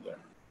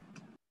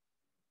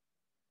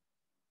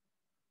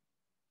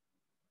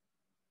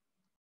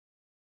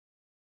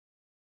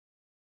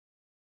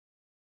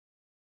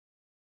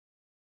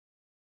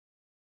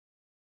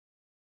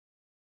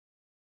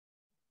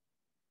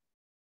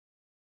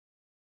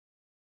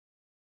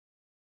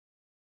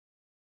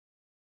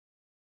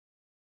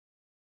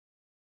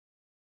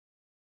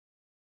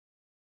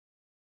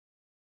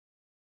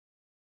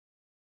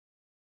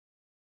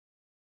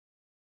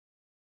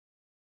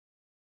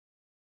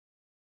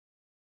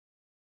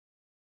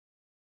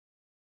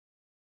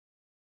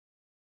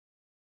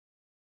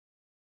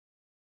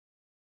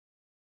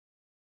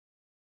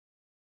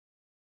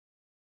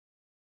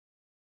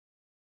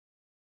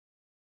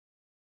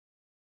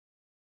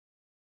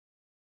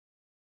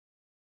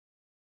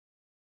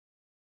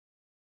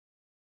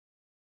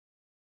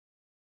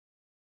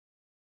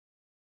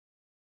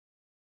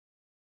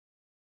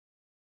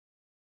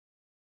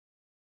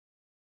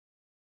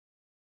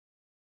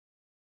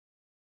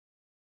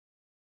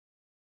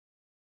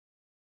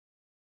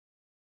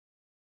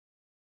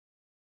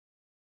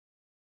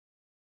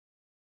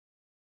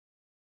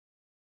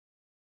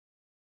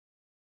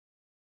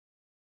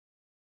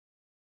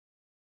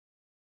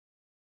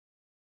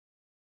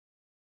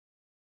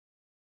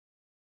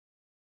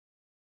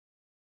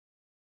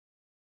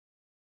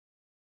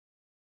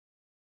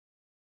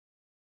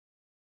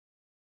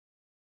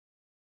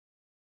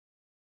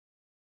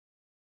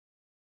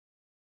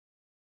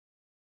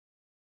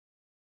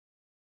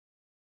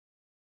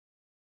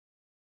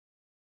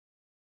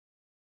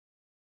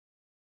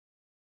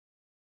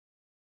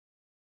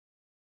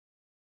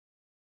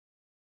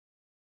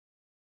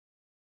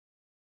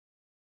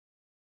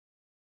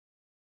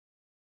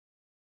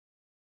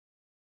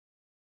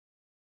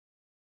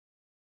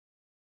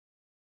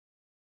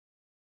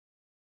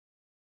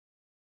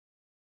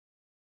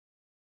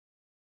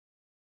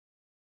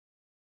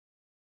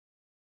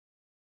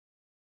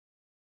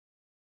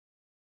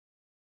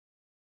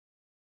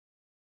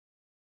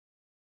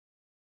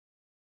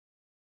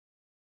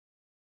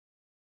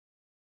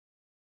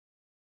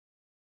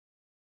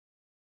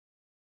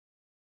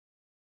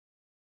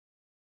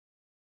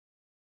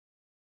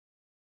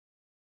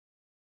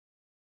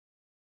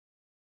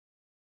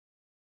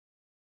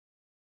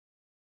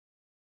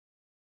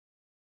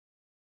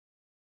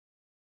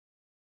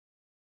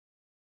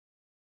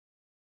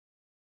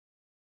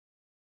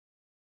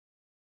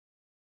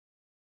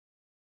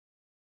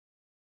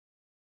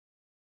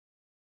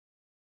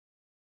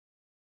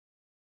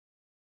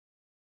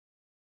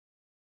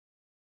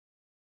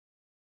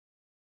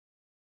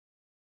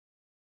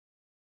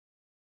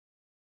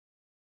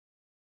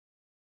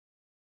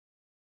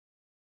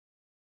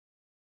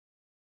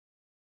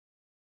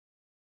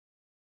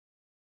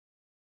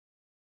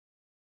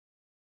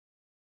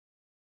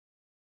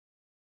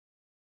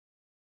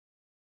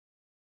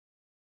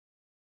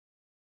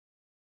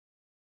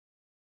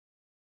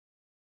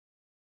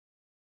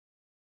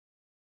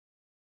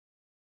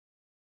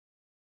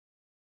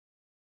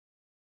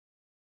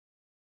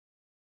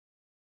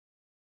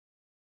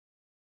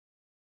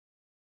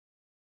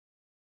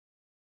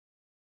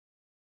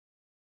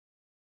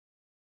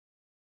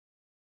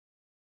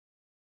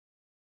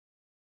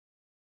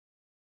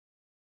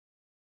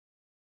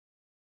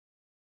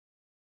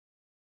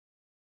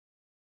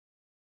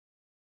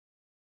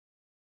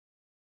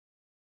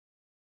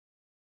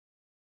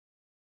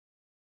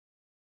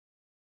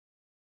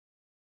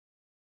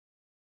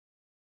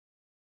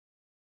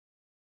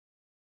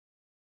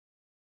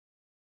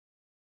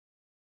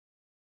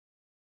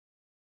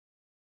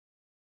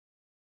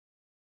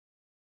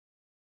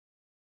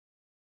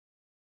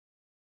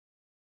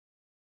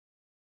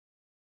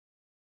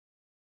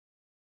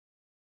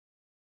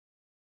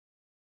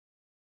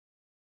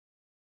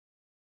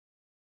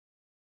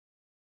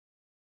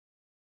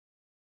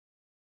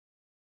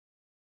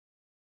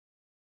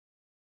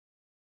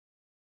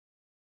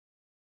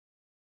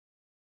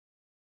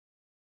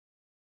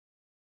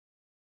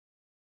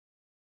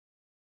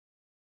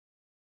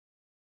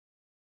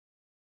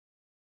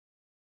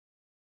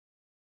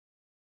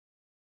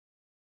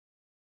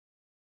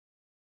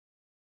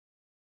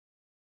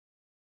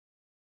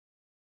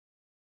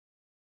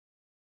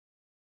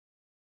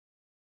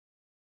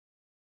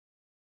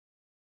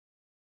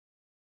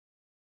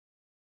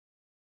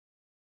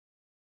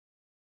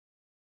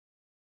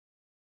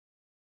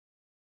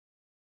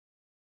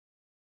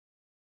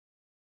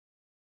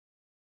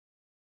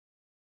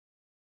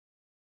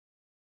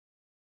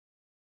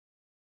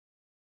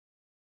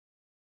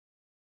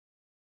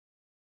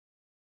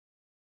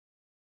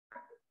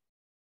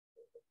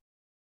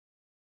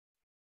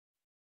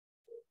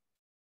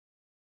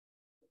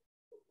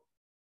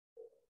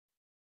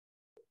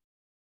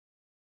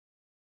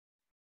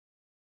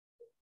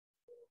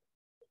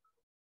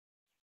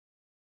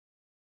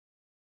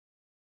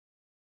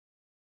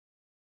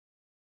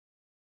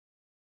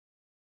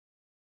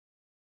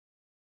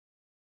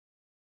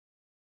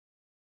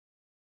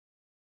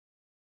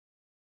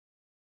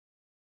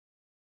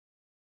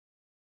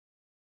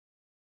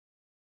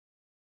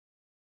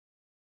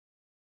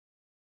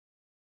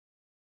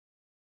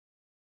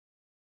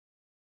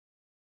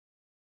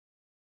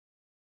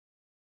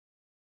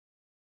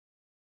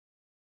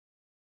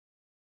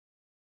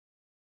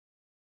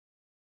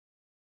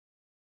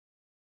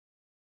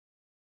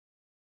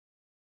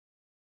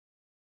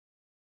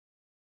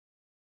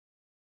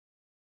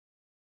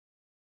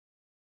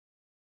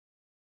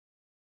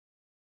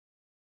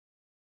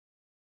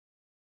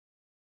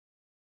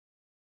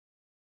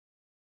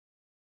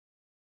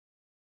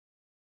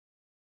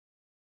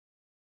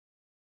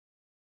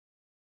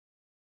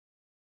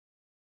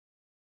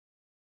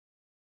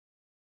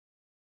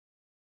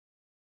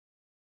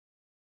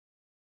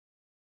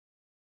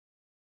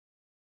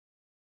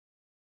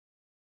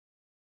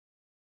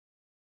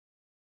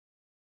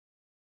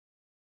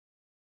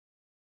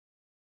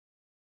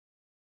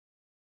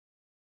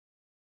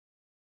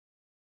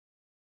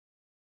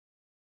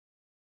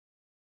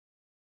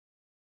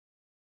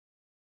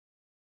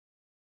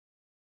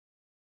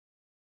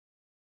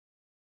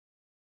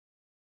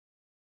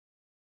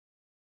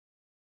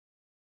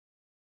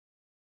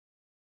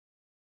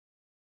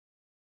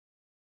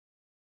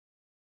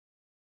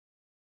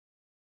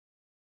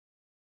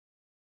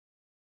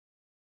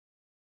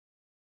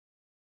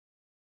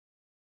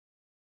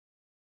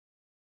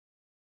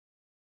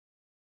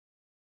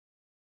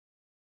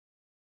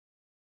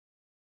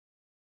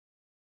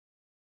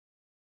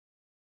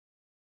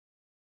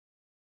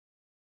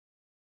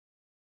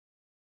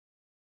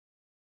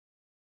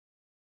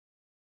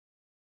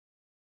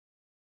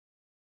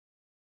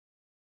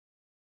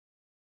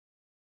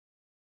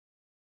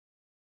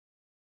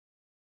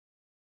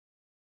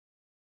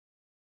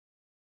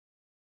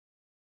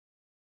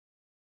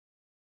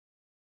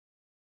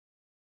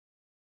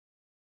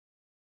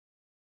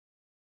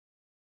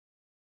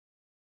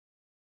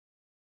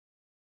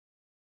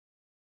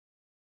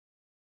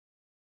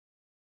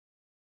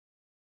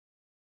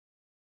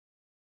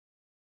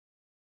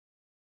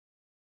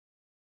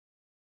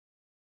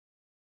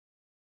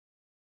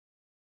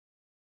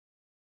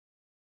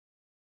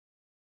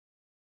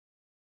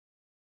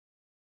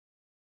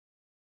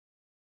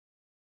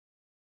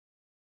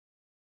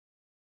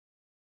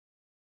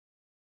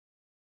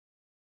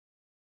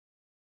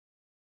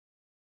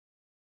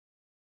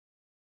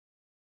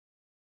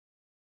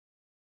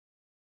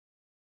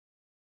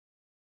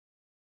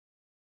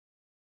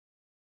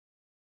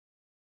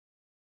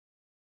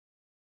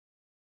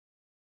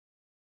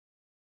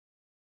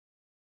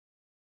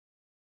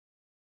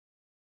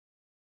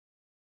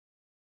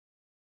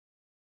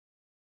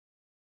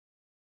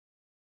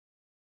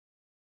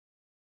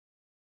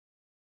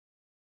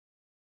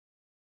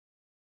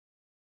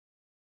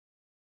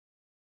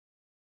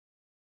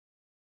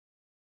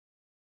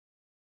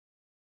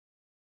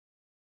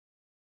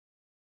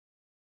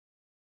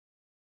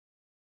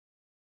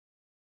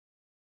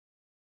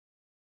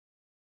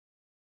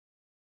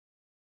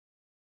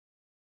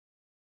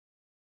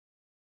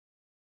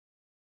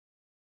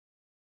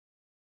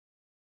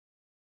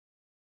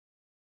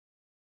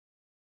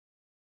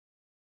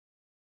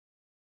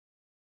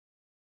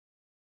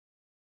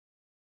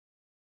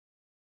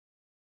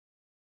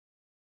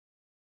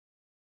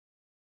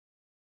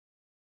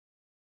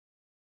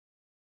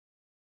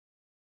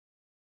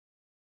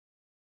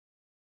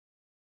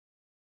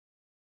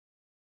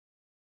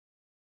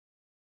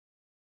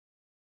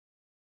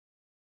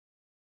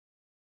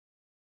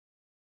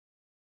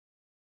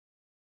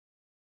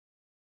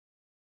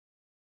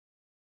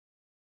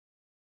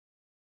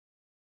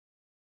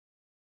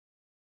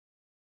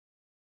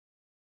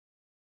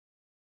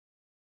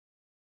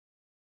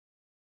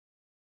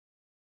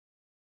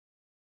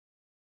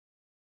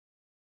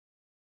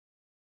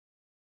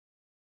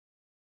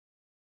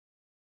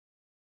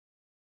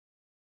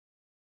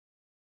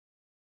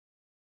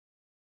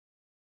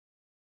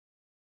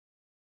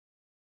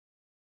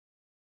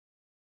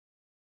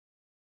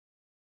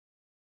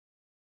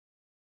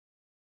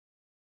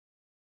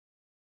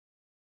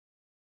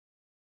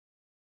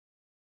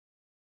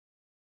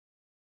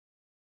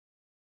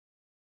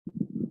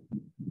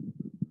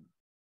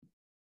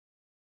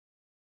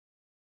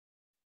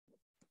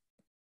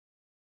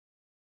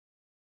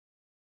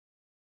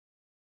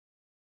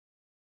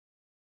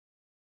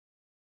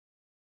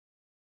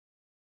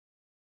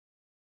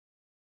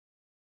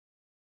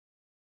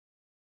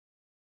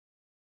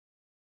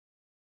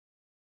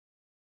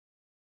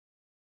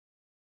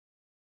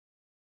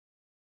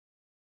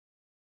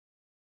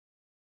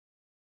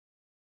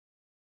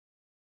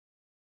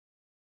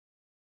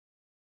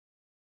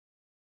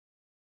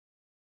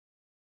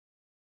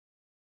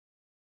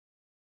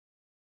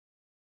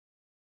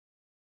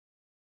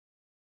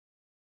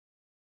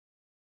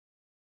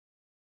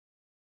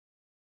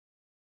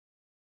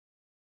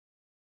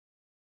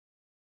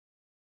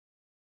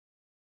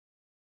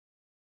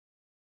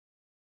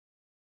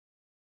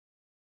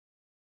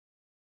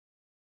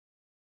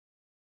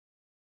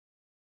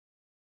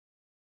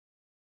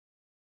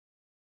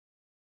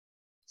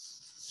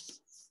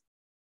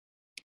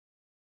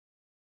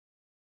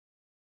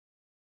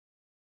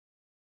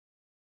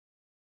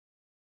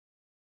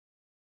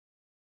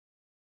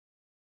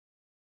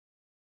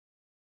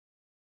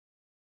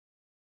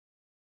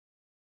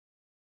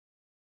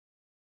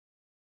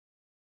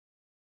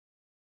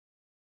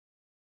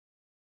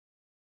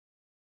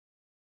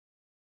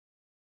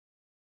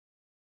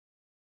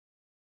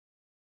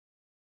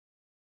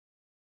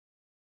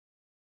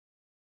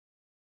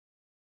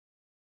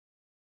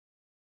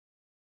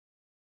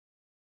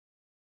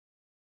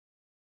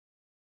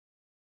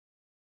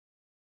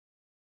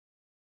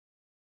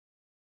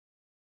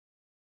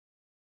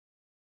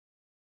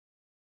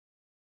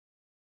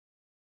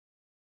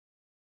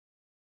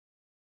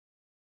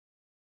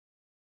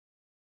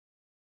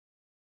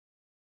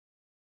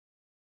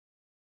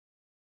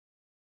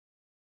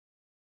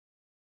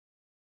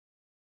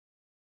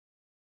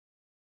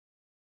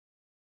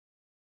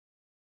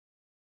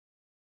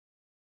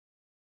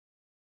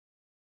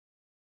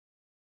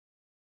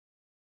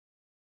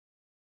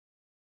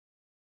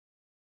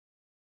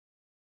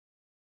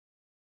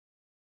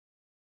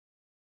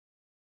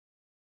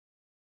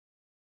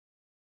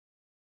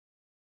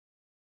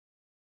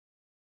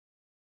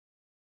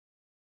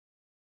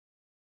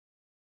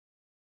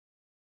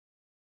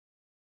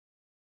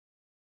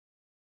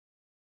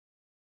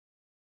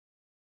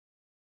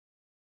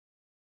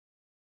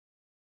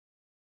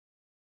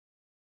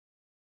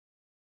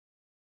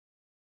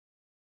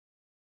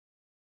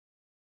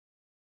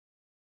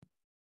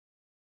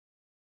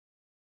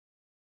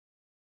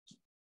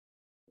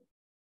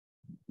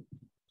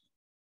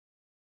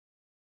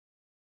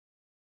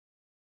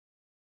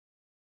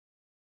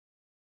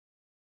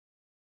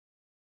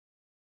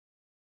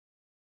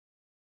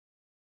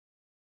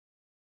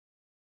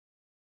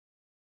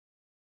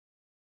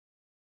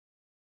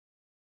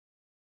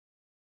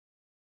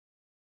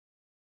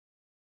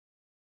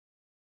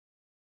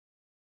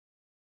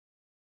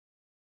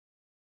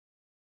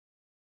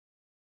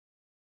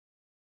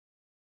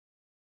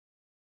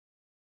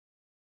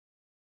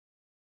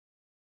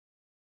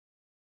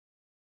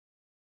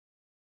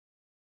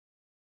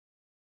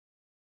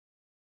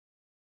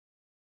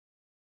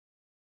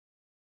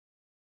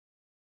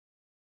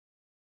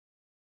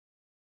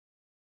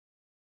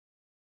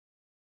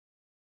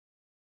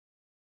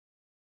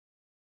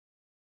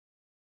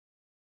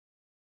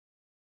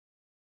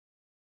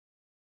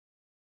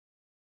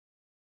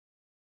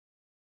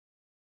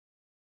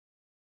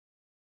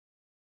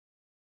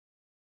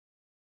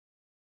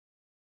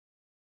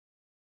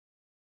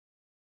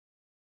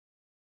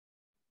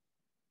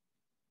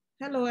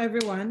 Hello,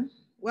 everyone.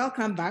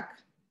 Welcome back.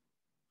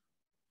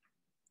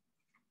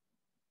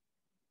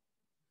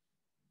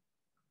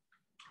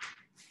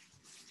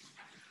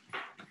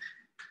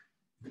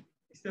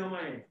 Still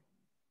mine.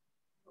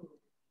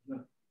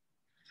 No.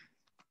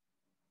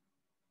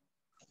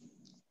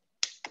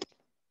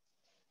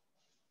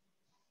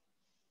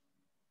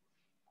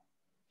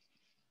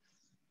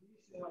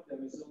 You have the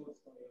results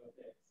for your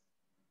test.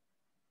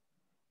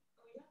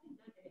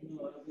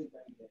 No, I haven't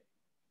done yet.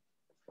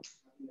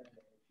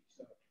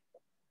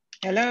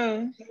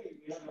 Hello.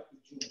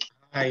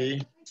 Hi.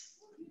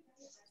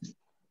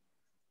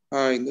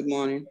 Hi, good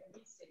morning.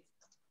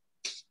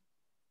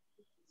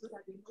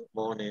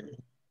 Morning.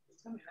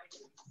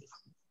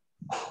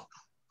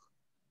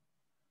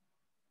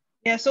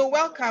 Yeah, so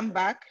welcome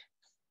back.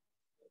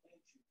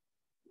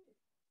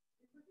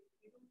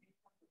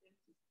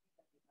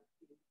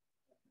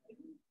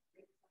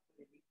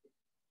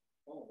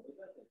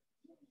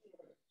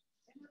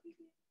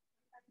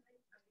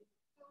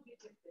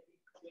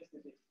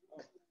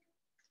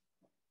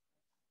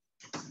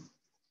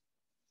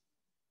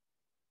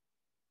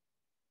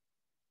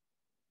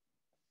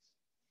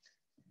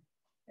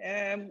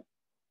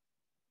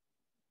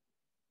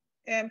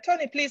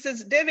 Tony, please,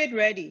 is David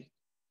ready?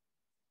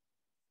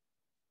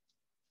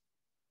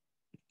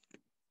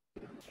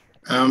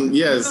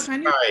 Yes,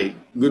 hi,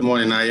 good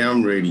morning, I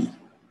am ready.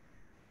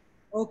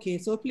 Okay,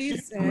 so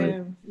please,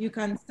 you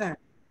can start.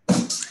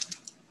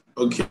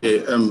 Okay,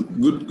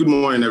 good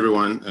morning,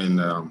 everyone, and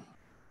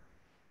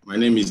my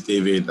name is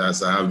David,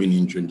 as I have been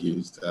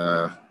introduced.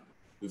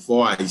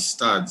 Before I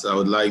start, I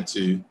would like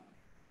to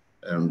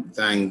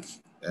thank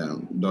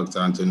Dr.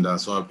 Anton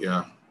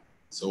Danswapia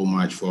so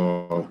much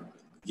for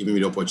giving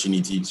me the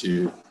opportunity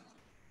to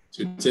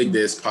take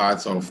this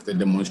part of the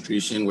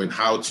demonstration with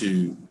how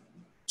to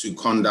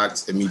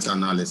conduct a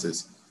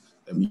meta-analysis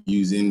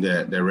using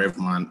the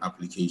RevMan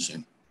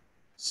application.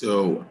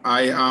 So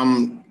I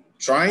am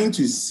trying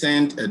to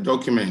send a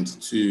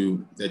document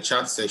to the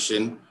chat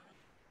section.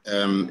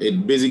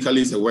 It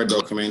basically is a Word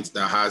document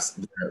that has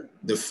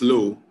the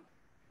flow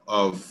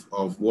of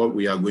what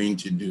we are going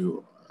to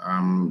do.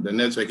 The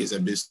network is a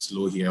bit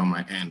slow here on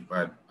my end,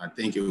 but I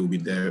think it will be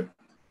there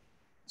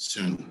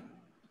soon.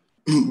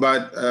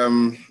 But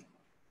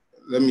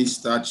let me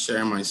start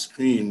sharing my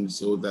screen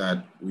so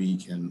that we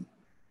can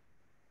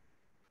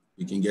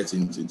get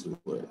into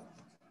it.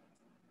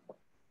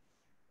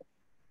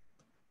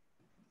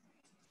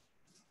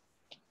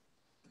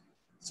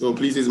 So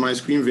please, is my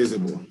screen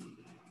visible?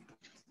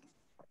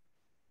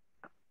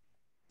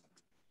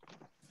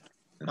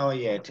 Not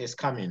yet, it's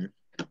coming.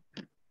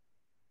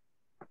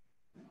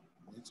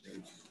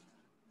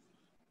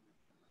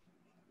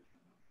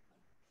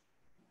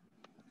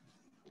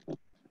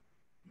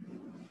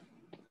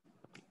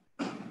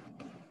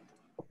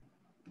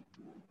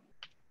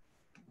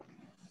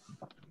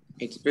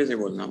 It's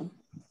visible now.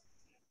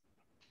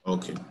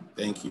 Okay,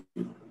 thank you.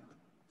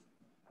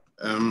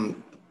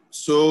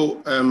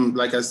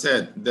 Like I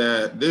said,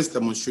 this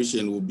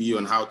demonstration will be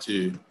on how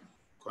to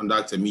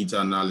conduct a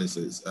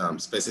meta-analysis,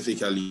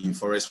 specifically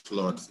forest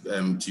plot,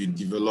 to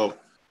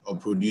develop or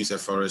produce a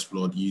forest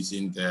plot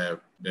using the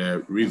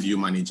Review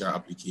Manager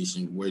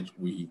application, which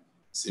we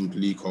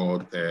simply call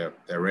the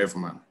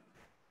RevMan.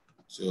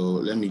 So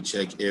let me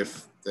check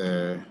if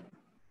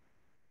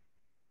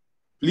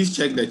please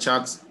check the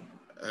chat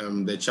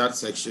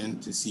section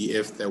to see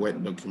if the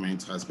Word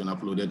document has been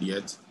uploaded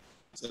yet,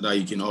 so that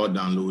you can all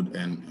download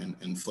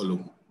and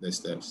follow the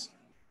steps.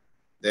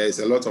 There's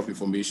a lot of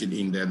information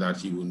in there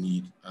that you will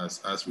need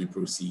as we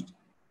proceed.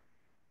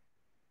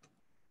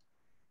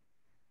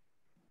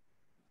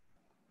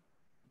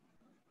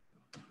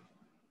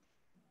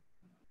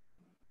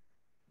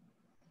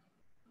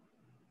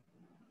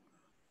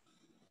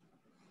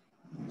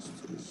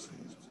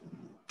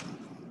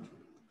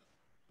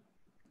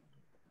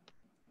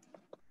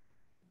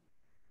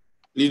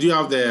 Do you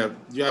have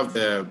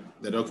the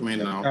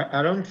document now?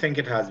 I don't think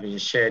it has been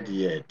shared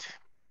yet.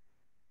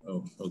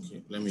 Oh,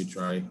 okay. Let me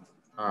try.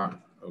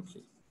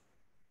 Okay.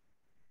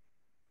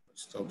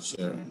 Stop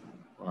sharing.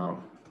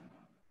 Wow.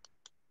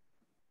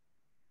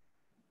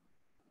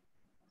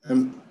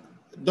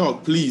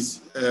 Doc, please,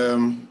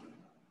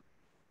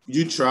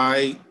 you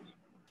try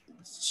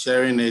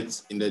sharing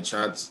it in the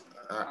chat,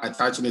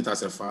 attaching it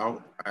as a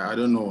file. I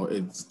don't know.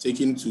 It's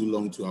taking too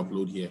long to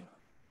upload here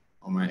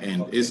on my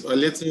end. Okay. It's a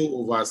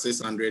little over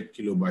 600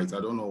 kilobytes.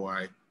 I don't know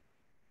why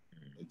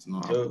it's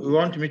not. So you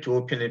want me to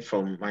open it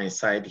from my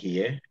side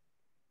here?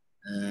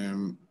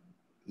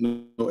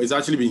 No, it's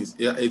actually been,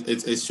 yeah,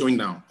 it's showing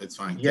now. It's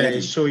fine. Yeah,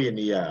 it's showing,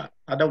 yeah.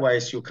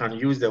 Otherwise, you can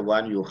use the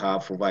one you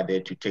have over there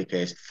to take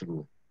us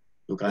through.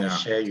 You can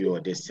share your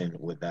distance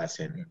with us,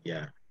 and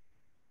yeah.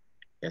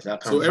 Yes, I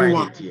can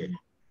find it here.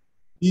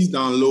 Please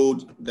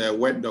download the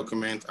Word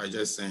document I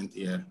just sent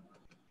here.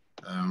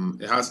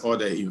 It has all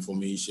the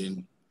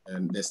information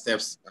and the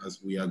steps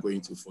as we are going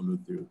to follow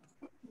through.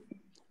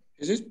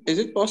 Is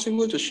it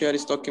possible to share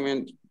this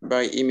document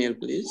by email,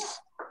 please?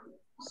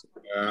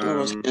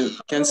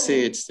 Can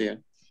see it's there.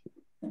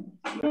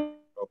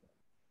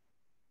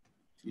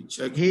 You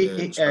check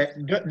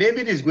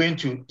David is going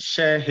to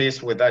share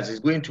his with us. He's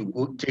going to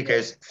go take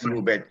us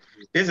through, but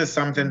this is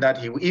something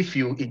that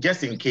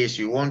just in case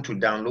you want to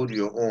download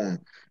your own,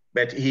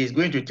 but he's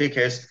going to take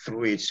us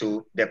through it.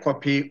 So the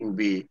copy will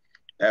be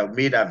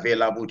made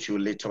available to you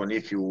later on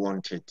if you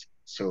want it.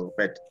 So,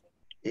 but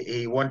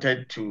he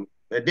wanted to,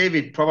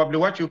 David, probably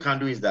what you can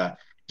do is that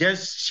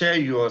just share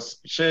yours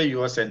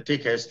and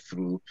take us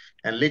through.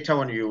 And later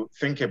on you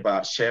think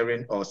about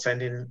sharing or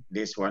sending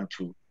this one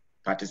to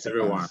participants.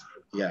 Everyone.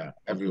 Yeah,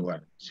 everyone.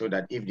 Okay. So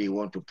that if they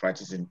want to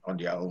practice on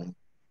their own.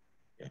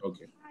 Yeah.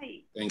 Okay. Hi.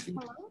 Thank you.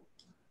 Hello?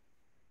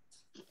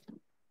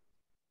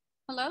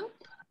 Hello?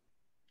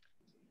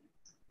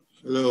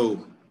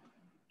 Hello.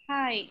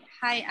 Hi,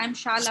 I'm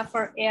Shala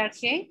for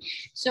ARK.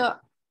 So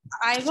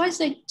I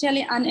was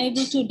actually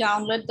unable to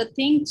download the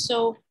thing.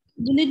 So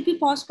will it be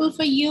possible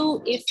for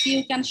you if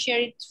you can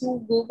share it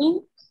through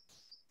Google?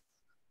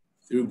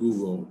 Through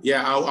Google.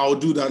 Yeah, I'll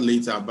do that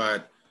later,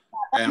 but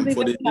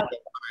for the time,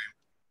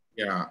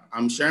 yeah,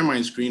 I'm sharing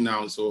my screen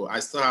now, so I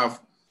still have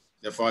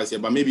the files here,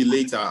 but maybe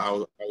later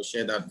I'll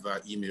share that via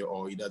email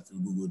or either through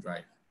Google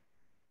Drive.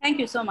 Thank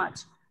you so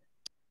much.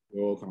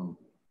 You're welcome.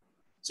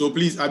 So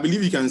please, I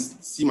believe you can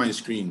see my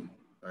screen,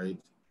 right?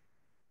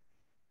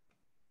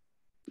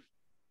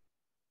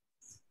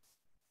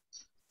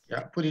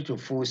 Yeah, put it to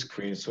full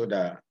screen so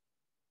that.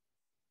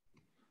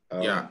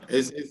 Yeah,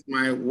 it's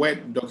my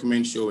Word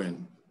document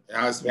showing. It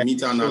has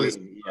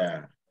meta-analysis.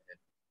 Yeah.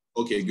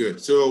 Okay,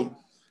 good. So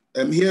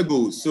here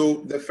goes.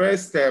 So the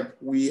first step,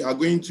 we are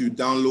going to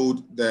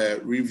download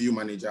the Review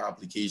Manager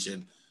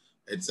application.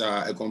 It's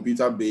a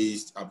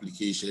computer-based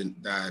application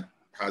that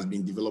has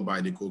been developed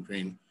by the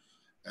Cochrane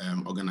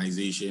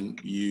organization.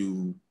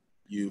 You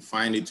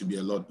find it to be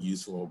a lot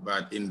useful,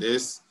 but in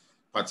this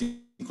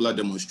particular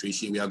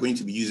demonstration, we are going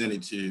to be using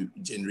it to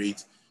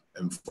generate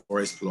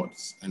forest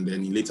plots. And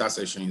then in later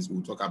sessions,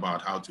 we'll talk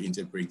about how to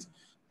interpret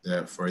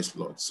the forest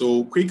plot.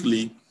 So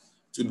quickly,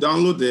 to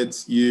download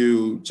it,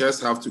 you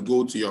just have to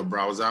go to your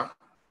browser,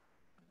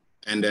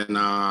 and then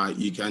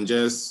you can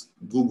just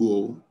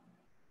Google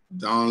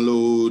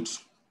download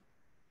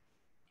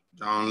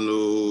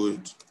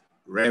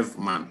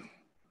RevMan.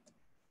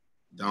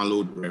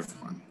 Download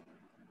RevMan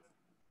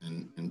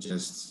and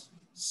just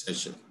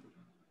search it.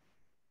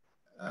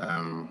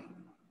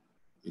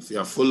 If you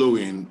are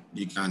following,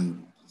 you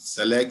can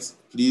select,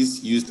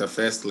 please use the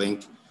first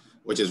link,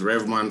 which is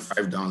RevMan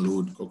 5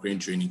 download Cochrane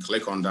training.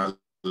 Click on that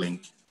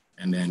link,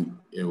 and then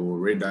it will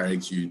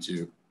redirect you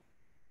to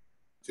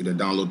the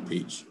download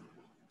page.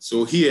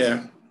 So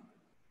here,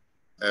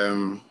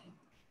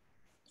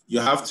 you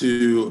have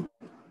to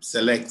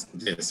select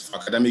this for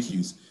academic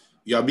use.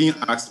 You are being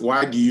asked,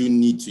 why do you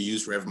need to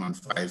use RevMan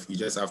 5? You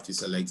just have to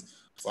select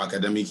for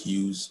academic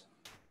use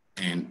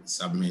and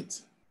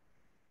submit.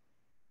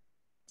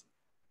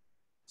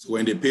 So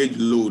when the page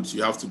loads,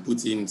 you have to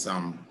put in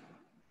some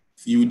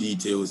few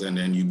details, and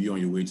then you'll be on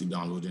your way to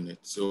downloading it.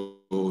 So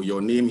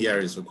your name here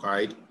is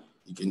required.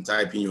 You can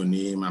type in your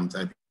name. I'm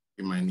typing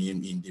my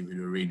name in David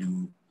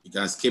Oredu. You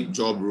can skip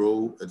job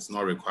role. It's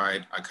not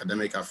required.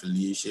 Academic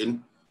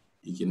affiliation.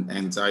 You can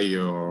enter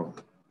your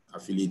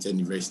affiliated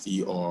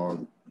university or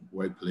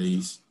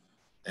workplace,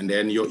 and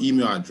then your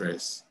email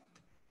address.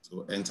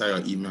 So enter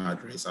your email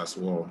address as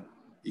well.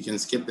 You can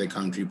skip the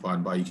country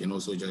part, but you can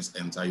also just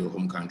enter your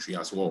home country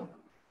as well.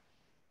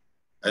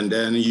 And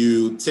then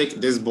you take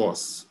this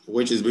box,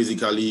 which is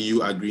basically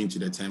you agreeing to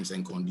the terms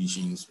and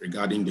conditions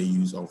regarding the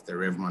use of the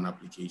RevMan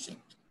application.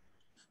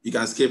 You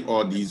can skip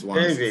all these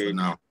ones for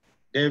now.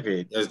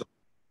 David,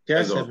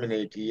 just a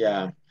minute.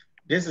 Yeah,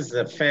 this is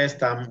the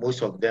first time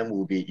most of them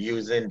will be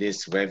using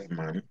this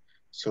RevMan.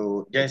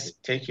 So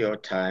just take your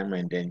time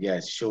and then,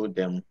 yes, show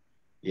them.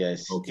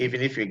 Yes,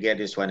 even if you get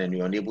this one and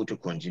you're unable to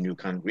continue, you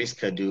can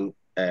reschedule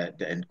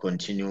and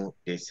continue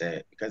this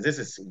because this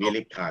is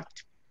really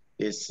packed.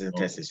 This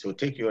synthesis. So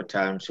take your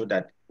time so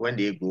that when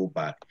they go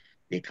back,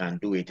 they can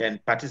do it.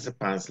 And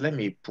participants, let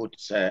me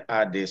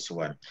add this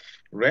one.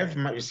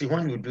 RevMan, you see,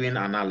 when you're doing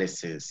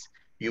analysis,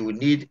 you will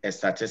need a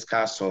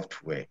statistical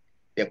software.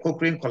 The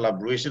Cochrane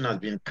collaboration has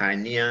been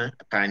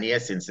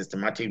pioneers in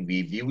systematic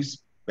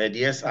reviews, but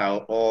these are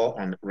all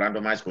on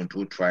randomized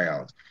controlled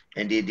trials.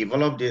 And they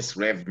developed this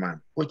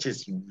RevMan, which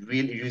is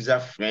really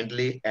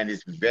user-friendly and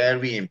is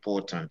very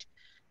important.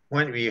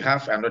 When we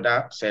have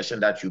another session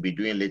that you'll be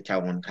doing later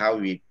on, how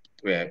we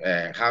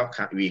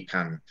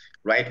can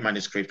write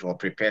manuscript or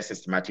prepare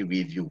systematic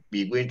review,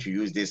 we're going to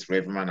use this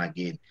RevMan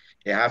again.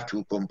 They have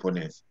two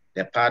components.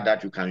 The part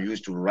that you can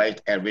use to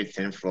write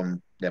everything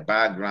from the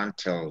background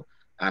till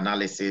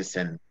analysis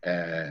and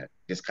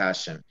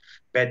discussion.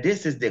 But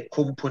this is the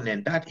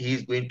component that he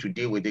is going to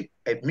deal with. The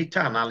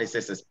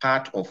meta-analysis as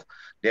part of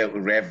the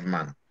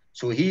RevMan.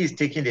 So he is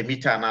taking the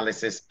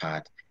meta-analysis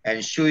part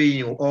and showing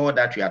you all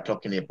that we are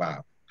talking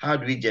about. How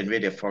do we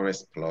generate a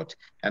forest plot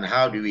and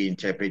how do we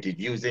interpret it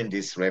using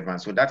this RevMan?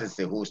 So that is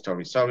the whole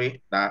story.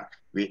 Sorry that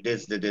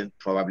this didn't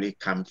probably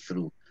come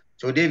through.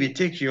 So David,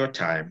 take your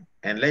time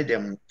and let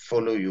them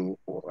follow you.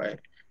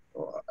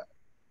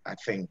 I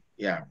think,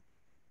 yeah.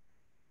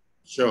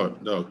 Sure,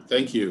 Doc.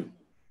 Thank you.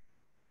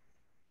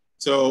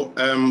 So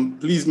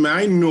please, may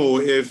I know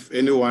if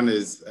anyone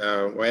is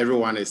or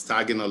everyone is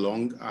tagging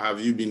along?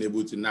 Have you been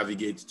able to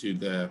navigate to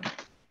the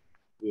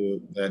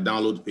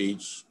download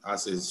page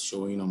as is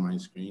showing on my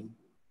screen?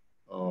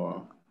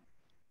 Or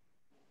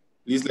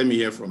please let me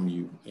hear from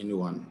you,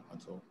 anyone at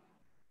all.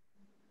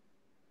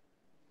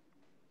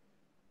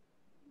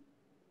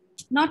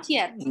 Not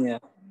yet. Yeah.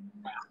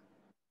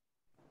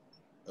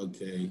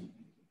 Okay.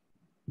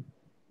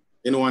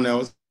 Anyone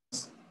else?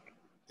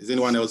 Is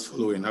anyone else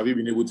following? Have you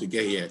been able to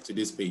get here to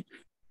this page?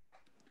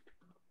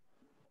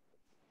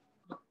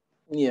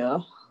 Yeah.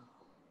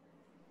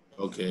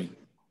 Okay.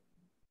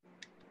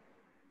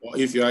 Well,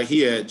 if you are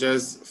here,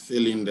 just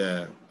fill in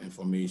the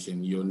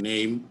information, your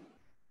name.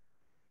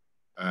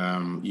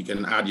 You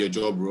can add your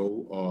job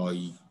role,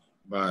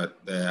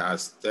 but the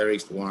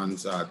asterisk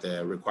ones are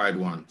the required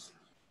ones.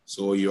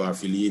 So your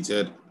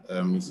affiliated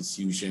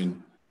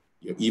institution,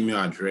 your email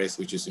address,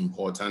 which is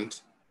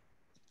important,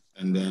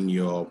 and then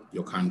your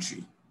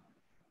country.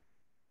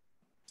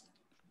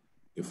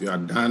 If you are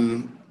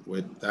done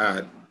with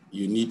that,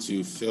 you need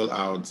to fill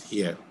out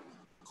here.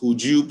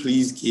 Could you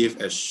please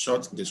give a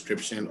short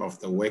description of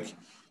the work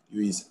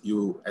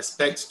you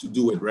expect to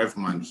do with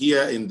RevMan?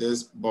 Here in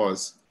this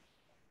box,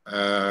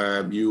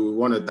 you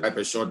want to type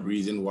a short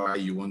reason why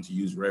you want to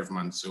use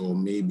RevMan. So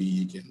maybe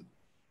you can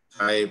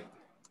type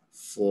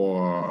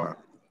for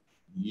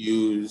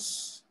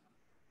use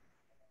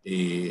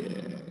a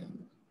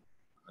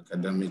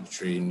academic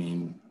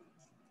training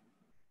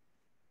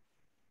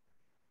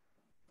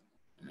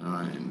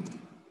and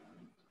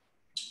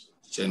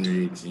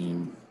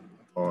generating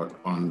or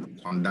on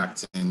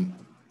conducting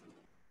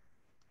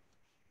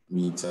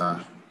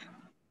meta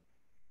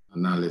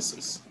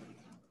analysis.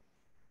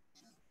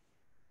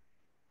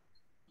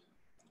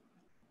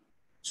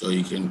 So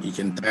you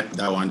can type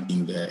that one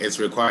in there. It's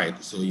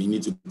required, so you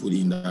need to put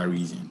in that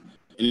reason.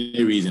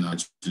 Any reason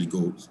actually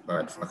goes,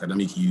 but for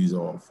academic use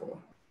or for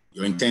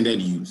your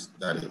intended use,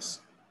 that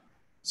is.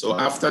 So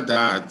after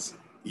that,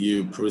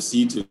 you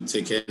proceed to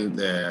take in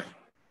the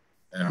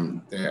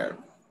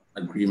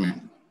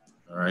agreement,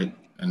 all right?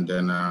 And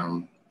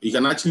then you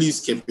can actually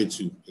skip it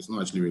too. It's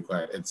not actually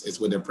required. It's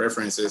with the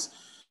preferences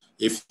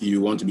if you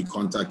want to be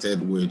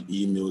contacted with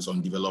emails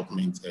on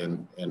development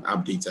and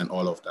updates and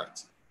all of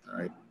that, all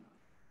right?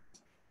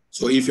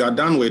 So if you are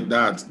done with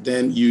that,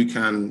 then you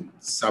can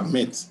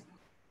submit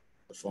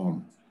the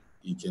form.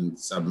 You can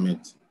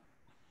submit.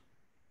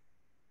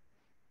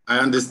 I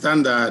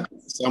understand that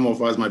some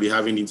of us might be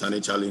having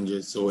internet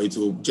challenges, so it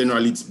will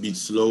generally be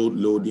slow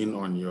loading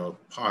on your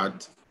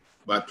part,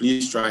 but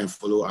please try and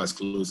follow as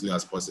closely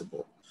as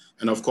possible.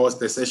 And of course,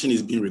 the session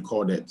is being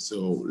recorded,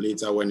 so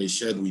later when it's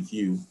shared with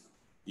you,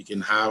 you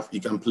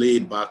can play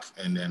it back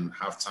and then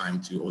have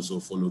time to also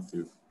follow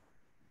through.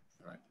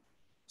 All right.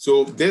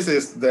 So this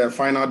is the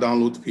final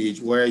download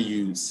page where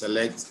you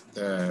select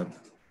the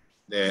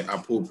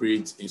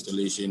appropriate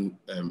installation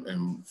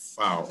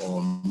file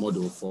or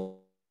model for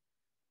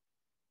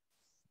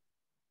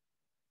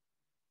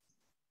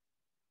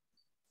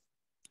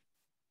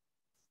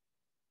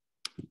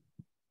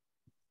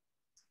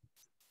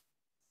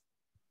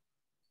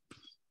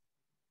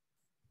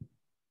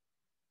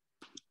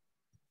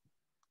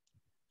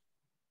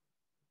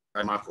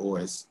Mac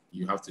OS.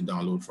 You have to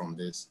download from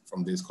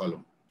this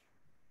column.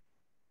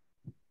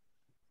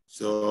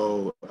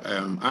 So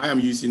I am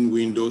using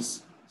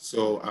Windows,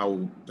 so I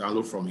will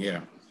download from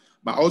here.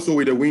 But also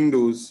with the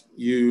Windows,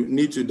 you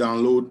need to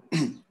download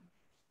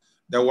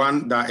the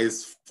one that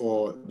is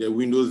for the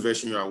Windows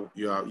version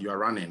you are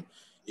running.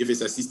 If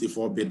it's a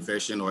 64-bit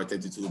version or a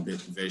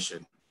 32-bit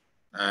version.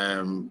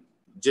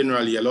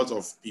 Generally, a lot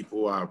of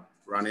people are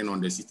running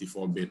on the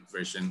 64-bit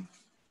version.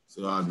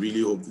 So I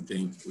really hope to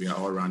think we are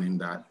all running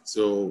that.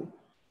 So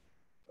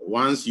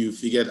once you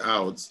figured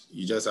out,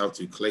 you just have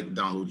to click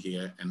download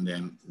here, and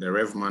then the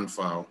RevMan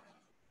file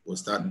will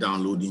start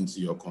downloading to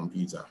your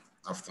computer,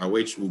 after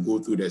which we'll go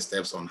through the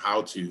steps on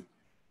how to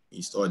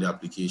install the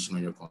application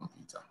on your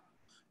computer.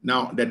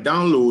 Now, the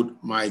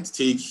download might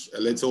take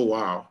a little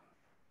while,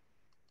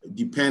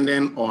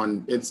 depending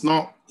on, it's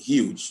not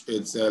huge.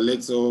 It's a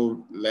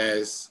little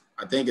less,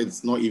 I think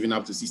it's not even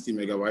up to 60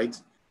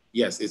 megabytes.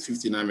 Yes, it's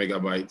 59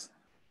 megabytes.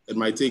 It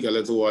might take a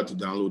little while to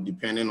download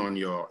depending on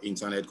your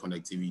internet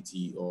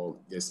connectivity or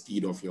the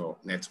speed of your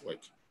network.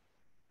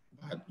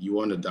 But you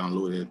want to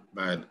download it.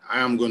 But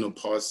I am going to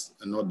pause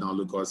and not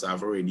download because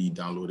I've already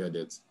downloaded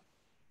it.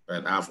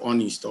 But I've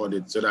uninstalled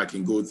it so that I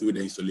can go through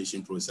the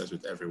installation process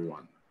with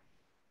everyone.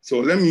 So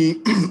let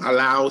me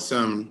allow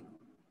some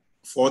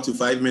 4 to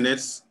 5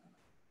 minutes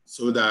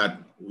so that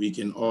we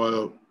can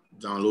all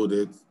download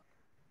it.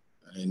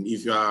 And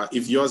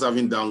if yours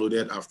haven't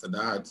downloaded after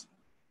that,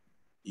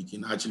 you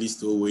can actually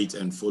still wait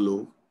and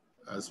follow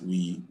as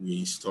we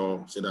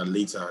install so that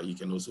later you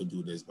can also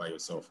do this by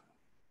yourself.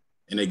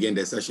 And again,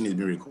 the session is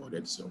being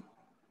recorded, so.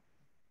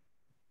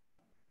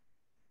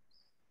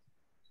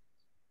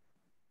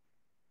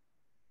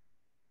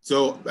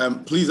 So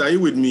please, are you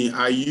with me?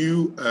 Are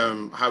you,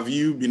 have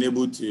you been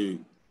able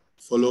to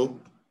follow?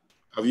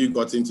 Have you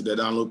gotten to the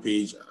download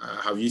page?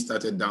 Have you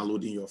started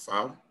downloading your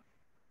file?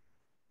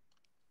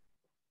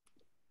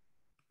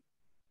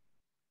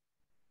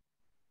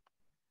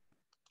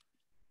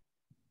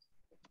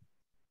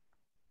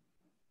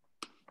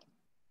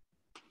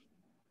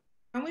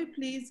 Can we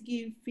please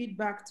give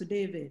feedback to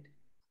David?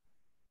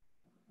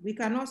 We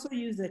can also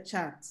use the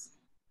chat.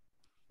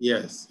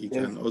 Yes, you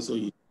can also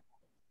use.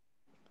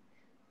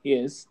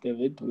 Yes,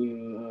 David,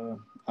 we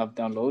have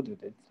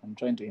downloaded it. I'm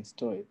trying to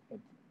install it. But...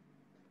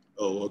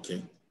 Oh,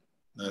 okay.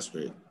 That's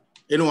great.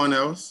 Anyone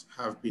else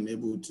have been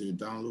able to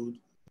download?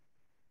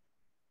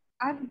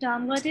 I've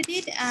downloaded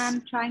it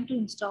and trying to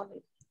install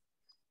it.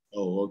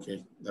 Oh,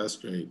 okay. That's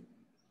great.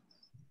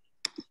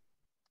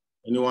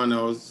 Anyone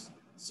else?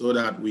 So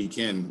that we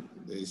can,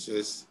 there's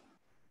just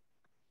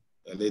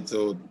a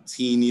little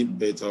teeny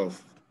bit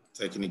of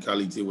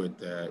technicality with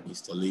the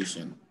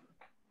installation.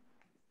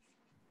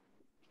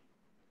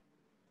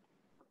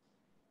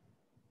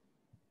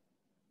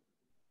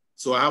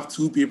 So I have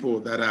 2 people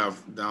that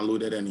have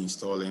downloaded and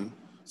installing.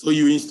 So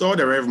you install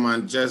the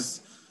RevMan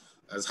just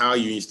as how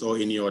you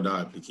install any other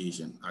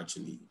application,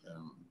 actually.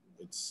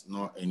 It's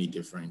not any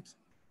different.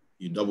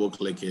 You double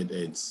click it,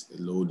 it's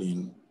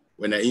loading.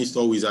 When the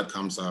install wizard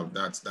comes up,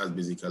 that's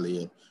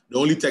basically it. The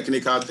only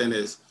technical thing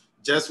is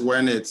just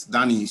when it's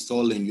done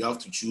installing, you have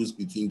to choose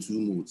between 2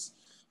 modes,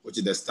 which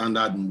is the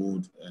standard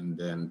mode and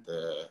then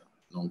the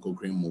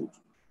non-Cochrane mode.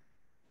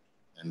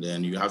 And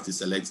then you have to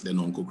select the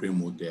non-Cochrane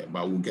mode there,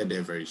 but we'll get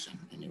there very soon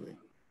anyway.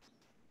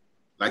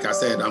 Like I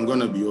said, I'm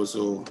gonna be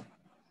also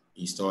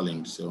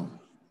installing, so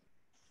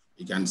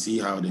you can see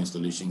how the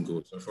installation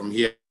goes. So from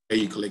here,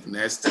 you click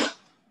next,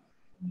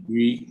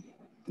 agree,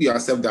 you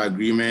accept the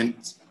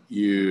agreement,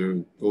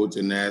 you go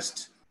to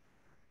next,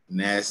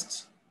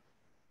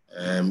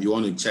 you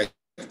want to check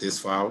this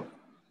file,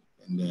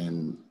 and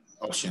then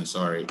option,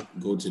 sorry,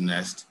 go to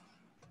next,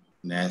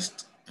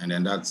 and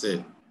then that's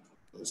it.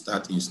 So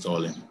start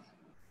installing.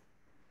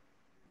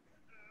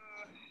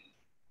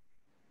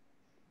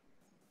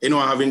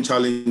 Anyone having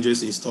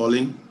challenges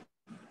installing?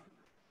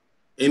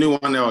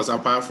 Anyone else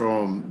apart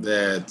from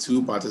the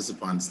 2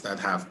 participants that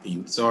have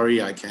been?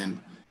 Sorry, I can't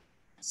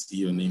see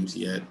your names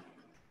yet.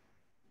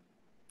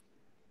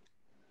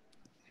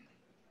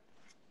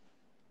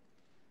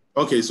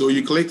 Okay, so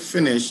you click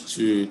finish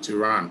to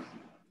run,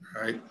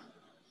 right?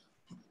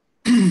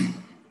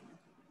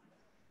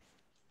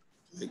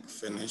 Click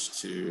finish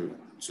to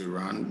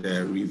run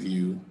the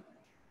review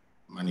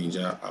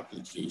manager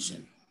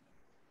application.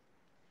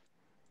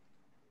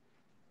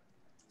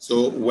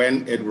 So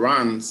when it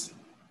runs,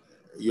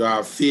 you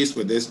are faced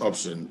with this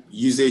option,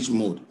 usage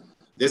mode.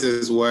 This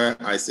is where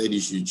I said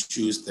you should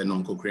choose the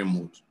non-Cochrane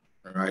mode,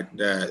 all right?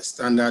 The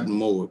standard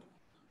mode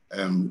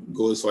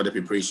goes for the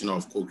preparation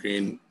of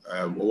Cochrane,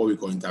 what we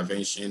call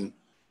intervention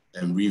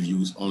and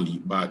reviews only,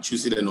 but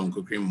choosing the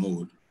non-Cochrane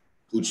mode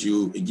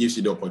it gives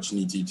you the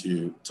opportunity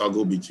to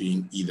toggle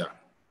between either,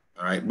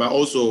 all right? But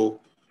also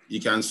you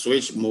can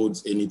switch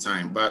modes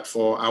anytime, but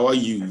for our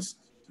use,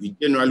 we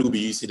generally will be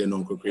using the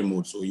non-Cochrane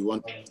mode. So you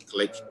want to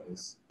click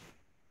this,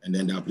 and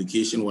then the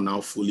application will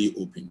now fully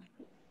open.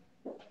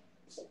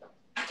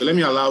 So let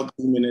me allow 2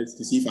 minutes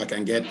to see if I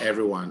can get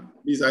everyone.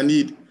 Please, I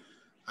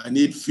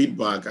need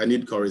feedback, I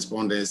need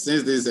correspondence.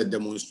 Since this is a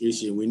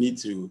demonstration, we need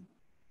to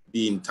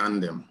be in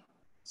tandem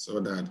so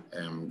that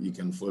you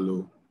can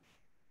follow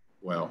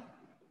well.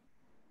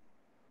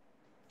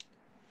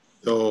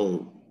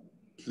 So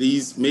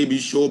please maybe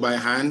show by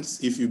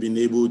hands if you've been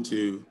able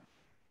to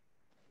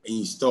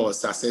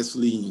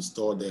successfully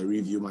install the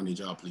review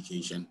manager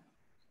application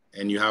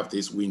and you have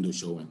this window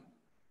showing.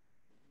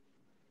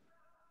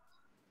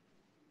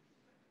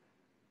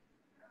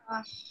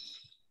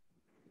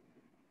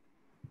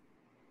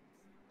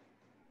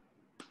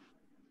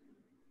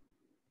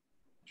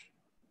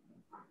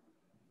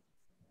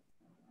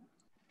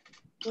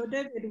 So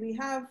David, we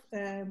have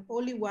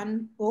only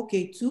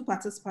 2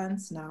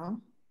 participants now.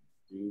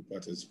 2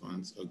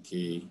 participants,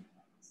 okay.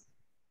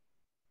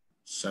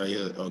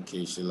 Shaya,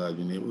 okay, Sheila has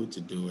been able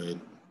to do it.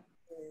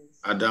 Yes.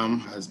 Adam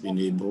has been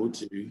able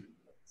to.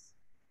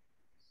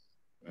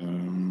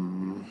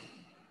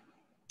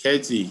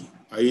 Katie,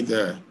 are you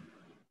there?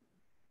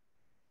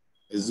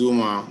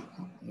 Zuma,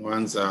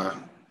 Wanza,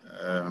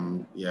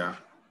 yeah.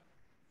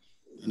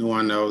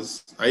 Anyone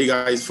else? Are you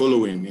guys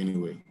following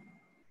anyway?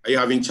 Are you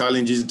having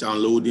challenges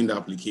downloading the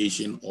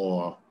application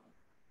or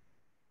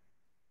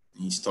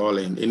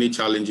installing? Any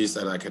challenges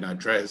that I can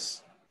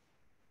address?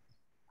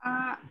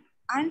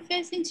 I'm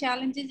facing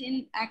challenges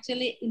in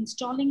actually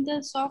installing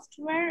the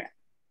software.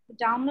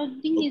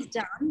 Downloading is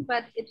done,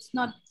 but it's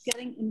not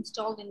getting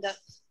installed in the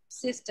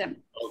system.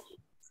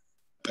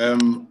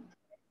 Okay.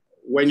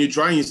 When you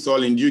try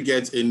installing, do you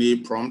get any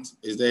prompt?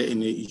 Is there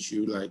any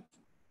issue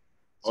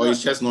or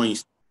it's just not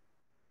installed?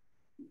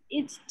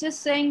 It's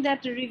just saying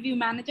that the review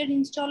manager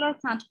installer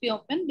can't be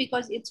opened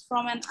because it's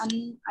from an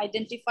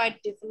unidentified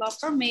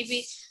developer.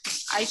 Maybe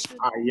I should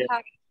have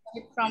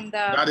it from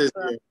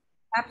the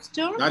App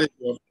Store. That is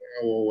your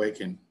firewall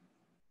working.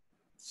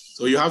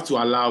 So you have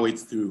to allow it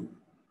through.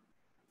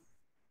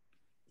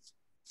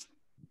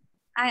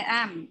 I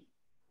am,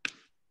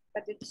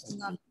 but it's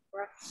not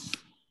working.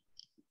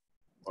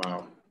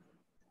 Wow.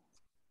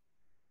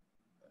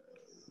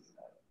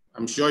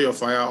 I'm sure your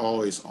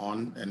firewall is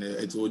on, and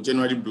it will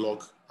generally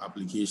block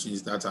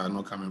applications that are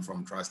not coming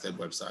from trusted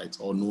websites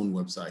or known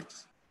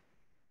websites.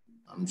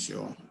 I'm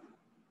sure.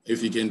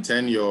 If you can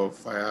turn your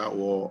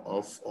firewall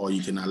off, or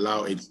you can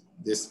allow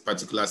this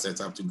particular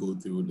setup to go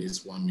through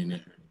this 1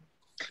 minute.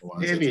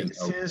 David,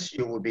 since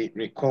you will be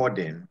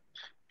recording,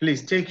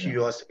 please take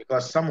yours,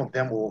 because some of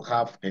them will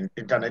have an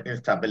internet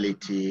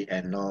instability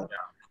and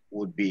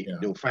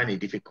they'll find it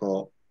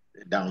difficult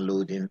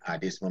downloading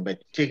at this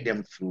moment. Take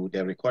them through.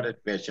 The recorded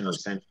version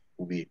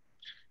will be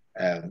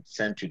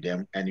sent to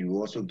them, and you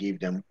also give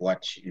them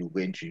what you're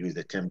going to use,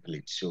 the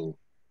template, so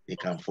they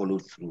can follow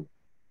through.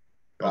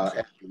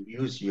 Okay.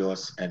 You use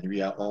yours, and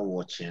we are all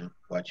watching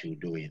what you're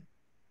doing.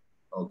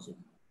 Okay,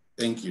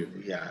 thank you.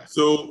 Yeah.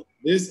 So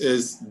this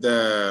is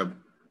the,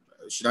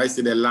 should I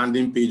say, the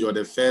landing page or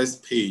the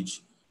first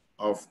page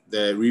of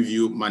the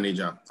Review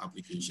Manager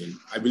application.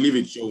 I believe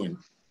it's showing.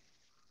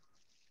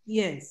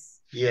 Yes.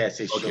 Yes,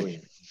 it's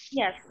showing.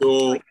 Yes.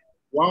 So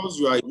once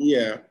you are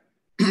here,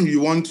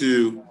 you want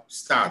to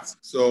start.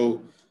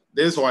 So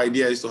this whole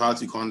idea is to how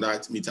to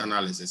conduct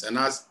meta-analysis. And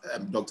as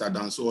Dr.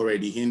 Danso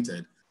already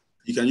hinted,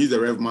 you can use the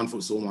RevMan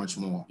for so much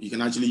more. You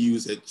can actually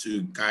use it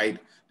to guide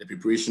the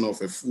preparation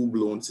of a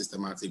full-blown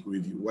systematic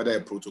review, whether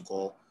a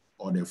protocol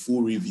or the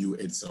full review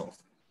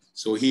itself.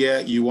 So here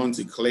you want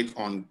to click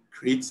on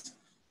create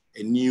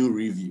a new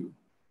review,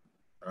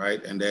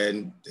 right? And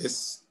then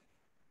this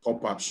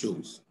pop-up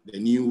shows the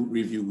new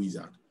review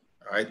wizard,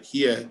 right?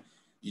 Here,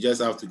 you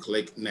just have to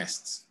click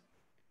next.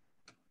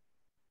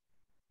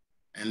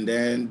 And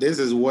then this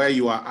is where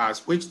you are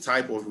asked, which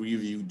type of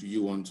review do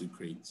you want to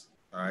create,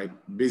 all right?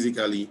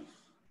 Basically,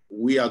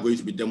 we are going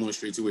to be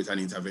demonstrating with an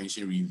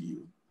intervention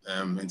review.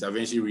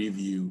 Intervention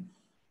review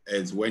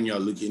is when you're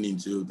looking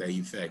into the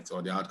effects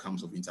or the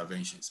outcomes of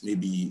interventions,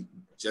 maybe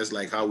just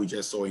like how we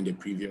just saw in the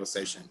previous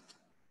session,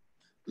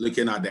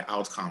 looking at the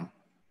outcome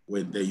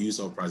with the use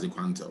of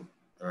praziquantel,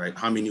 all right?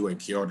 How many were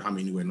cured, how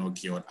many were not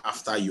cured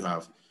after you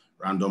have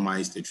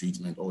randomized the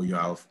treatment or you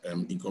have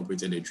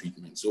incorporated the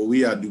treatment. So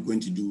we are going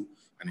to do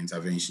an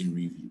intervention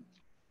review.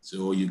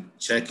 So you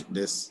check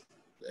this,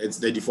 it's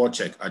the default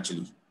check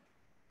actually.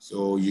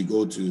 So you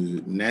go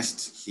to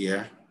next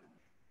here.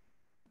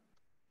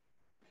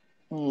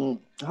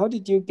 How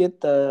did you get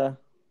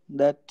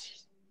that?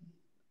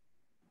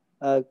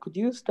 Could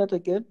you start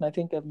again? I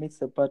think I missed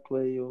the part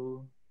where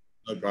you...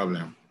 No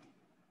problem,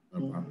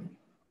 no problem.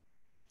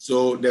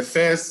 So the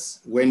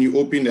first, when you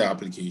open the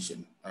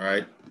application, all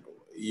right,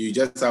 you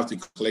just have to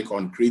click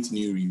on create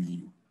new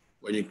review.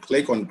 When you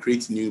click on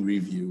create new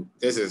review,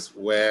 this is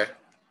where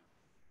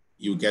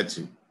you get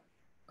to,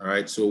 all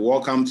right? So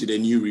welcome to the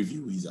new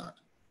review wizard.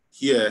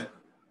 Here,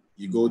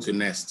 you go to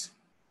next.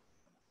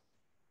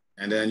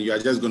 And then you are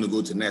just going to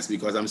go to next,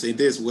 because I'm saying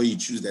this is where you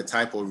choose the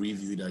type of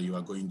review that you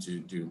are going to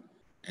do.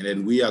 And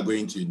then we are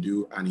going to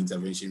do an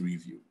intervention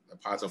review, a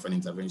part of an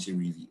intervention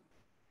review.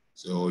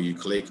 So you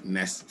click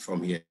next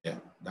from here,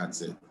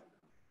 that's it.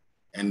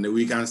 And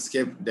we can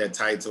skip the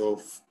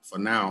title for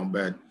now,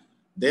 but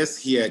this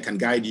here can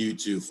guide you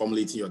to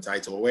formulating your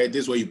title, where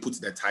this is where you put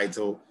the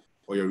title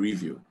for your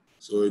review.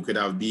 So it could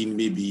have been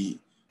maybe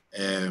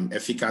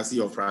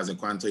efficacy of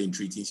praziquantel in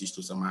treating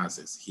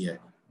schistosomiasis here,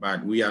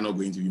 but we are not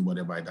going to be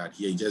bothered by that.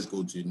 Here, you just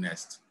go to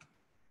next,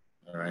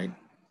 all right?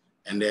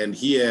 And then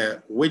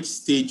here, which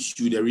stage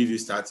should the review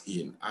start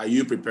in? Are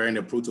you preparing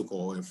a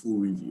protocol or a full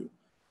review?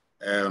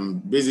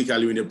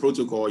 Basically, in the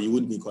protocol, you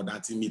wouldn't be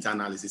conducting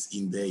meta-analysis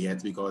in there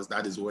yet, because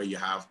that is where you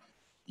are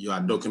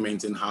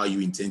documenting how you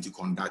intend to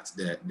conduct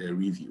the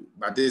review.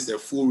 But this is a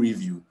full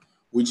review,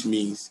 which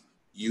means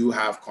you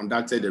have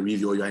conducted the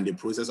review, or you're in the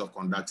process of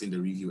conducting the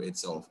review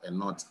itself and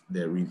not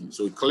the review.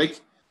 So click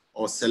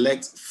or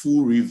select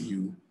full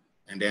review,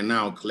 and then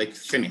now click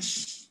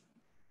finish.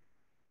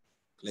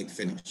 Click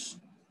finish.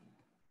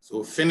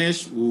 So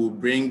finish will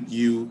bring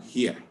you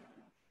here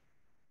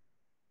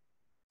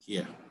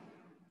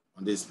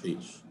on this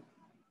page,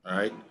 all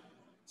right?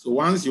 So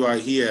once you are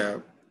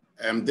here,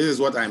 this is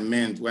what I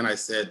meant when I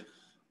said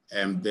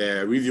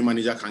the review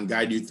manager can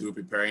guide you through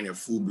preparing a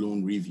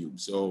full-blown review.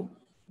 So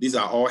these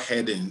are all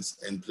headings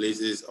and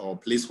places or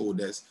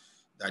placeholders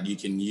that you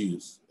can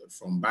use,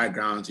 from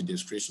background to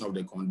description of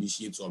the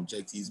condition to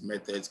objectives,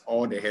 methods.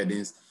 All the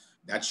headings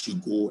that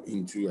should go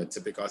into a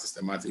typical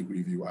systematic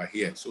review are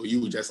here. So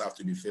you just have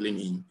to be filling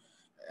in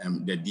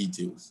the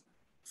details.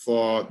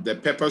 For the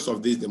purpose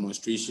of this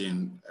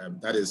demonstration,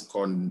 that is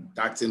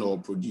conducting or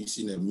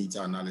producing a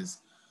meta-analysis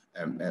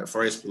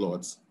forest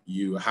plot,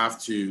 you have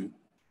to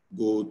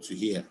go to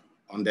here.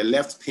 On the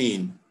left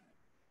pane,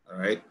 all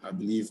right, I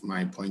believe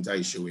my pointer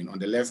is showing. On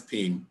the left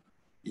pane,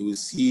 you will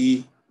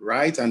see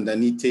right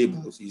underneath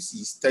tables, you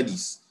see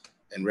studies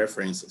and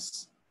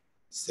references.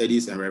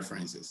 Studies and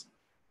references.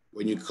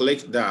 When you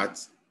click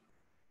that,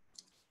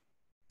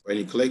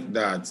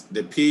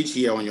 the page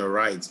here on your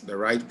right, the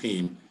right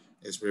pane,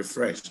 is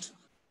refreshed,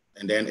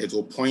 and then it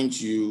will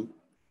point you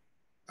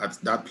at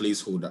that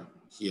placeholder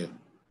here.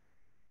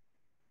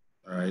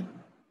 all right?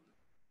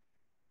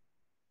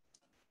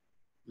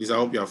 Please, I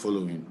hope you are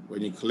following.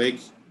 When you click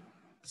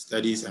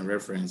studies and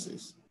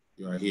references,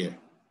 you are here,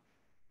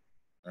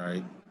 all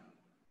right?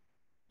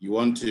 You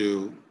want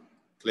to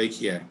click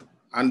here.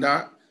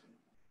 Under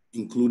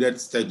included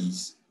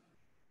studies,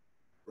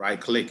 right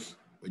click.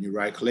 When you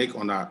right click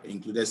on our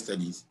included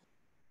studies,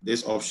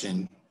 this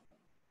option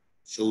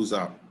shows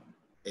up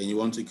and you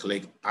want to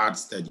click add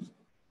study.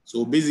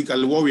 So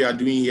basically what we are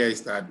doing here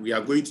is that we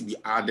are going to be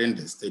adding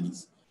the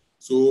studies.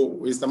 So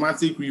with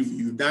systematic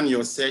review, you've done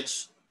your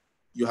search,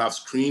 you have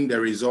screened the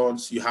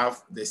results, you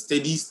have the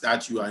studies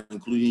that you are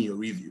including in your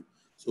review.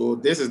 So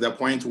this is the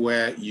point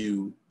where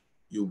you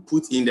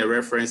put in the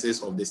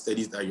references of the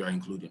studies that you are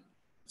including.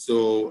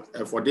 So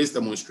for this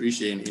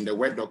demonstration, in the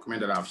Word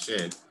document that I've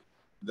shared,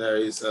 there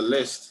is a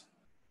list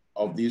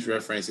of these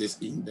references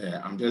in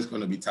there. I'm just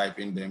going to be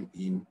typing them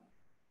in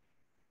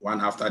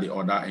one after the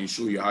other and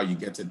show you how you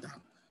get it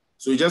done.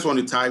 So you just want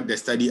to type the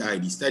study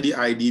ID. Study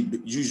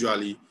ID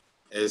usually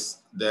is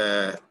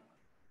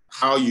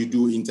how you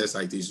do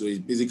intercitation. So it's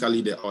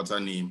basically the author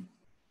name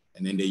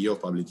and then the year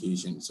of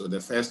publication. So the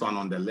first one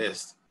on the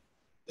list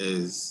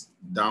is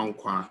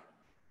Dankwa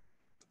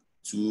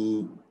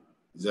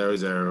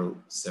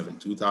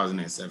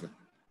 2007.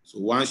 So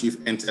once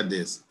you've entered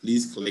this,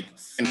 please click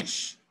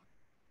finish.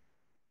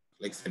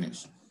 Click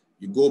finish.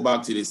 You go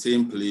back to the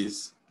same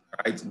place,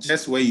 right?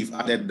 Just where you've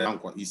added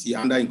Dankwa. You see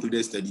under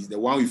included studies, the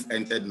one we've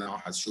entered now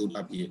has showed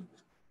up here.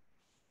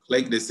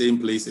 Click the same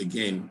place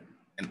again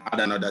and add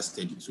another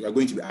study. So we are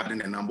going to be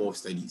adding a number of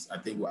studies. I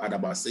think we'll add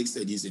about 6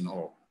 studies in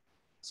all.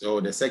 So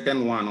the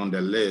second one on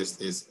the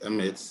list is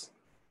Emmet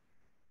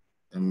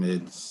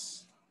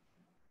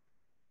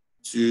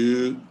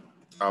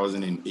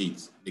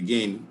 2008.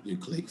 Again, you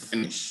click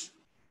finish.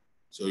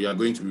 So you are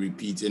going to be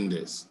repeating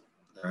this,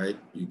 all right?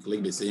 You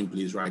click the same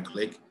place, right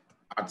click,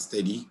 add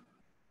study.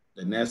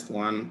 The next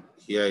one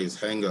here is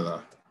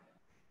Hengela.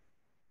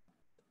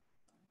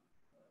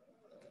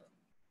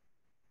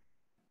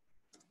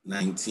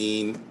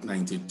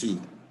 (1992).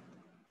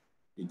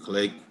 You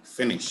click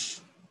finish.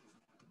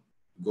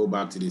 Go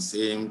back to the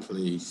same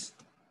place,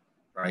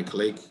 right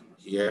click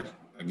here,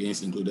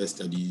 against included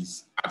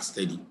studies, add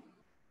study.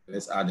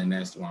 Let's add the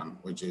next one,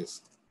 which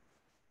is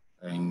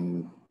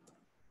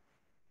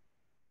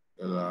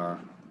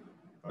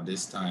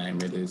this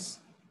time it is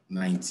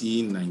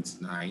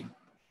 1999.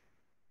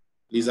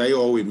 Please, are you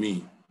all with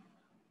me?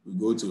 We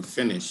go to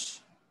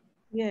finish.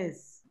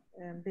 Yes,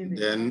 David.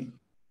 Then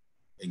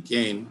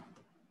again,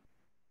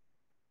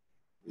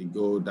 we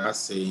go that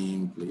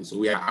same place. So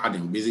we are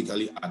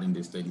basically adding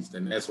the studies.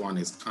 The next one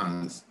is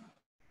Cannes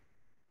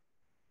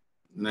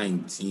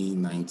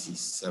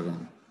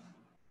 1997.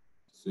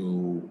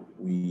 So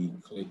we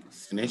click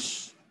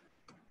finish.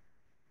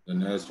 The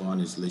next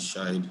one is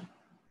Leshide.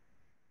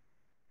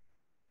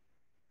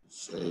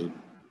 You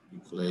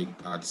click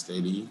add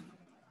study.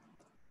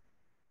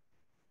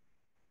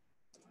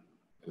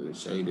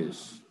 Leshide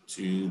is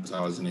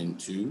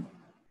 2002.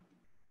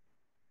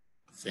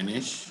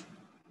 Finish.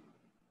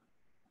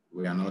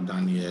 We are not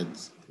done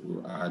yet.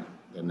 We'll add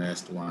the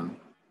next one.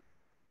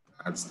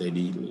 Add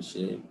study,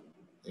 Leshide.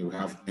 We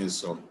have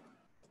Enso.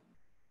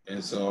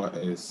 Enso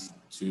is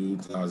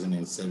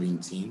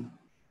 2017.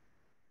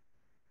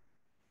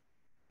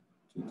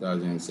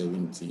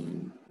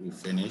 2017, we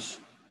finish.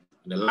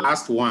 The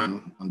last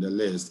one on the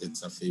list,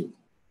 it's Safil.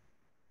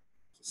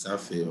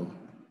 Safil,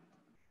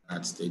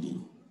 add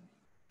study.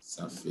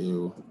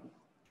 Safil,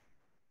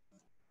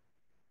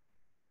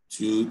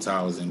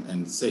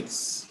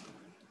 2006.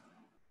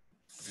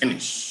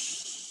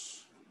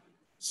 Finish.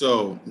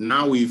 So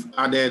now we've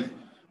added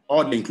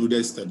all the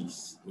included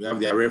studies. We have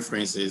their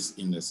references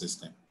in the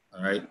system,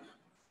 all right?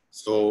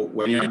 So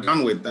when you're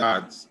done with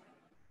that,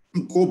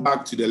 go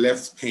back to the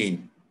left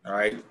pane, all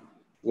right,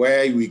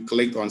 where we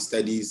clicked on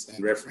studies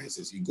and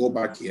references. You go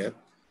back here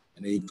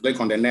and then you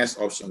click on the next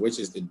option, which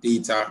is the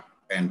data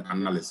and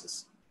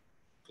analysis.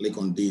 Click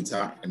on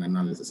data and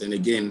analysis. And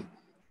again,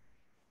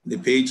 the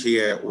page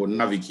here will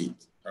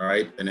navigate, all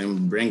right, and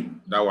then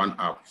bring that one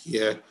up.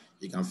 Here,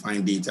 you can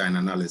find data and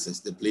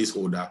analysis, the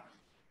placeholder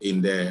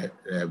in the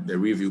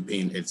review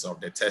pane itself,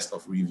 the test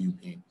of review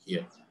pane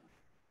here.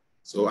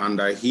 So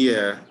under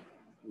here,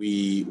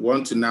 we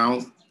want to now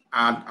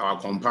add our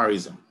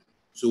comparison.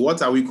 So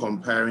what are we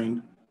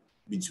comparing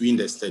between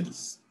the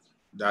studies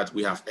that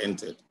we have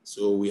entered?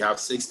 So we have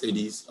 6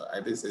 studies,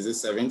 is it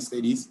 7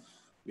 studies?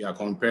 We are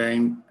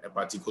comparing a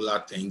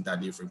particular thing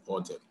that they've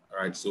reported, all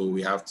right? So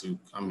we have to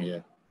come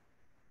here.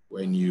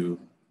 When you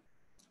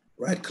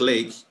right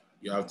click,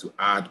 you have to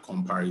add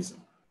comparison.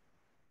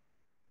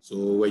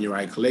 So when you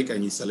right click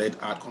and you select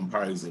add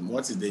comparison,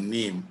 what is the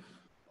name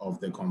of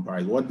the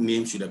comparison? What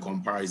name should the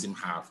comparison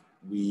have?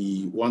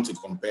 We want to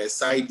compare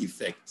side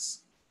effects.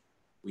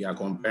 We are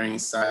comparing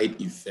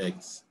side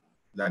effects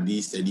that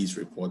these studies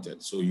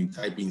reported. So you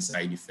type in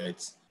side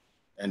effects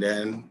and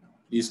then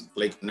please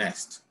click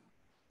next.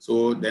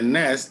 So the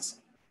next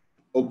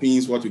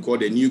opens what we call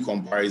the new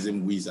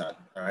comparison wizard,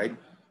 all right?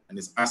 And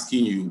it's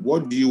asking you,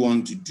 what do you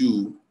want to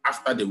do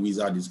after the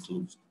wizard is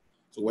closed?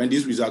 So when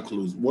these results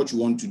close, what you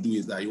want to do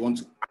is that you want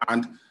to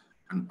add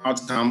an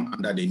outcome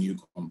under the new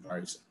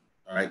comparison.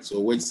 All right, so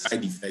which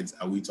side effects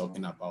are we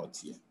talking about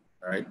here?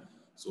 All right,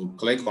 so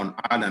click on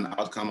add an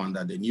outcome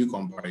under the new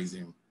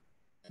comparison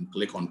and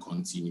click on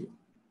continue.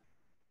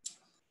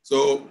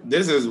 So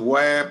this is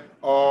where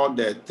all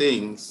the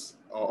things,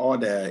 or all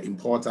the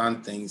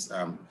important things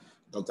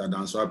Dr.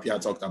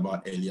 Danswapia talked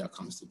about earlier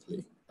comes to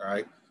play. All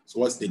right, so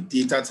what's the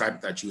data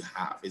type that you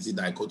have? Is it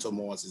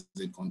dichotomous? Is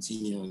it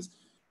continuous?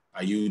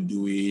 Are you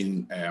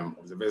doing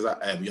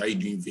are you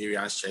doing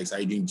variance checks? Are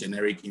you doing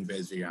generic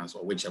inverse variance,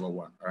 or whichever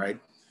one? All right.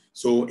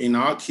 So in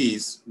our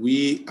case,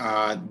 we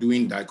are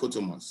doing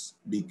dichotomous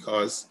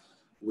because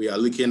we are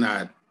looking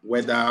at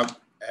whether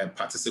a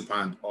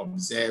participant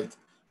observed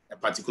a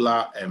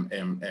particular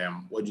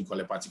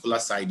a particular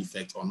side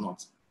effect or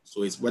not.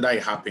 So it's whether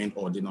it happened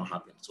or did not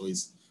happen. So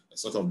it's a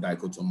sort of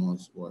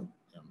dichotomous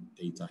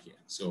data here.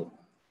 So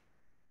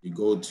you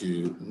go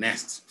to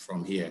next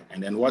from here,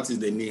 and then what is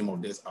the name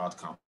of this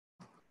outcome?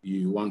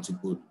 You want to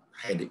put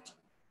headache.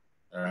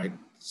 All right.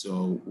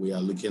 So we are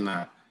looking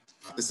at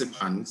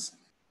participants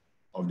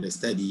of the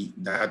study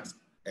that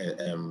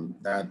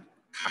that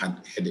had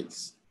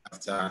headaches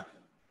after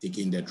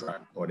taking the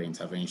drug or the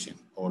intervention,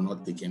 or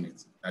not taking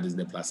it. That is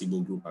the placebo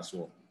group as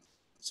well.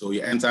 So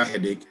you enter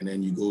headache, and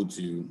then you go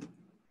to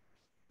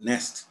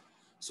next.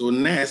 So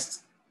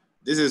next,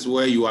 this is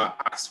where you are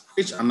asked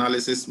which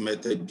analysis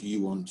method do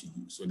you want to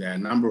use. So there are a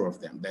number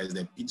of them. There's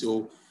the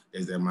Pito,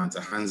 there's the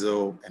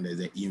Manter-Hansel, and there's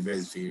the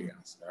inverse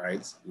variance. All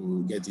right,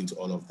 we'll get into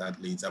all of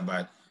that later,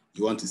 but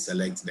you want to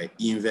select the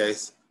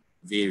inverse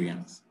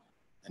variance.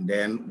 And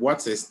then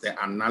what is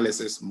the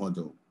analysis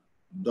model?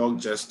 Doug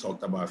just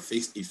talked about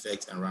fixed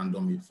effect and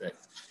random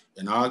effect.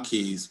 In our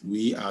case,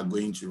 we are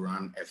going to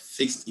run a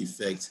fixed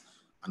effect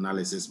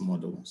analysis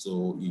model.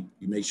 So you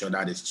make sure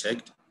that is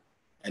checked.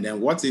 And then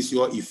what is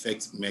your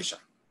effect measure?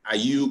 Are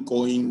you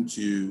going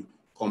to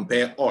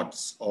compare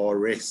odds or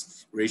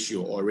risk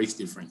ratio or risk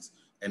difference?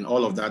 And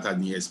all of that has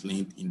been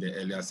explained in the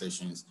earlier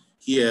sessions.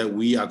 Here,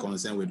 we are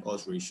concerned with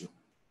odds ratio.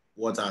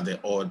 What are the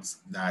odds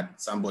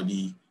that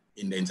somebody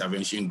in the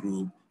intervention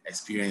group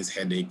experienced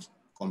headache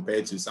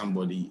compared to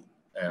somebody,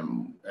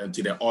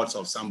 to the odds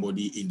of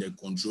somebody in the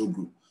control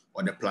group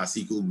or the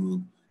placebo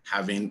group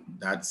having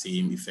that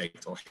same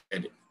effect or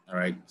headache? All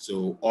right,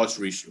 so odds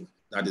ratio,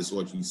 that is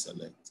what you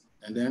select.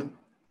 And then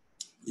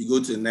you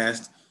go to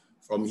next.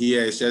 From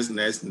here, it's just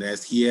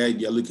next. Here,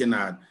 you're looking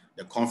at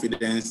the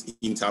confidence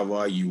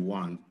interval you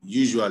want.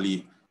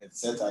 Usually,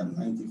 it's set at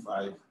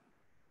 95.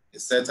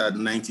 It's set at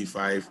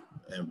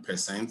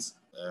 95%.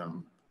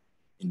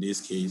 In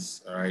this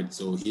case, all right.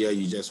 So here,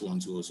 you just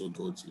want to also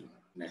go to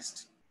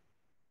next.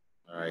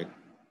 All right,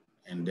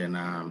 and then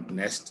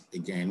next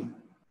again.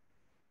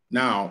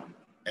 Now,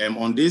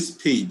 on this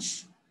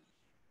page,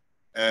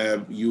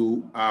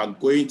 you are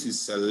going to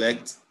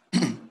select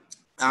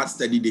add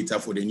study data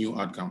for the new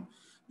outcome,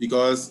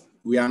 because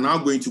we are now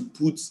going to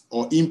put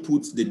or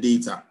input the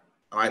data,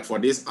 all right, for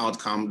this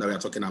outcome that we are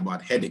talking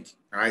about, headache,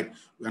 all right?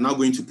 We are now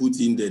going to put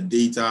in the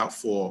data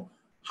for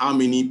how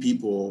many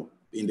people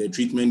in the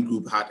treatment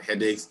group had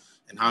headaches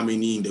and how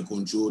many in the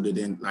control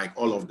didn't, like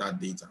all of that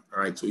data,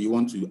 all right? So you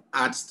want to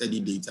add study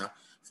data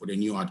for the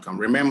new outcome.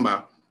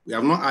 Remember, we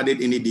have not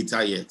added any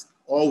data yet.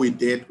 All we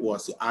did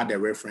was to add the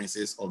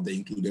references of the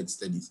included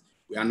studies.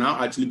 We are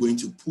now actually going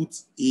to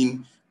put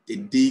in the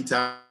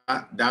data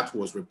that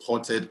was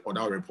reported or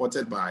that were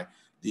reported by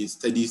the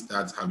studies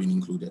that have been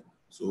included.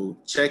 So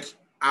check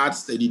add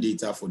study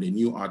data for the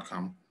new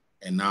outcome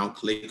and now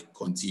click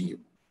continue.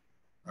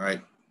 All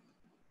right.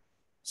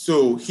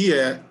 So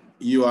here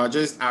you are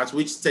just asked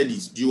which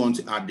studies do you want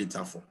to add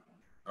data for?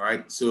 All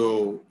right.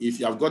 So if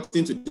you have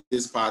gotten to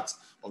this part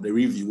of the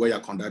review where you're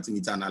conducting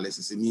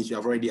meta-analysis, it means you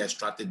have already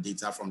extracted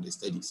data from the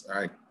studies.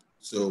 All right.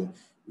 So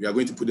we are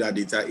going to put that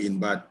data in,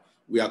 but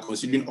we are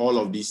considering all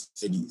of these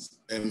studies.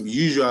 And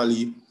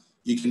usually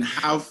you can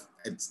have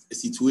a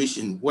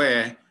situation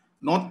where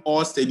not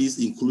all studies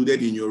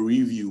included in your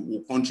review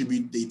will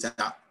contribute data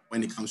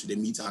when it comes to the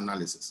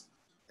meta-analysis.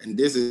 And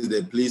this is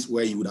the place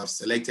where you would have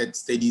selected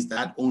studies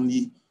that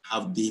only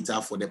have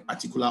data for the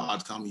particular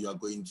outcome you are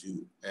going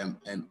to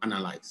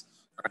analyze.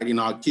 Right? In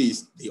our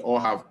case, they all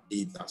have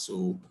data.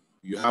 So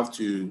you have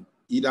to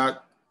either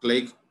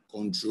click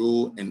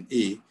Control and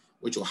A,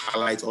 which will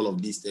highlight all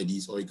of these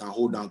studies, or you can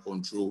hold down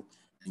Control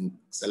and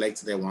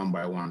select them one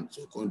by one.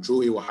 So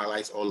Control A will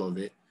highlight all of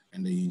it,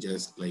 and then you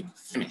just click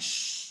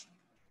Finish.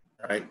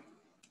 All right.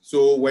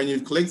 So when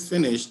you click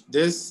Finish,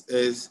 this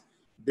is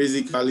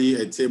basically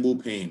a table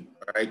pane,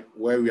 right,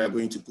 where we are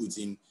going to put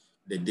in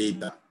the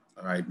data,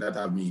 all right, that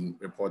have been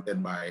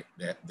reported by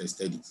the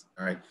studies.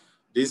 All right.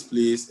 This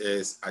place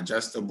is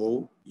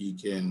adjustable. You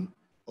can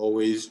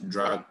always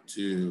drag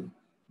to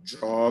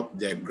draw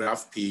the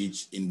graph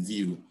page in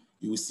view.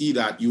 You will see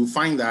that, you will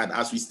find that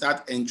as we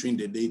start entering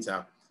the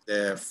data,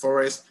 the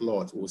forest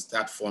plot will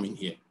start forming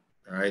here,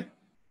 all right?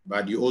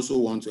 But you also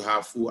want to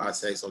have full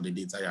access of the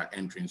data you're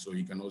entering, so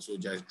you can also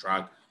just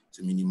drag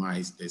to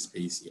minimize the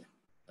space here,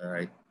 all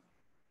right?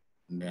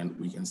 And then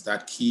we can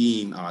start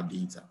keying our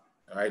data,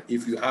 all right?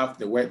 If you have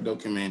the Word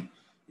document,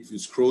 if you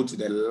scroll to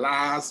the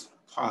last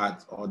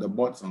part or the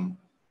bottom,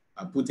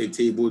 I put a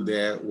table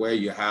there where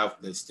you have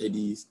the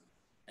studies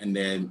and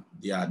then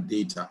their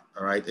data,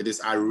 all right? It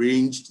is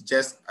arranged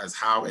just as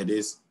how it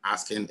is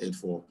asking it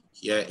for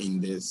here in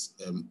this,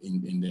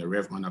 in the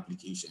RefMan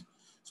application.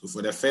 So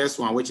for the first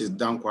one, which is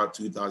DANQUA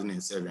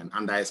 2007,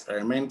 under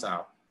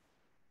experimental,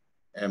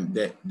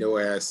 there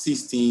were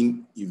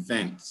 16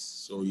 events.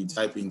 So you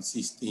type in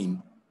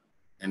 16,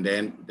 and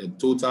then the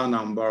total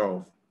number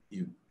of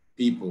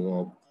people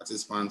or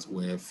participants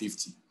were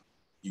 50.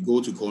 You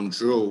go to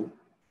control,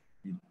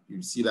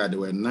 you see that there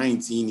were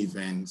 19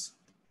 events,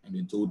 and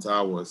the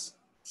total was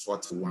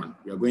 41.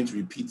 We are going to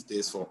repeat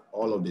this for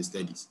all of the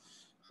studies.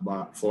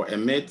 But for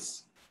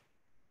EMIT,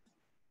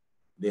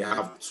 they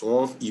have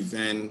 12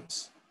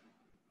 events,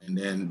 and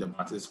then the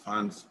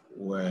participants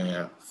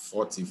were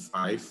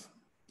 45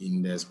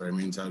 in the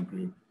experimental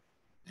group.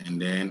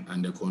 And then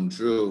in the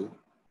control,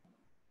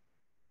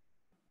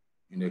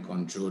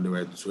 there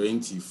were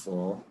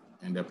 24,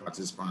 and the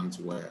participants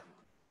were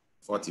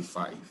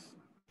 45.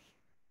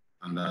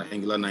 And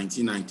Angular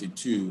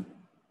 1992,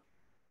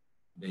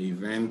 the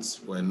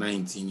events were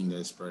 19 in the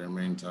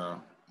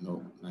experimental,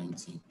 no,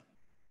 19.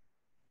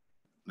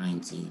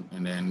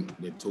 And then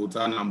the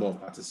total number of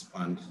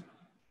participants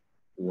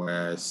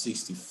were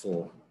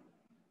 64.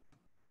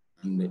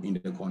 And in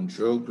the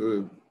control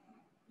group,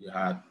 you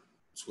had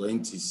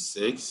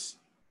 26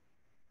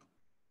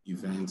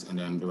 events, and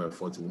then there were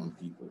 41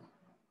 people.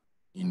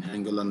 In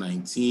Angular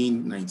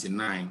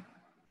 1999,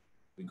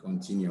 we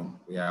continue.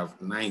 We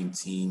have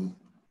 19,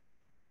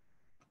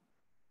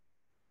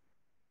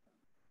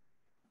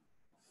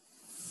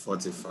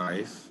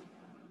 45.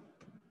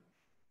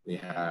 We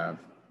have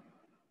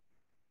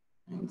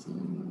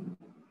 19,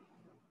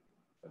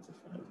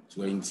 45,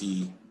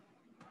 20,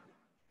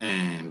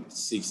 and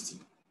 60.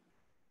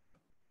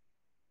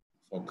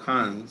 For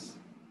cans,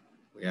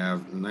 we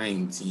have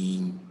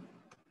 19,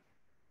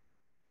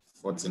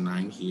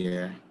 49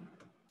 here,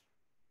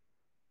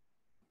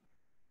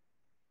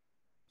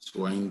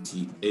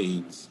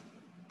 28,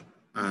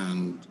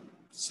 and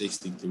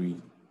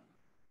 63.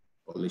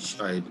 For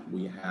Leshide,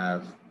 we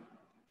have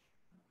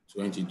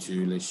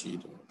 22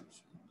 Leshide,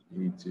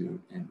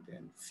 22, and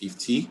then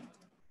 50.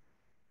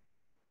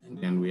 And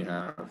then we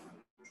have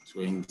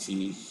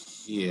 20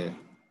 here,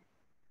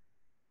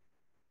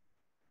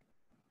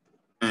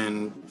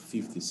 and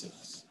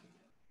 56.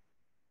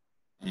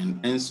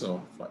 And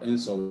ENSO, for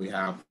ENSO, we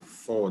have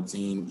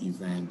 14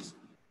 events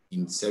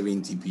in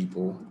 70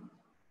 people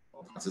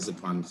or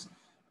participants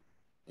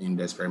in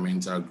the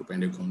experimental group.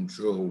 And the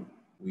control,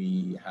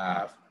 we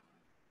have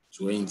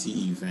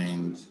 20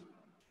 events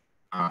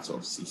out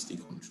of 60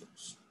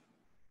 controls.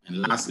 And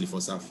lastly, for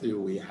Safir,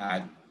 we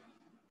had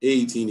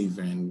 18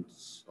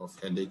 events of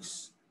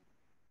headaches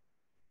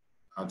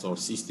out of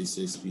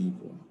 66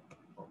 people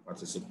or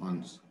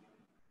participants.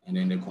 And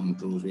then the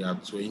controls, we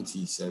have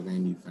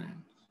 27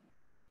 events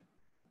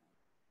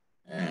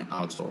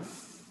out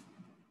of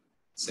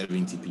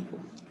 70 people.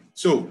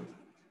 So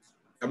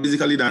you're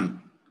basically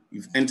done.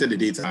 You've entered the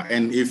data.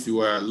 And if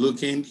you are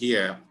looking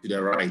here to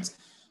the right,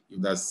 you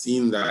would have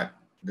seen that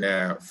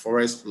the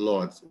forest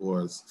plot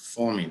was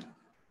forming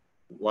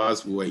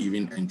whilst we were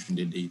even entering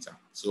the data.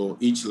 So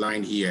each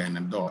line here and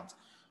a dot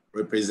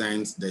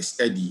represents the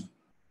study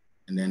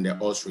and then the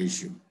odds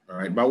ratio, all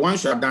right? But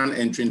once you are done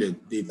entering the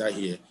data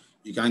here,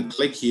 you can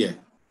click here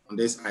on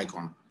this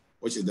icon,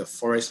 which is the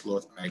forest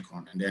plot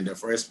icon, and then the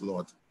forest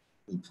plot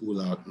will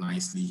pull out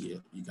nicely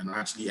here. You can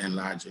actually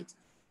enlarge it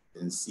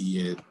and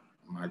see it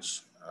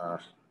much,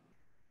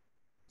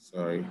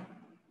 sorry.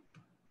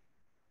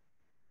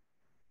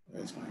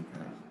 Where's my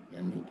graph?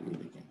 Let me do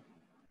it again.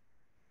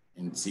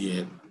 And see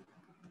it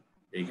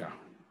bigger,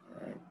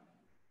 all right?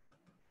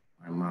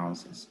 My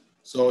mouse is.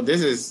 So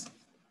this is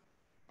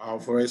our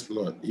forest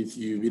plot. If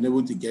you've been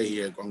able to get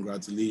here,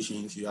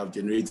 congratulations, you have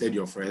generated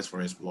your first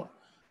forest plot.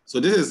 So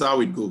this is how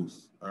it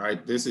goes, all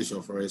right? This is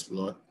your forest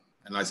plot.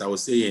 And as I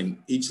was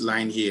saying, each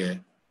line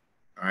here,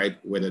 all right,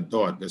 with a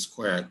dot, the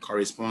square,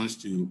 corresponds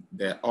to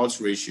the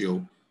odds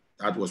ratio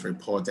that was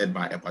reported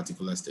by a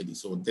particular study.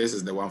 So this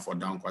is the one for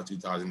DANQUA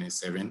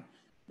 2007.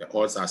 The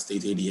odds are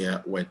stated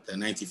here with the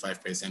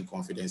 95%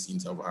 confidence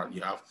interval.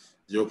 You have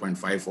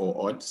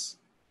 0.54 odds.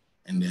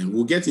 And then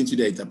we'll get into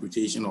the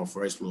interpretation of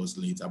forest plots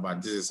later,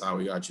 but this is how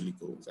it actually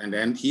goes. And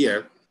then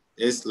here,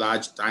 this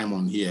large time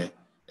on here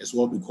is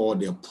what we call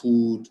the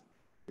pooled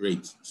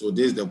rate. So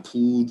this is the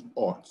pooled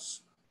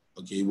odds.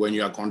 Okay, when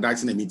you are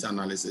conducting a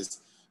meta-analysis,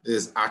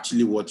 this is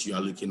actually what you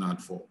are looking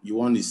at for. You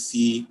want to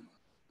see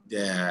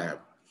the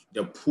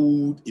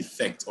pooled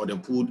effect or the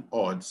pooled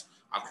odds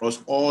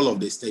across all of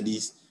the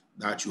studies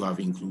that you have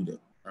included.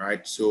 All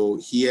right, so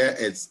here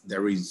it's the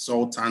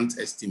resultant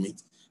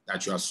estimate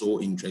that you are so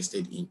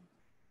interested in.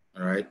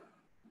 All right,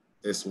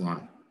 this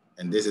one,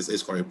 and this is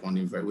its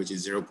corresponding value, which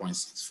is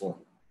 0.64,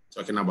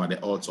 talking about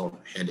the odds of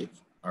headache,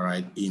 all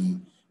right,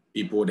 in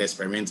people, the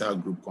experimental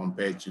group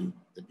compared to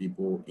the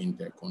people in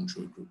the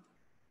control group.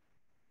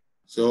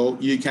 So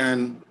you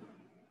can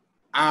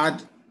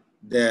add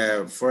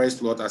the forest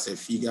plot as a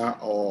figure,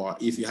 or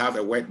if you have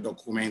a Word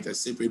document, a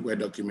separate Word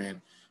document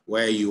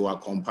where you are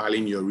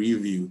compiling your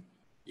review,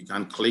 you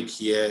can click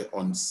here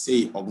on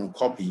save or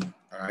copy,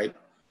 all right?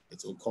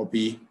 It will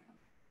copy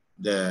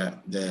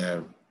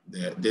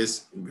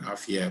this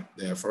graph here,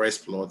 the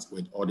forest plot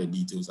with all the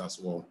details as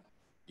well.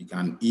 You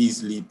can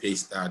easily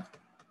paste that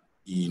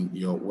in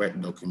your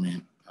Word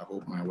document. I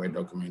hope my Word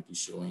document is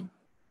showing.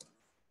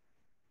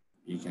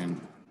 You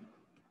can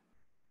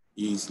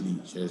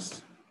easily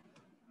just,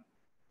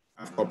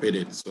 I've copied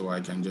it, so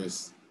I can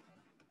just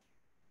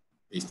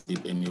paste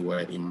it anywhere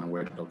in my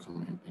Word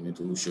document and it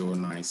will show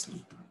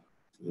nicely.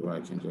 So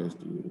I can just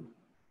do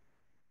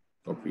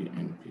copy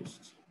and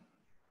paste.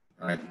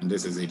 All right, and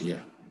this is it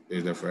here.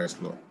 There's the first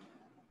plot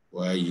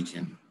where you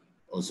can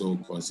also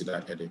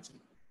consider editing,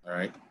 all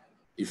right?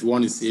 If you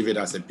want to save it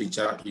as a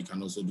picture, you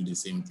can also do the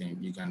same thing.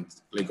 You can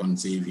click on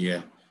save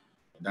here,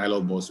 a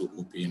dialog box will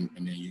open,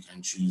 and then you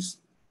can choose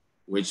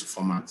which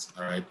format,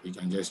 all right? You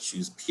can just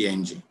choose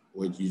PNG,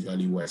 which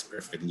usually works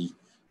perfectly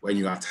when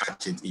you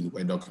attach it in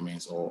Word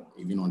documents or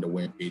even on the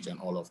web page and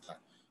all of that.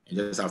 You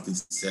just have to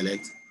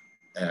select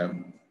a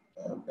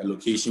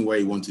location where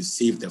you want to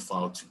save the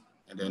file to,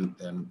 and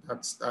then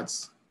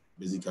that's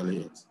basically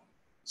it.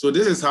 So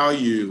this is how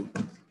you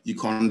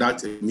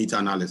conduct a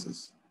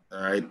meta-analysis,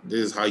 all right?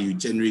 This is how you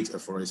generate a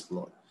forest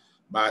plot.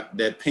 But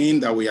the pane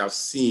that we have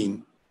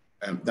seen,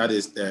 that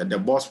is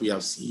the box we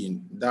have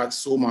seen, that's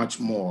so much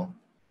more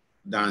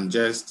than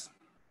just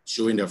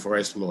showing the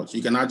forest plot.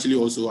 You can actually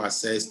also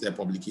assess the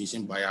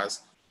publication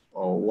bias,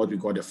 or what we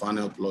call the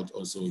funnel plot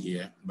also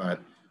here,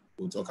 but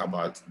we'll talk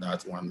about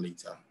that one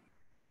later.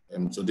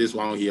 So this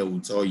one here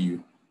will tell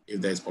you if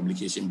there's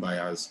publication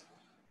bias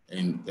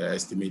and the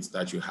estimates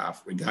that you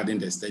have regarding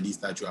the studies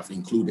that you have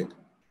included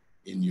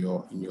in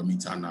your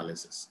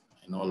meta-analysis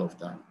and all of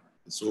that.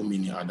 And so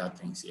many other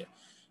things here.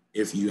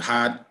 If you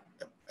had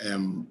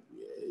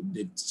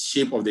the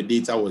shape of the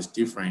data was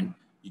different,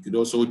 you could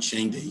also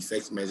change the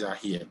effect measure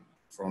here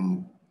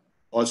from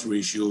odds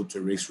ratio to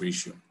risk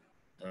ratio,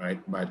 all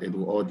right? But it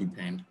will all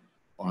depend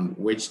on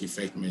which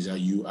effect measure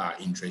you are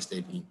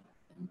interested in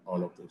and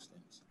all of those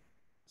things.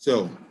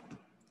 So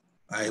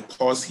I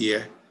pause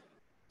here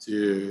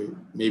to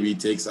maybe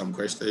take some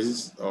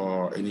questions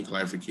or any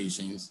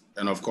clarifications.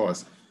 And of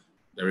course,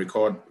 the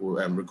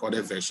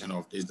recorded version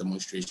of this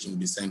demonstration will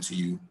be sent to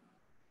you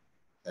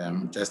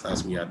just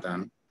as we are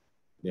done.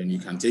 Then you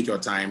can take your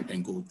time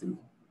and go through.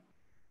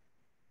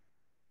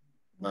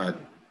 But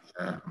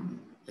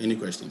any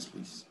questions,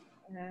 please?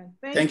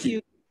 Thank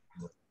you.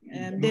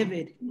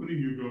 David.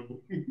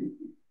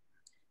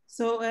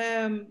 So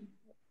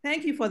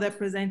thank you for the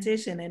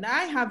presentation. And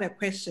I have a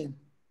question.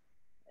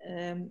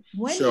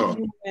 When sure.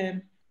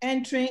 you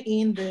entering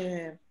in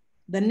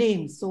the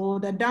name, so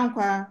the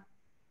Dankwa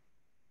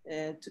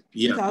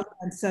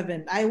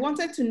 2007, I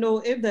wanted to know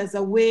if there's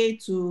a way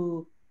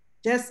to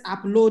just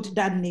upload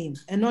that name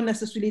and not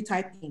necessarily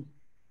type in.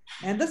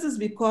 And this is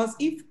because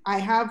if I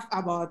have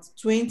about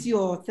 20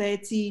 or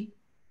 30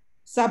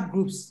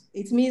 subgroups,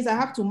 it means I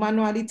have to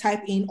manually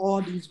type in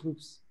all these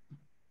groups.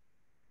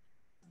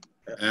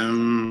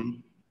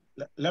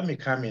 Let me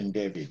come in,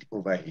 David,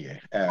 over here.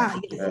 Yes,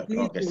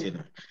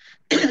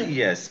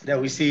 yes, that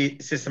we see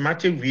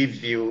systematic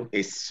review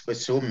is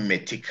so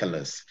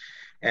meticulous.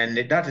 And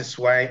that is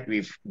why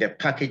with the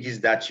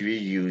packages that we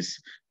use,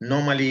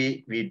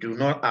 normally we do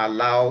not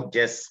allow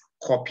just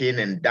copying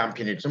and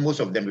dumping it. So most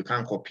of them we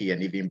can't copy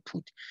and even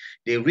put.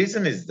 The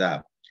reason is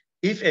that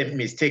if a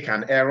mistake,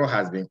 an error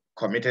has been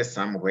committed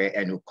somewhere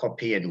and you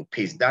copy and you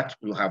paste, that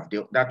you have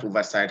that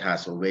oversight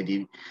has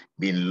already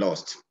been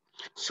lost.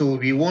 So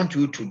we want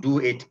you to do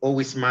it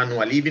always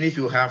manually. Even if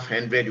you have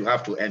 100, you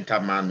have to enter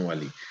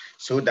manually,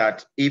 so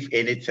that if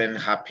anything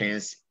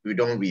happens, you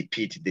don't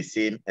repeat the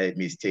same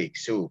mistake.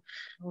 So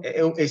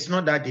it's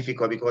not that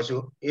difficult, because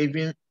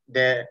even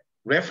the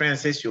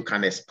references, you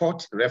can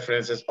export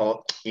references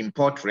or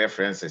import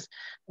references,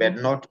 but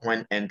not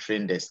when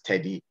entering the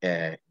study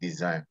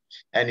design.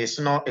 And it's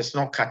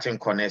not cutting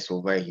corners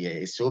over here.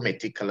 It's so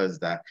meticulous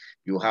that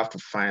you have to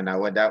find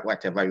out whether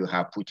whatever you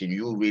have put in,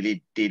 you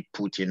really did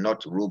put in,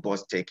 not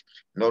robotic,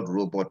 not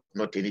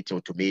anything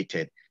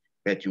automated,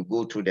 but you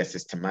go through the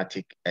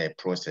systematic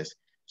process.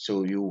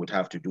 So you would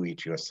have to do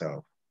it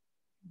yourself.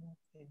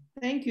 Okay.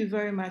 Thank you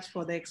very much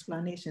for the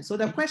explanation. So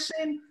the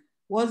question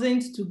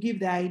wasn't to give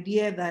the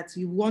idea that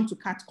you want to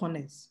cut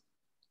corners.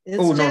 It's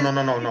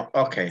no.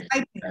 Okay.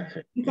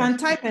 You can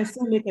type and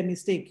still make a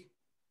mistake.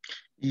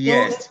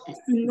 Yes. So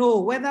to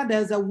know whether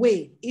there's a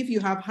way, if you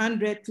have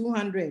 100,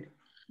 200,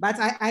 but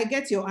I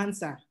get your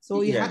answer.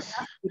 So you have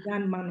to be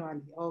done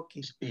manually.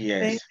 Okay.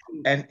 Yes.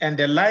 And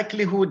the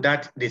likelihood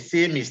that the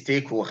same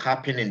mistake will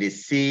happen in the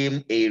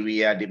same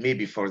area,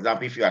 maybe, for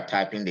example, if you are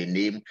typing the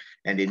name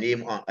and the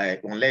name,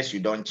 unless you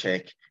don't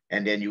check,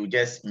 and then you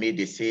just made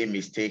the same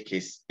mistake,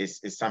 is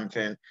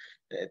something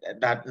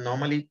that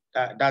normally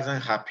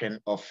doesn't happen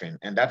often.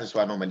 And that is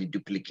why normally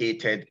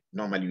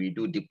we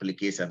do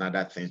duplicates and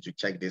other things to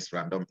check this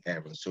random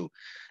error. So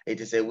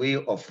it is a way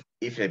of,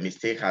 if a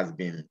mistake has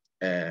been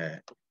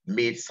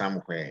made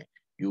somewhere,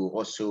 you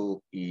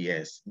also,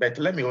 yes. But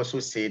let me also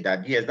say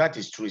that, yes, that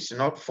is true. It's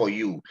not for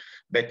you,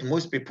 but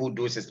most people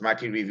do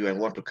systematic review and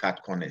want to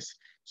cut corners.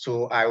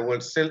 So I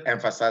will still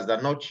emphasize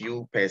that not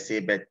you per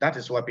se, but that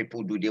is what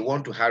people do. They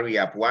want to hurry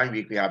up. 1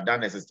 week we have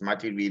done a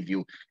systematic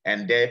review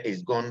and there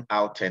is gone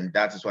out, and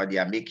that is why they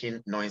are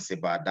making noise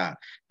about that.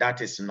 That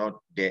is not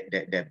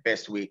the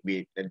best way.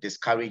 We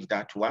discourage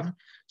that one.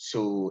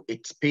 So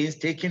it's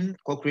painstaking.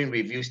 Cochrane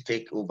reviews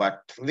take over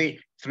three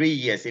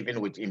years, even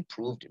with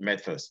improved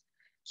methods.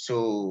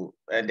 So,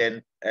 and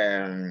then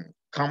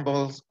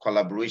Campbell's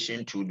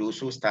collaboration to those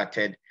who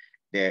started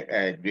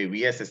the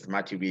real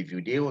systematic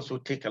review, they also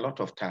take a lot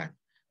of time.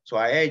 So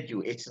I urge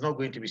you, it's not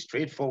going to be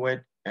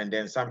straightforward, and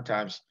then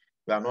sometimes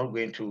you are not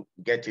going to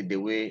get it the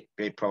way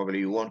probably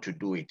you want to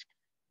do it.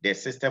 The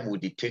system will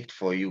dictate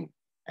for you,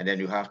 and then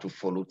you have to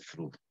follow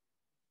through.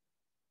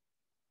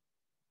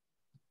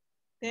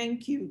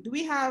 Thank you. Do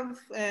we have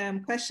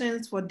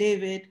questions for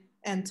David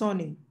and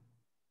Tony?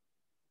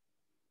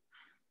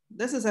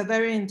 This is a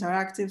very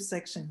interactive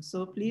section,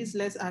 so please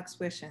let's ask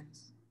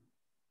questions.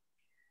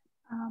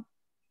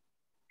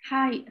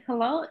 Hi,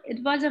 hello.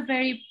 It was a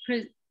very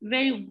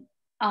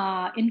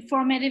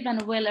informative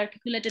and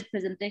well-articulated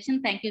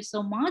presentation. Thank you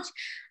so much.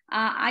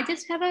 I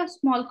just have a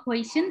small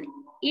question.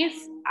 If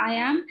I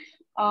am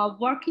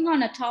working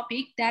on a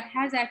topic that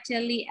has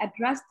actually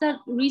addressed the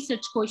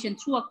research question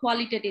through a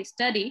qualitative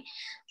study,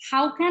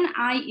 how can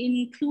I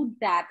include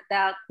that?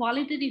 The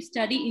qualitative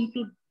study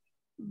include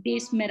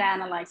this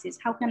meta-analysis.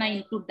 How can I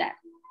include that?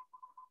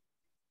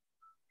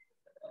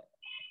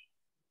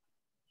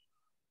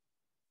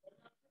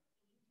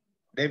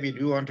 David,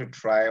 you want to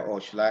try, or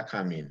should I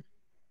come in?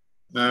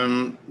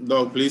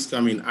 Doug, please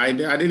come in. I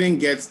didn't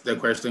get the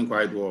question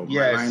quite well.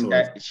 Yes, my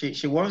line was...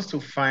 she wants to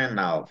find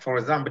out, for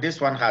example,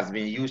 this one has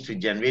been used to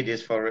generate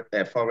this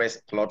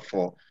forest plot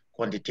for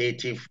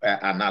quantitative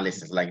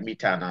analysis, like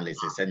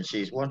meta-analysis, and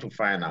she wants to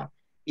find out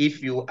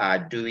if you are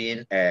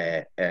doing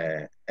a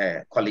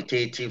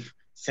qualitative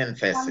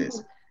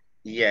synthesis,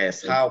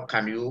 yes, how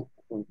can you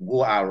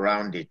go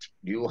around it?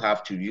 Do you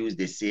have to use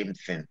the same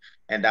thing?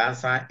 And the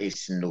answer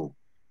is no.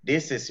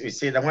 This is, we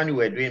say that when we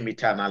were doing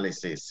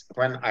meta-analysis,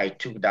 when I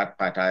took that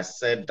part, I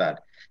said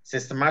that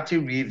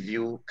systematic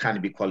review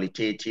can be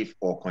qualitative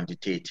or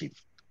quantitative.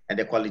 And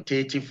the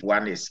qualitative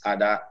one is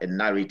either a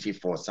narrative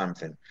or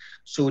something.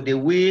 So the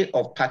way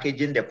of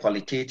packaging the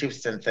qualitative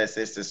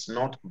synthesis is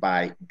not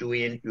by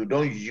doing, you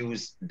don't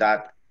use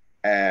that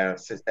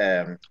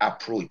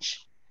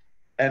approach.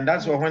 And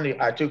that's why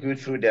when I took you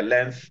through the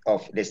length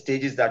of the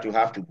stages that you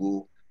have to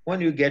go,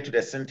 when you get to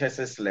the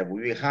synthesis level,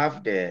 you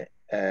have the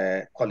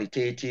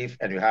qualitative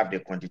and you have the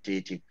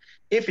quantitative.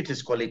 If it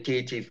is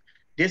qualitative,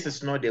 this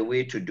is not the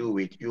way to do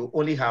it. You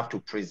only have to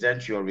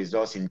present your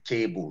results in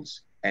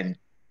tables and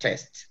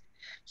tests.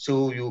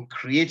 So you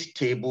create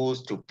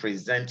tables to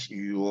present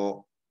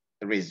your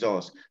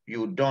results.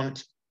 You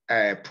don't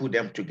put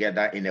them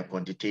together in a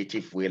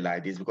quantitative way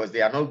like this, because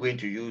they are not going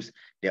to use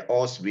the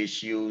odds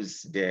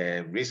ratios,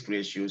 the risk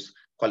ratios,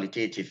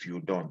 qualitative you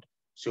don't.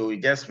 So you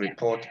just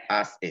report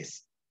as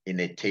is in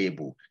a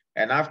table.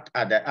 And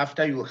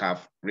after you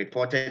have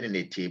reported in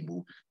a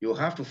table, you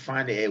have to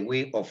find a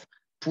way of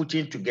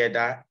putting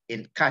together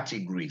in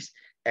categories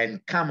and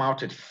come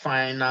out with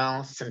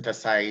final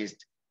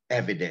synthesized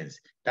evidence.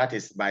 That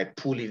is by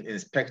pulling,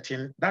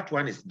 inspecting. That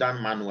one is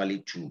done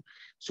manually too.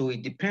 So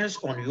it depends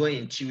on your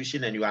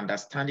intuition and your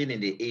understanding in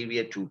the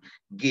area to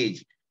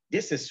gauge.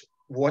 This is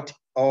what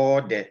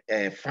all the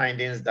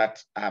findings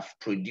that I've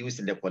produced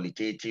in the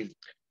qualitative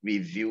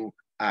review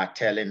are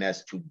telling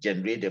us to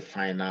generate the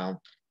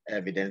final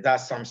evidence. There are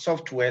some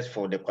softwares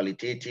for the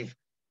qualitative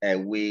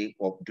way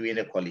of doing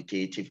a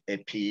qualitative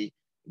AP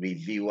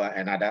reviewer,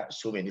 and other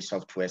so many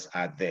softwares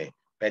are there.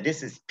 But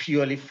this is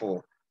purely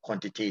for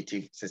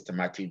quantitative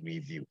systematic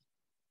review.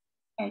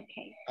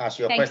 Okay. Has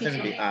your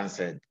question been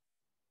answered?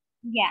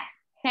 Yeah,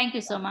 thank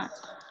you so much.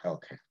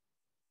 Okay.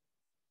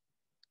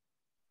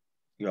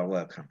 You are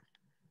welcome.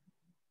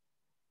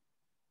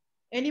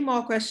 Any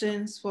more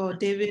questions for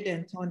David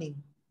and Tony?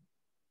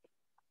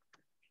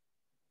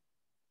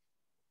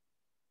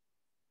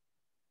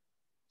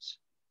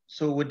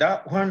 So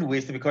without one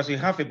waste, because we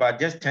have about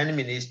just 10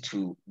 minutes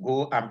to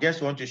go, I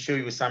just want to show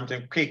you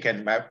something quick,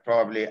 and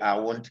probably I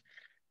won't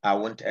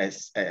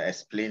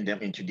explain them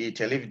into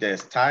detail. If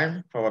there's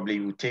time, probably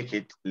we'll take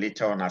it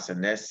later on as a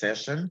next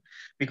session,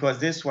 because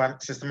this one,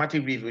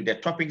 systematic review, the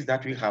topics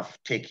that we have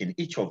taken,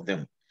 each of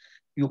them,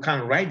 you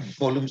can write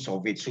volumes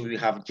of it. So we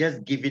have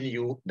just given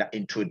you the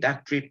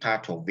introductory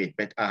part of it,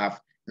 but I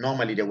have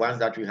normally the ones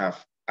that we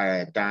have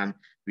done,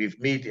 we've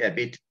made a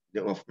bit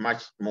of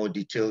much more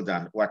detail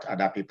than what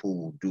other people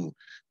will do.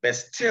 But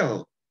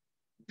still,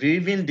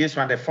 even this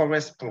one, the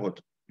forest plot,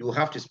 you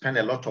have to spend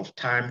a lot of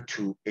time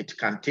it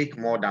can take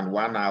more than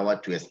 1 hour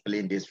to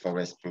explain this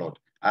forest plot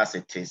as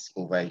it is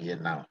over here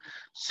now.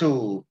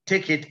 So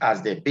take it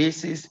as the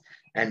basis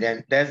and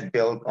then let's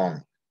build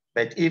on.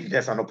 But if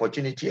there's an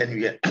opportunity and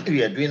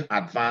we are doing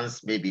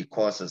advanced maybe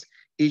courses,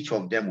 each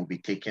of them will be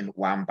taken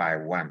one by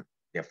one.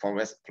 the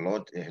forest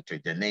plot,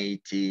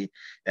 heterogeneity,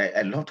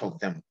 a lot of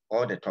them,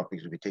 all the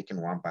topics will be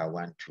taken one by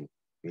one to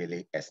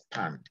really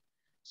expand.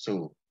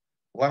 So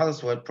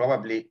whilst what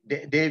probably,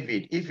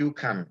 David, if you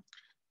can,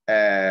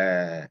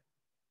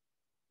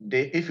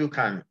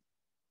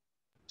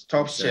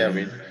 stop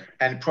sharing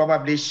and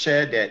probably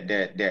share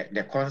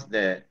the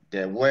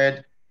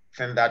word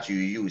thing that you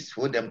use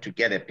for them to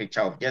get a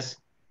picture of, just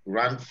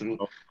run through,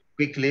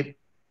 quickly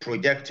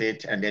project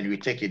it, and then we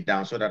take it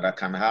down so that I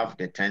can have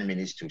the 10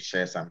 minutes to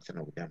share something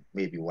with them,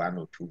 maybe 1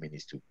 or 2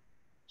 minutes to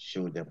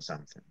show them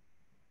something.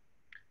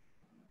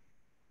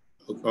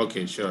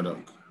 Okay, sure, Doc.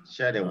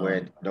 Share the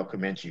word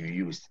document you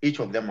use. Each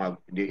of them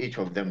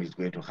is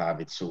going to have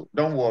it. So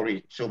don't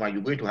worry so much.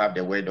 You're going to have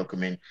the word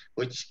document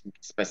which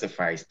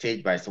specifies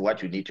stage by so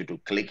what you need to do.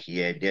 Click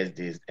here, there's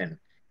this, and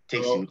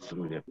takes you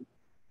through them.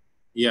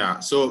 Yeah,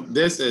 so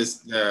this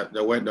is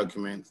the Word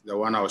document, the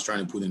one I was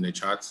trying to put in the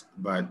chat,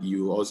 but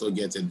you also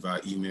get it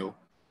via email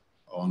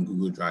on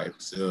Google Drive.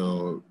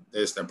 So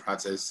there's the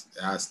process.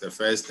 That's the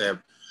first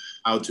step,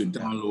 how to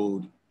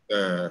download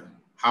the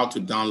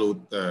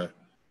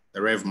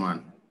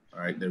RevMan,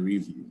 right? The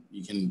review.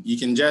 You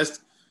can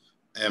just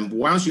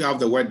once you have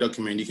the Word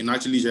document, you can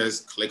actually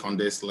just click on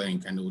this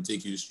link and it will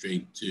take you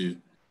straight to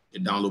the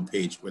download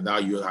page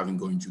without you having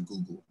going to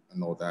Google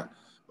and all that.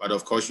 But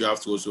of course, you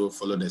have to also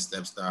follow the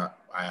steps that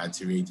I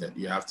iterated.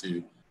 You have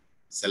to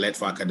select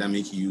for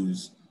academic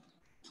use,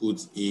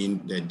 put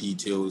in the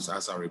details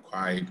as are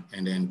required,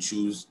 and then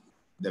choose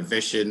the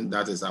version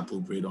that is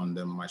appropriate on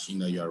the machine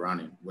that you're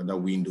running, whether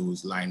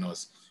Windows,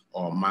 Linux,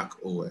 or Mac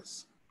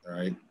OS, all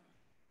right?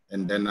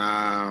 And then,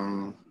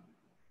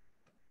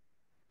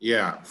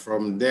 yeah,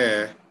 from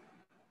there,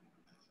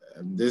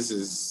 this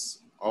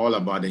is all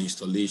about the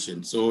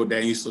installation. So the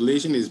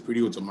installation is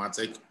pretty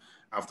automatic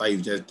after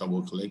you've just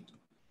double clicked.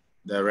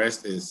 The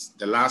rest is,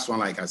 the last one,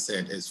 like I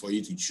said, is for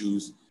you to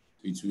choose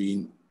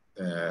between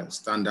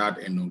standard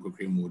and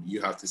non-concurrent mode. You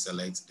have to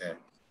select the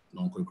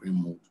non-concurrent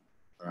mode,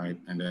 right?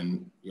 And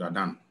then you are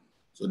done.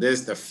 So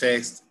there's the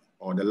first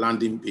or the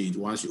landing page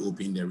once you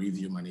open the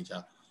Review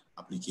Manager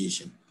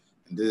application.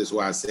 And this is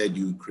why I said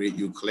you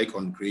click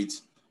on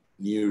Create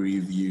New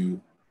Review,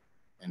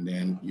 and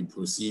then you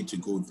proceed to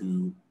go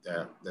through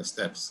the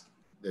steps.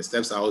 The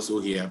steps are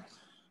also here.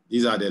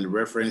 These are the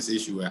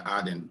references you were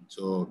adding.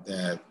 So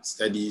the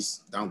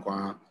studies,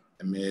 Dankwa,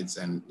 the meds,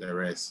 and the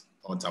rest,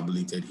 all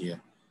tabulated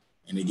here.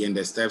 And again,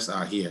 the steps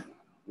are here,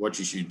 what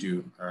you should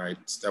do, all right,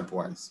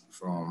 stepwise,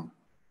 from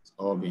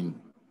all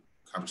being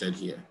captured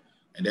here.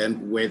 And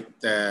then with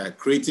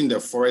creating the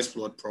forest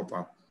plot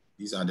proper,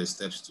 these are the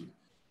steps to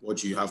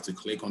what you have to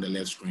click on the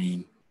left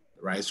screen,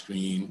 the right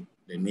screen,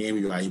 the name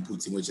you are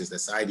inputting, which is the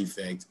side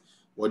effect,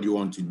 what you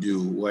want to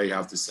do, where you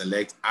have to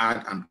select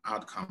add an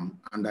outcome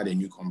under the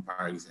new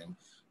comparison,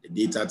 the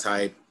data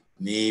type,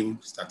 name,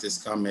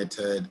 statistical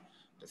method,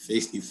 the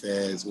fixed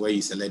effects, where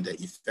you select the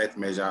effect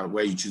measure,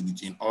 where you choose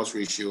between odds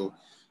ratio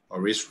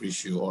or risk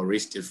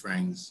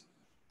difference,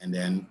 and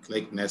then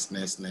click next,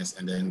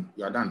 and then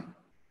you are done.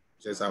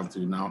 Just have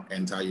to now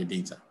enter your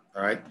data,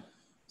 all right?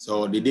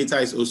 So the data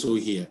is also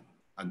here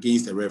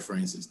against the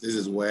references. This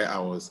is where I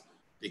was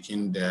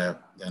taking the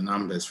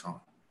numbers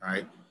from,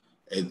 right?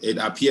 It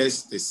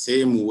appears the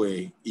same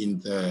way in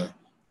the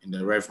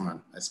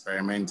RevMan,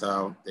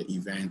 experimental, the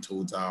event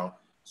total.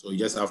 So you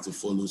just have to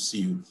follow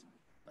suit,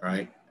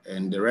 right?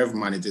 And the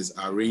RevMan, it is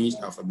arranged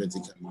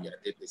alphabetically. I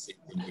did the same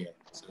thing here.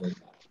 So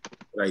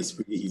that is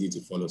pretty easy to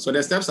follow. So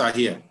the steps are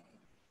here.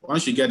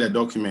 Once you get the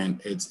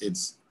document,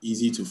 it's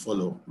easy to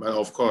follow. But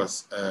of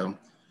course, the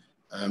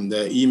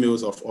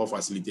emails of all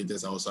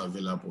facilitators are also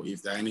available.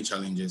 If there are any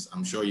challenges,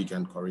 I'm sure you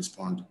can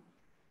correspond,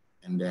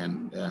 and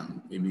then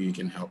maybe you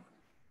can help.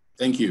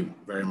 Thank you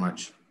very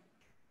much.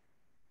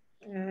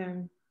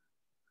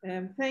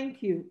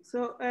 Thank you.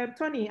 So,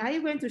 Tony, are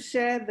you going to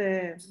share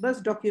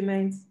those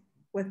documents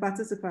with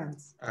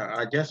participants?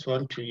 I just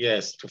want to,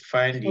 yes, to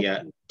find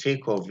the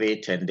take of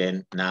it, and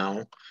then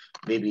now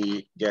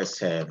maybe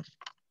just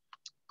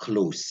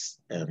close.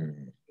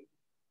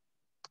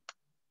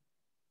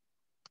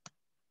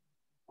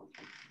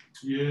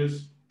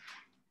 Yes.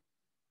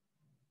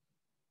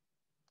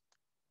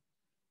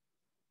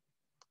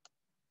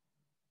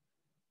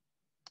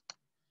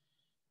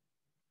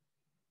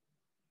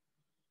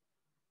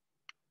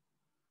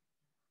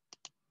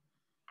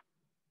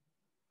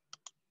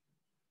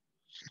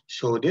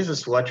 So this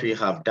is what we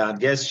have done,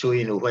 just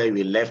showing where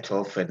we left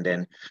off and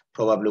then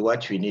probably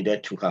what we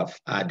needed to have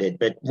added.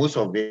 But most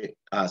of it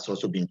has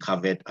also been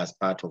covered as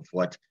part of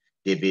what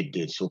David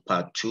did. So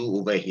part 2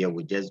 over here,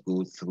 we just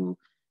go through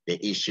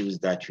the issues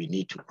that we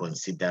need to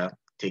consider,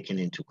 taking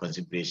into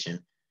consideration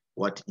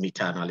what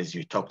meta-analysis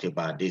we talked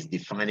about, this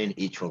defining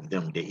each of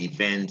them, the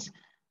events,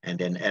 and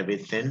then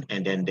everything,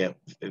 and then the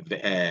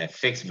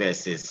fixed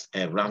versus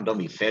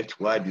random effect.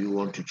 Why do you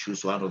want to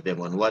choose one of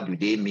them, and what do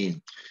they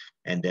mean?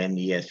 And then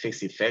yes,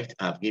 fixed effect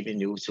I've given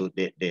you. So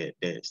the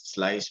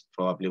slides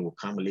probably will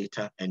come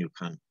later, and you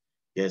can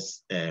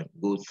just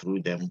go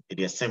through them. It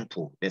is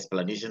simple. The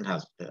explanation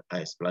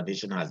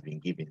has been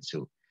given.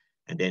 So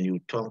And then you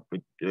talk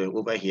with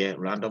over here,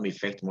 random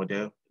effect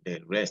model, the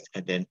rest,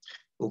 and then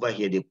over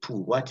here, the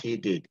pool, what he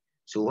did.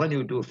 So when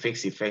you do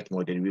fixed effect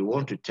model, we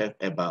want to talk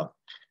about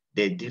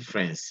the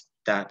difference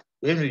that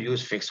when we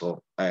use fixed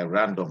or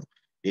random,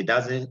 it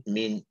doesn't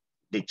mean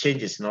the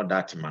change is not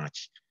that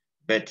much,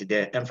 but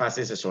the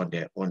emphasis is on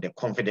the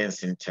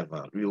confidence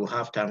interval. We will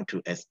have time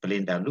to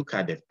explain that. Look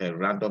at the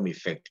random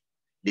effect.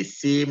 The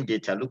same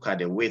data, look at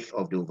the width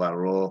of the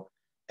overall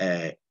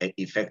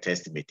effect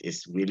estimate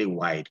is really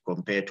wide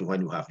compared to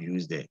when you have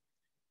used the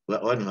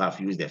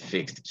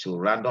fixed. So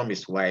random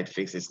is wide,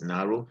 fixed is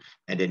narrow,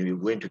 and then we're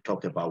going to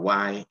talk about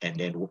why, and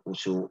then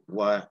also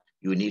why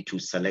you need to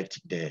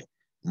select the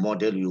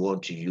model you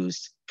want to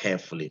use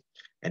carefully.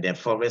 And then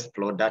forest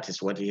plot, that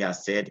is what he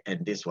has said,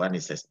 and this one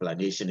is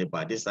explanation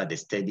about, these are the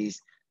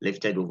studies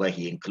lifted over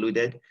here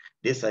included.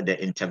 These are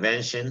the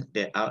intervention,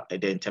 the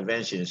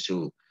intervention.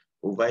 So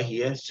over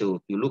here,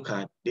 so you look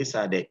at, these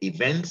are the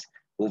events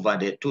over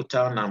the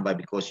total number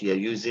because you are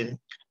using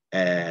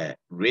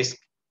risk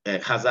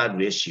hazard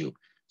ratio.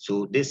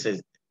 So this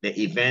is the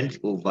event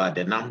over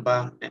the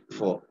number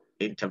for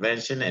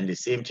intervention, and the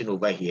same thing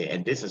over here.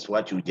 And this is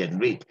what you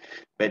generate.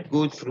 But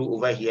go through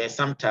over here,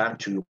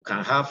 sometimes you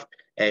can have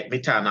a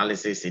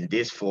meta-analysis in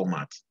this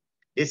format.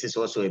 This is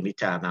also a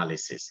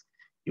meta-analysis.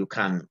 You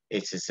can,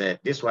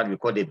 this one we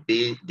call the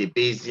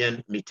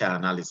Bayesian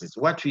meta-analysis.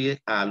 What we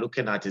are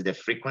looking at is the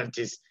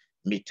frequencies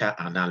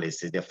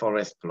meta-analysis, the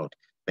forest plot.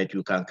 But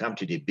you can come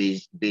to the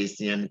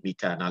Bayesian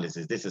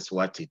meta-analysis. This is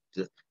what it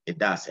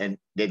does. And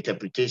the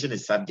interpretation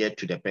is subject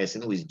to the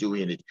person who is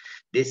doing it.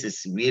 This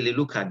is really,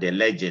 look at the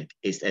legend.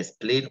 It's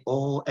explain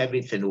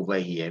everything over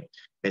here.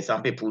 But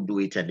some people do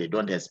it and they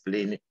don't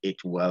explain it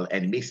well,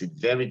 and it makes it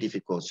very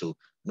difficult. So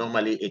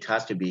normally it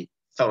has to be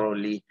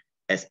thoroughly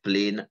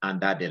explained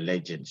under the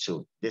legend.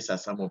 So these are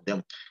some of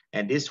them.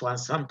 And this one,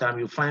 sometimes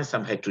you find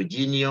some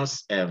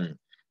heterogeneous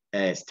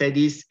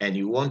studies and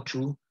you want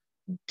to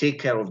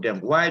take care of them.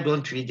 Why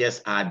don't we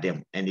just add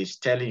them? And it's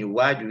telling you,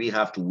 why do we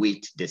have to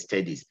weight the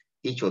studies?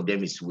 Each of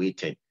them is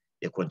weighted.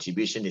 The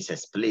contribution is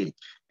explained.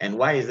 And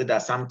why is it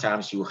that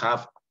sometimes you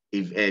have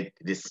the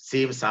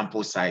same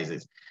sample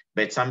sizes,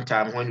 but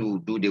sometimes when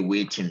you do the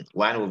weighting,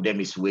 one of them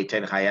is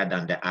weighted higher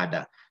than the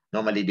other.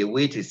 Normally the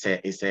weight is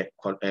a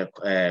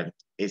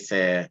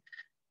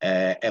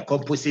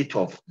composite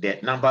of the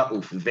number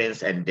of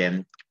events and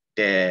then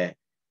the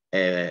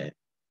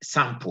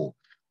sample.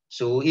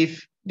 So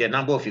if the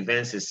number of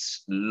events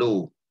is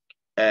low,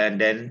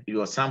 and then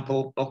your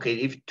sample, okay,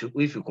 if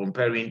you're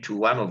comparing to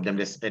one of them,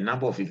 the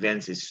number of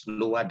events is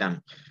lower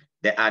than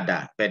the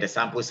other, but the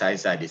sample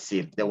size are the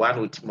same. The one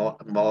with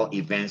more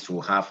events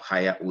will have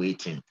higher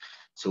weighting.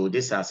 So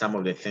these are some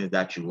of the things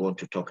that you want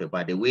to talk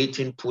about. The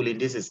weighting pooling,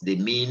 this is the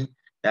mean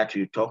that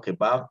you talk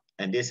about,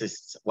 and this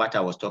is what I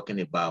was talking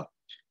about,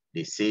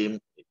 the same.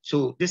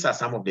 So these are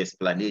some of the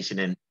explanation.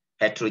 And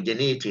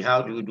heterogeneity,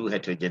 how do you do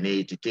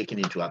heterogeneity taking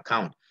into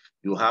account?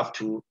 You have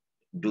to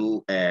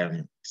do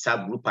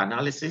subgroup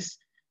analysis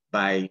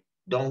by,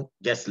 don't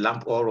just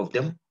lump all of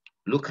them,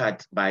 look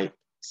at by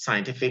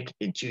scientific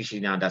intuition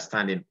and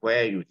understanding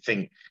where you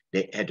think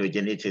the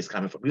heterogeneity is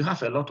coming from. You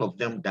have a lot of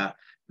them that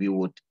we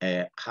would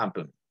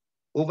happen.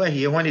 Over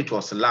here, when it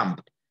was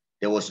lumped,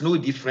 there was no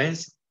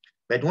difference.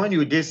 But when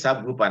you did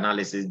subgroup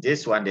analysis,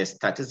 this one, there's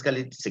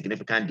statistically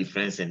significant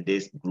difference in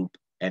this group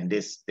and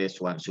this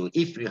one. So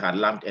if you had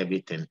lumped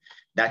everything,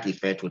 that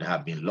effect would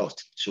have been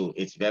lost. So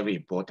it's very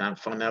important,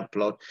 funnel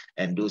plot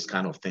and those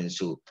kind of things.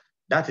 So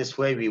that is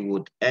where we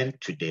would end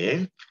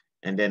today.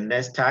 And then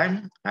next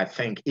time, I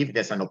think if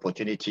there's an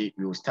opportunity,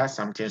 we will start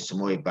something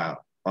small about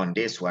on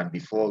this one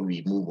before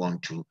we move on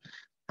to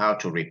how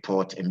to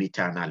report a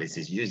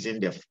meta-analysis using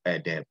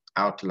the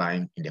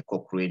outline in the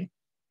Cochrane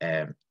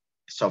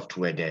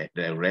software, the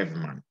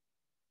RevMan.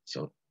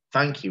 So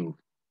thank you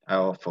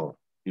all for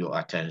your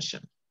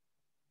attention.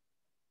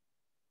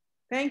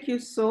 Thank you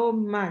so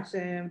much,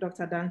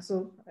 Dr.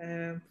 Danso,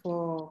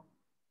 for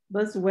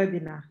this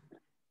webinar.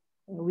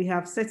 We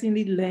have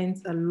certainly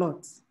learned a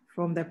lot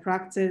from the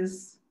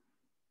practice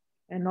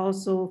and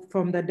also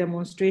from the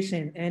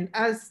demonstration. And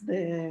as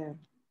the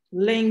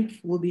link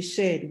will be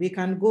shared, we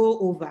can go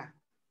over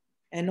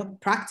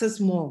and practice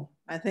more.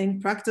 I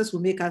think practice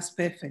will make us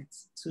perfect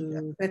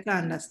to better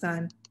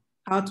understand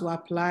how to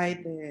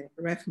apply the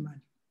RefMan.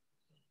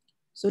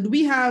 So do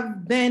we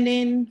have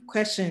burning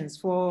questions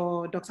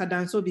for Dr.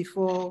 Danso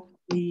before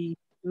we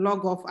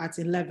log off at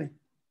 11?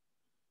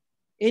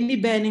 Any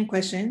burning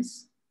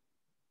questions?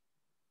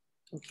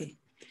 Okay.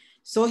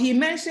 So he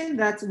mentioned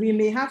that we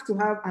may have to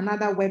have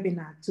another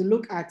webinar to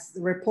look at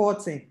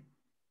reporting.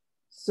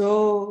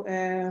 So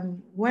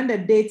when the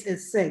date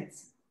is set,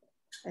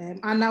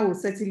 Anna will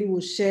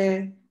certainly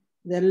share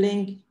the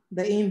link,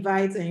 the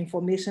invite and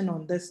information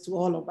on this to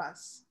all of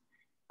us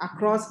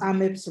across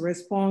AMIP's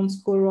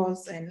Response,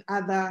 Chorus, and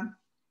other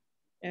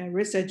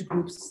research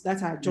groups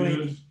that are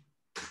joining.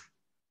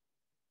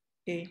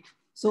 Okay,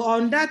 so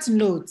on that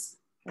note,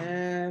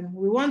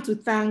 we want to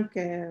thank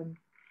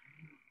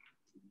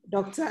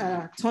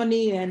Dr.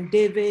 Tony and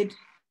David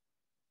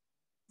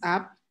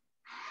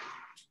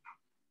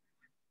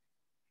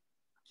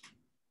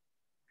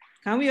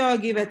Can we all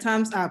give a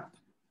thumbs up?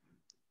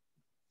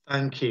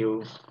 Thank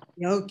you.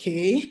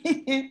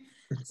 Okay.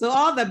 So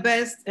all the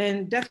best,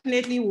 and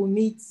definitely we'll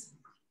meet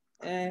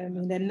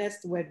in the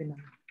next webinar.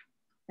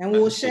 And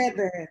we'll share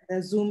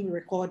the Zoom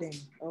recording.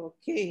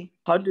 Okay.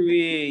 How do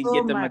we So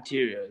get the much.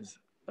 materials?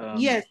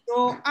 Yes,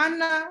 so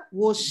Anna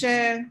will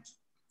share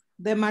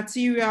the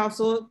material.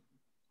 So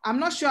I'm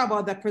not sure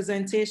about the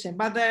presentation,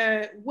 but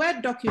the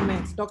Word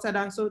documents, Dr.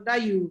 Danso,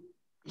 that you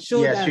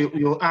showed yes, us.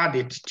 you add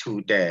it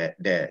to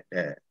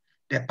the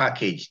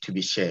package to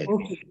be shared.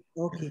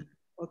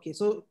 Okay.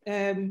 So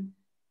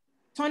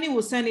Tony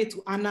will send it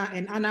to Anna,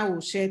 and Anna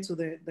will share to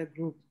the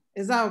group.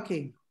 Is that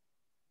okay?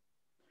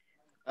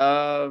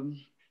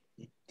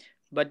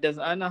 But does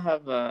Anna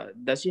have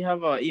does she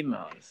have our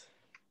emails?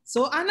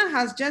 So Anna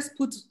has just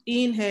put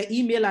in her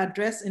email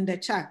address in the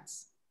chat.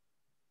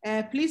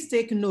 Please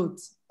take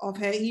note of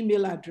her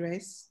email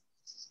address.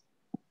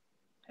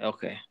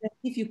 Okay.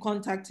 If you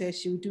contact her,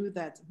 she'll do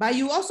that. But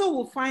you also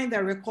will find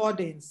the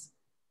recordings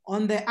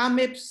on the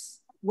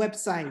AMIP's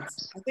website.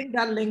 I think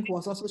that link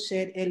was also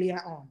shared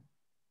earlier on.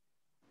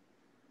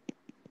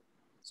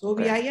 So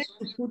okay. We are yet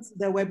to put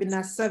the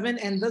webinar 7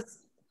 and this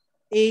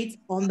 8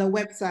 on the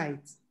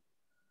website.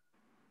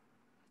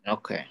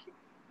 Okay.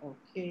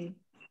 Okay.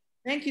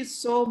 Thank you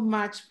so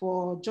much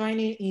for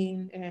joining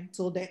in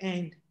till the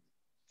end.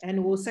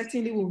 And we'll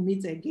certainly will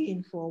meet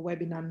again for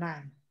webinar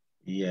 9.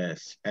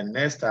 Yes, and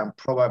next time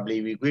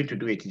probably we're going to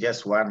do it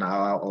just 1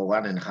 hour or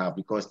 1.5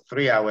 because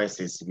 3 hours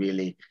is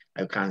really,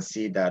 I can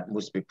see that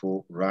most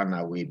people run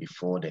away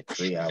before the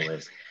 3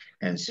 hours.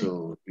 And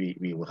so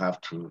we will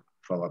have to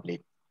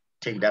probably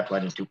take that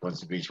one into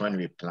consideration when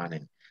we're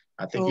planning.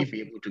 I think if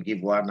we're able to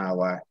give 1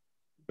 hour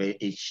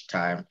each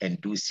time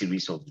and do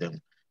series of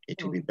them,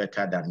 it will be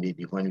better than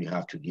maybe when we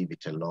have to give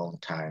it a long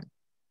time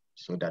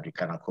so that we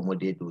can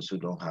accommodate those who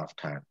don't have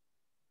time.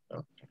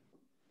 Okay.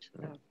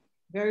 So.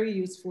 Very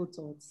useful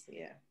thoughts,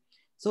 yeah.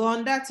 So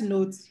on that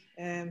note,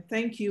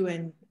 thank you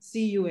and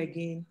see you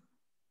again.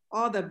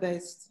 All the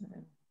best.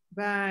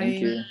 Bye. Thank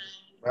you.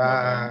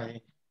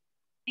 Bye.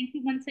 Thank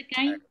you once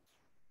again.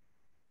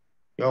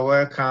 You're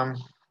welcome.